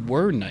What We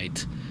Were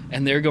night,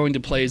 and they're going to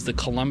play as the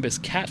Columbus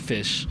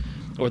Catfish,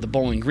 or the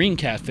Bowling Green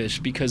Catfish,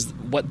 because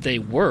what they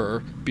were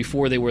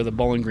before they were the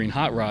Bowling Green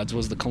Hot Rods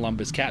was the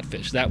Columbus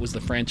Catfish. That was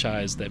the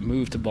franchise that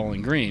moved to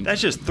Bowling Green.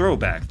 That's just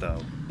throwback, though.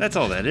 That's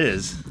all that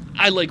is.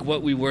 I like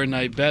What We Were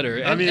night better.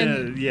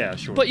 Yeah,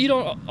 sure. But you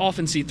don't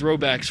often see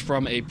throwbacks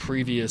from a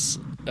previous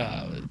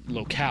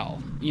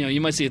locale.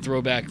 you might see a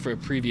throwback for a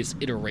previous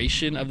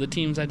iteration of the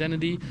team's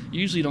identity. You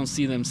usually don't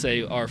see them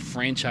say, our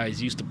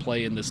franchise used to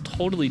play in this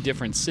totally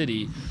different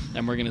city,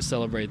 and we're going to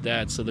celebrate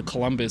that. So the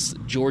Columbus,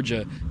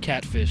 Georgia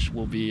Catfish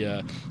will be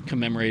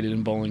commemorated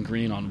in Bowling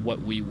Green on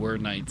What We Were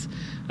night.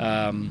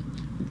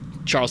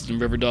 Charleston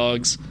River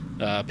Dogs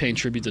paying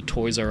tribute to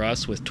Toys R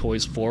Us with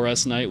Toys For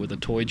Us night with a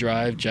toy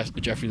drive.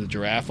 Jeffrey the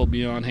Giraffe will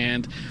be on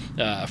hand.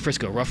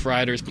 Frisco Rough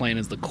Riders playing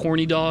as the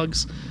Corny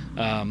Dogs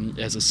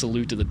as a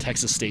salute to the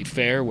Texas State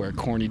Fair, where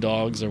corny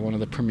dogs are one of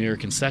the premier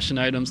concession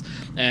items.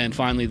 And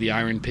finally, the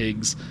Iron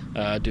Pigs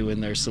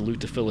doing their salute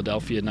to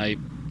Philadelphia night,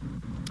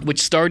 which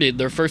started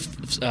their first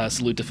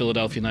Salute to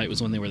Philadelphia night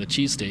was when they were the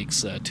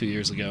Cheesesteaks 2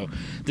 years ago.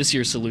 This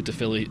year's Salute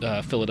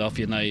to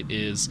Philadelphia night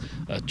is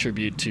a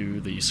tribute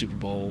to the Super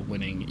Bowl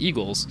winning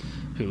Eagles,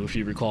 who, if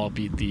you recall,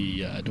 beat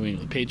the New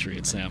England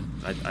Patriots, Sam.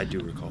 I do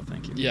recall,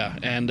 thank you. Yeah,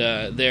 and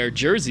their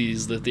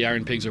jerseys that the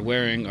Iron Pigs are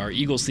wearing are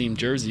Eagles-themed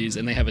jerseys,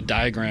 and they have a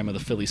diagram of the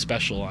Philly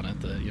special on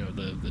it,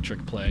 the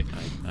trick play.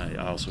 I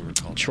also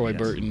recall Troy that,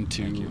 Burton yes.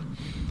 to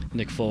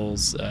Nick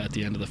Foles at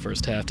the end of the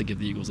first half to give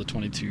the Eagles a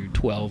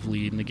 22-12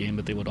 lead in a game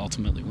that they would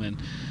ultimately win.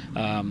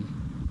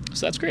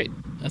 So that's great.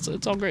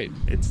 It's all great.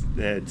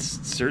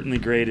 It's certainly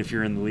great if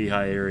you're in the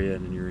Lehigh area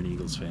and you're an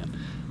Eagles fan.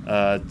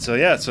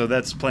 So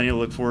that's plenty to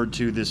look forward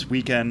to this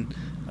weekend.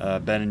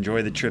 Ben,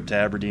 enjoy the trip to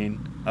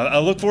Aberdeen. I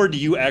look forward to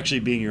you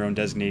actually being your own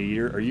designated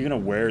eater. Are you going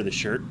to wear the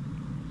shirt?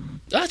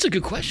 That's a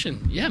good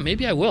question. Yeah,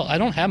 maybe I will. I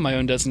don't have my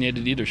own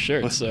designated eater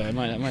shirt, so I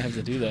might have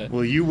to do that.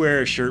 Will you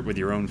wear a shirt with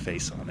your own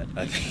face on it?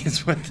 I think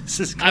is what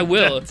this is. I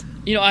will.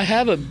 I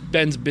have a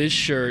Ben's Biz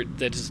shirt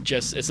that is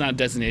it's not a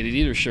designated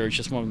eater shirt. It's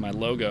just one with my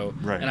logo,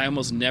 right. And I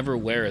almost never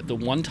wear it. The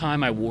one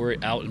time I wore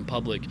it out in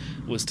public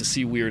was to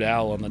see Weird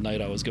Al on the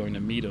night I was going to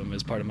meet him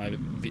as part of my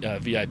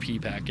VIP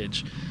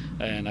package.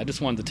 And I just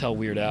wanted to tell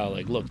Weird Al,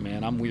 like, look,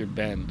 man, I'm Weird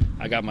Ben.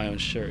 I got my own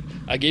shirt.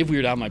 I gave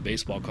Weird Al my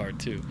baseball card,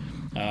 too.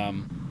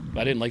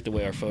 I didn't like the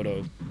way our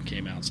photo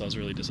came out, so I was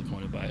really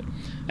disappointed by it.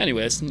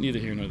 Anyways, neither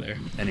here nor there.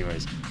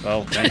 Anyways,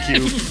 well, thank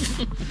you,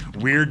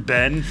 Weird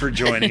Ben, for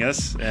joining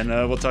us, and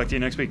we'll talk to you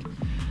next week.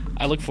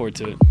 I look forward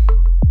to it.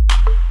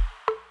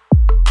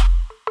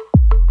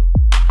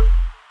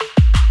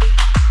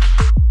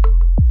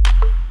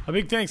 A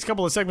big thanks a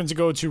couple of segments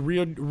ago to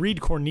Reid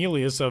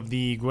Cornelius of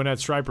the Gwinnett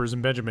Stripers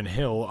and Benjamin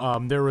Hill.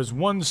 There was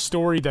one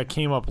story that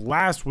came up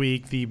last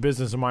week, the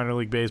business of minor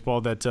league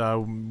baseball, that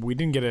we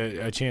didn't get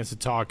a chance to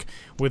talk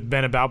with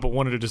Ben about, but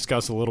wanted to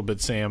discuss a little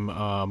bit,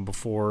 Sam,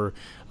 before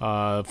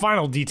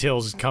final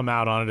details come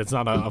out on it. It's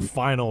not a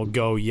final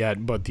go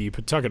yet, but the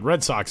Pawtucket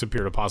Red Sox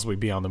appear to possibly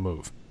be on the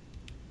move.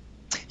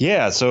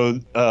 Yeah, so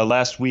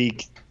last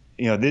week,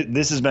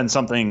 this has been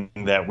something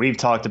that we've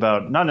talked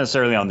about, not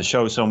necessarily on the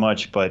show so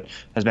much, but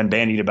has been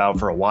bandied about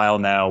for a while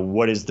now.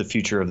 What is the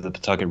future of the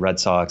Pawtucket Red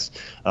Sox?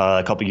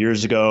 A couple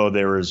years ago,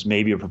 there was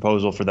maybe a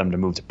proposal for them to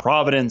move to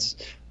Providence.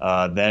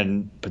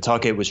 Then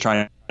Pawtucket was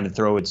trying to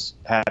throw its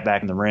hat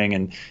back in the ring,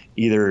 and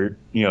either,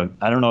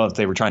 I don't know if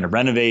they were trying to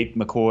renovate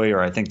McCoy, or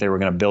I think they were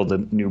going to build a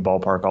new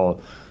ballpark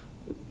all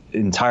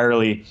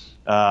entirely.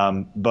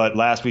 But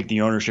last week,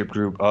 the ownership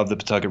group of the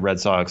Pawtucket Red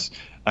Sox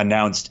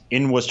announced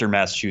in Worcester,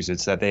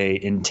 Massachusetts, that they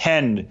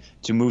intend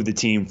to move the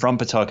team from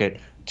Pawtucket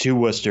to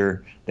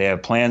Worcester. They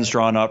have plans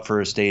drawn up for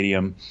a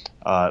stadium.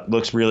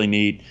 Looks really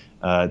neat,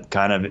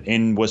 kind of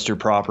in Worcester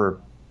proper.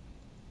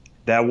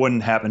 That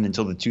wouldn't happen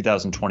until the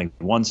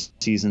 2021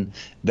 season.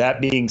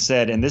 That being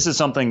said, and this is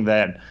something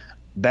that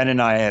Ben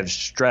and I have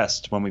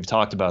stressed when we've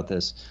talked about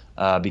this,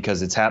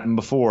 because it's happened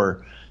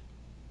before.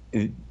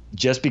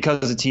 Just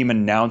because a team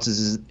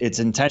announces its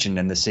intention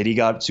and the city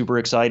got super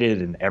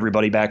excited and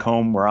everybody back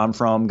home where I'm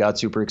from got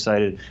super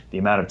excited, the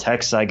amount of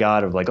texts I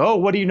got of like, oh,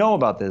 what do you know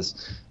about this?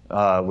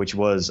 Which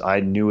was,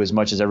 I knew as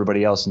much as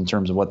everybody else in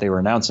terms of what they were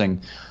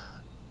announcing.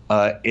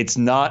 It's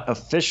not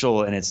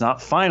official and it's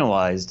not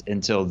finalized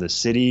until the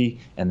city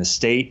and the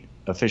state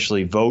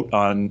officially vote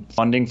on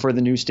funding for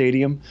the new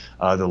stadium.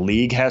 The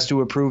league has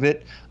to approve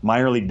it.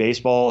 Minor League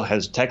Baseball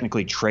has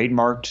technically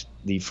trademarked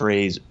the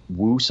phrase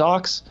Woo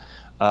Sox.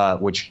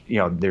 Which,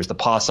 there's the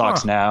Paw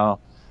Sox now.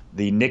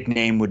 The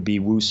nickname would be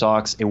Woo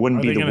Sox. It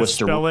wouldn't be the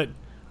Worcester. Are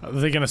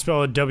they going to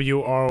spell it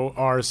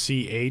WORCH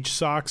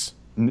Sox?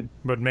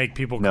 But make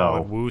people call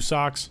it Woo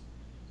Sox?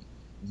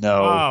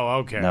 No. Oh,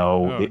 okay.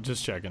 No.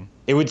 Just checking.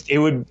 It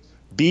would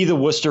be the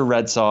Worcester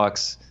Red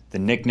Sox. The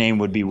nickname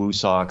would be Woo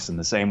Sox, in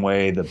the same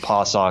way the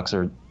Paw Sox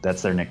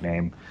that's their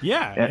nickname.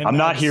 Yeah, and I'm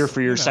not here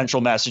for your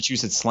Central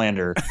Massachusetts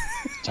slander,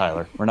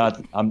 Tyler. We're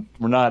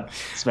not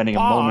spending a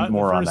moment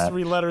more on that. The first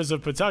three letters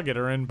of Pawtucket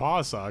are in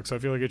Paw Sox, so I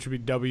feel like it should be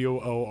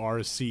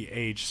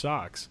WORCH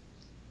Sox.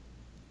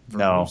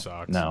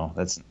 No,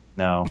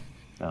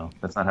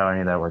 that's not how any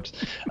of that works.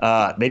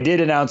 They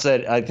did announce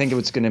that I think it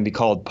was going to be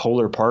called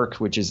Polar Park,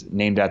 which is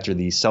named after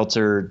the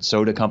seltzer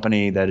soda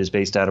company that is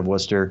based out of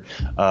Worcester,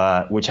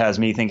 which has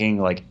me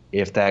thinking, like,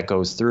 if that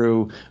goes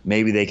through,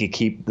 maybe they could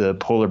keep the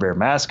polar bear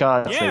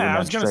mascot. Yeah, I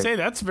was going to say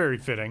that's very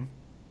fitting.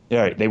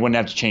 they wouldn't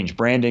have to change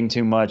branding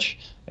too much,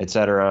 et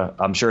cetera.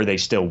 I'm sure they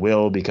still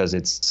will because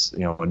it's,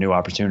 a new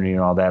opportunity and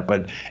all that.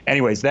 But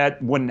anyways,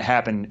 that wouldn't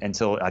happen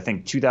until I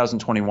think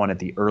 2021 at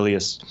the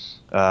earliest.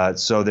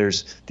 So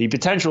there's the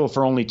potential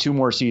for only 2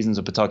 more seasons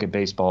of Pawtucket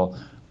baseball.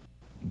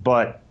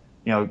 But,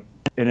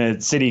 in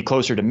a city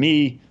closer to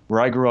me,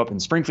 where I grew up in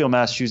Springfield,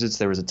 Massachusetts,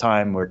 there was a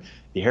time where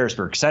the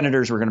Harrisburg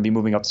Senators were going to be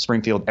moving up to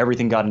Springfield.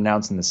 Everything got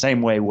announced in the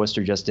same way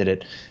Worcester just did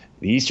it.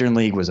 The Eastern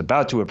League was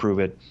about to approve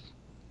it.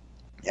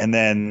 And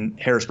then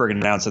Harrisburg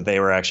announced that they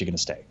were actually going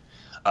to stay.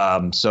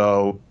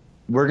 So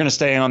we're going to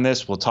stay on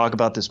this. We'll talk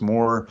about this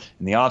more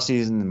in the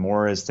offseason and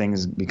more as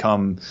things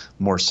become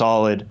more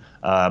solid.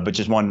 But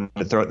just wanted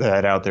to throw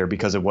that out there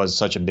because it was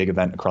such a big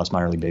event across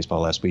minor league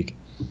baseball last week.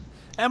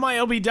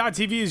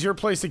 MILB.TV is your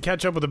place to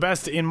catch up with the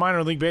best in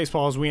minor league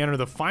baseball as we enter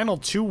the final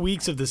 2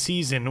 weeks of the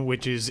season,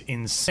 which is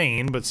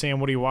insane. But Sam,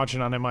 what are you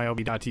watching on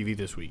MILB.TV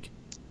this week?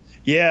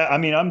 Yeah, I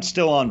mean, I'm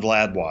still on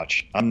Vlad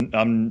watch. I'm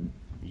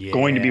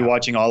going to be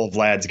watching all of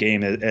Vlad's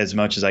game as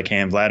much as I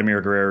can.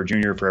 Vladimir Guerrero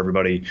Jr. for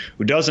everybody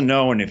who doesn't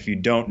know, and if you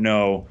don't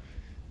know,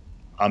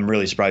 I'm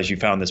really surprised you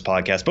found this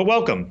podcast. But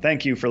welcome.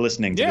 Thank you for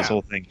listening to this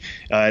whole thing.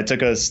 It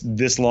took us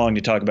this long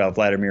to talk about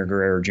Vladimir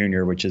Guerrero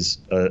Jr., which is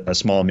a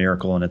small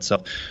miracle in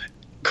itself.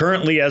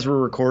 Currently, as we're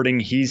recording,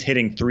 he's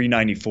hitting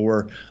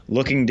 394.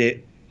 Looking to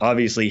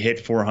obviously hit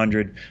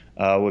 400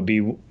 would be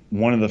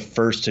one of the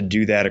first to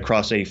do that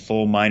across a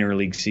full minor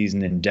league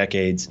season in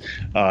decades.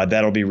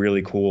 That'll be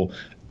really cool.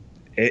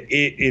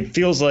 It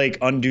feels like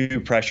undue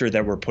pressure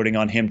that we're putting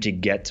on him to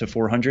get to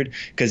 400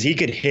 because he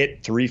could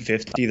hit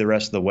 350 the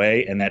rest of the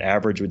way and that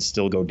average would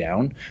still go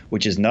down,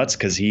 which is nuts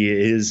because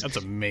That's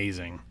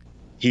amazing.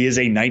 He is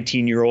a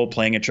 19-year-old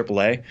playing at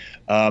AAA,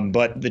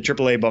 but the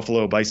AAA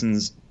Buffalo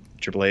Bisons,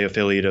 AAA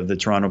affiliate of the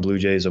Toronto Blue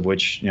Jays, of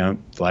which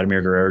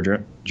Vladimir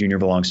Guerrero Jr.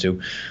 belongs to.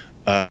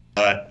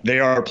 They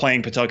are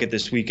playing Pawtucket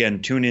this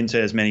weekend. Tune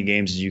into as many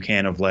games as you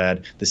can of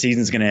Vlad. The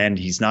season's going to end.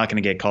 He's not going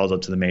to get called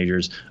up to the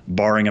majors,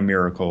 barring a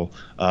miracle.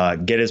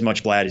 Get as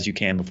much Vlad as you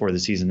can before the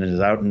season is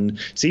out and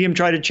see him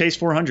try to chase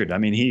 400. I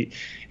mean,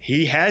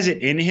 he has it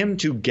in him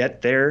to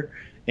get there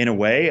in a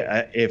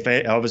way. If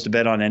I was to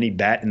bet on any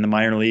bat in the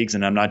minor leagues,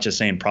 and I'm not just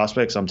saying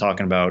prospects, I'm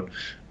talking about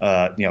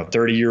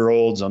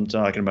 30-year-olds. I'm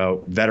talking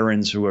about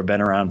veterans who have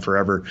been around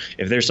forever.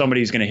 If there's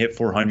somebody who's going to hit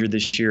 400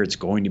 this year, it's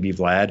going to be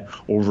Vlad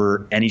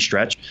over any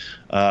stretch.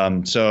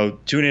 So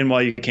tune in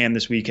while you can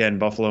this weekend,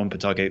 Buffalo and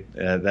Pawtucket.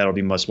 That'll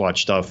be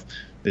must-watch stuff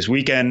this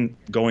weekend,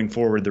 going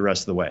forward the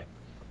rest of the way.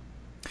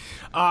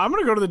 I'm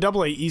going to go to the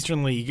AA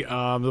Eastern League.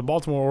 The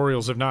Baltimore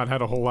Orioles have not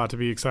had a whole lot to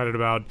be excited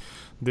about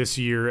this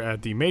year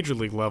at the major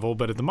league level,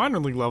 but at the minor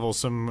league level,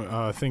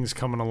 some things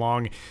coming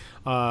along.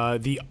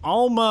 The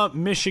Alma,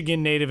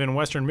 Michigan native and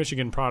Western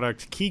Michigan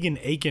product, Keegan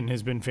Aiken,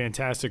 has been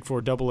fantastic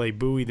for AA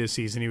Bowie this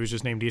season. He was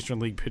just named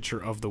Eastern League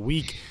Pitcher of the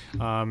Week,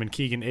 and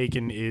Keegan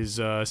Aiken is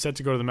set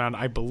to go to the mound,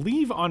 I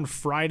believe, on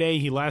Friday.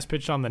 He last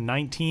pitched on the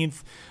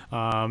 19th,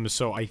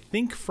 so I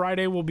think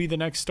Friday will be the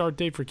next start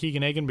date for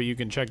Keegan Aiken, but you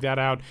can check that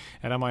out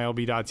at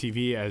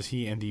MILB.TV as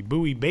he and the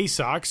Bowie Bay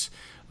Sox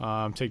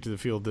take to the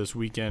field this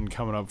weekend,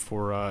 coming up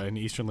for an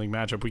Eastern League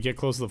matchup. We get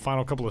close to the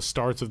final couple of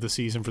starts of the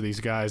season for these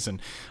guys, and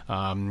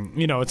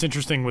it's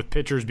interesting with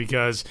pitchers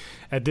because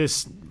at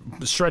this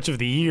stretch of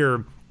the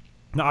year,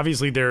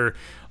 obviously they're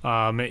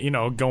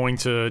going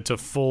to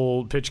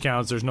full pitch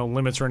counts. There's no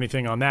limits or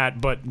anything on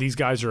that, but these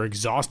guys are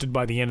exhausted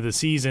by the end of the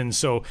season.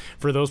 So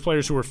for those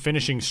players who are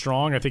finishing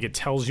strong, I think it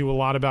tells you a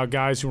lot about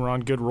guys who are on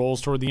good rolls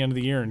toward the end of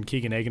the year, and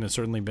Keegan Aiken has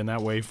certainly been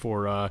that way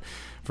for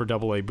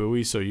AA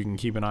Bowie, so you can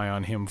keep an eye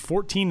on him.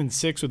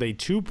 14-6 with a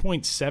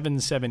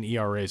 2.77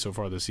 ERA so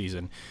far this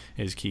season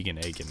is Keegan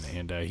Aiken,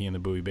 and he and the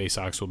Bowie Bay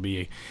Sox will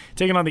be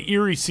taking on the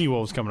Erie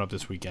Seawolves coming up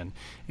this weekend.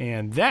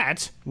 And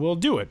that will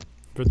do it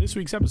for this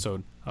week's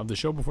episode of the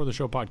Show Before the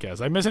Show podcast.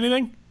 Did I miss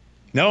anything?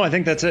 No, I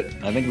think that's it.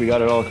 I think we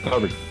got it all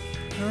covered.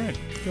 All right,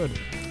 good.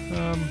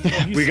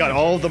 We got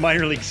all the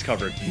minor leagues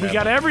covered. We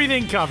got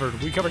everything covered.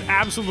 We covered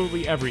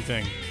absolutely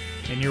everything.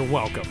 And you're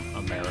welcome,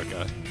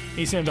 America.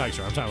 He's Sam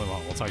Dykstra. I'm Tyler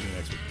Hall. We'll talk to you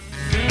next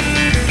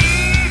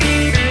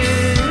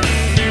week.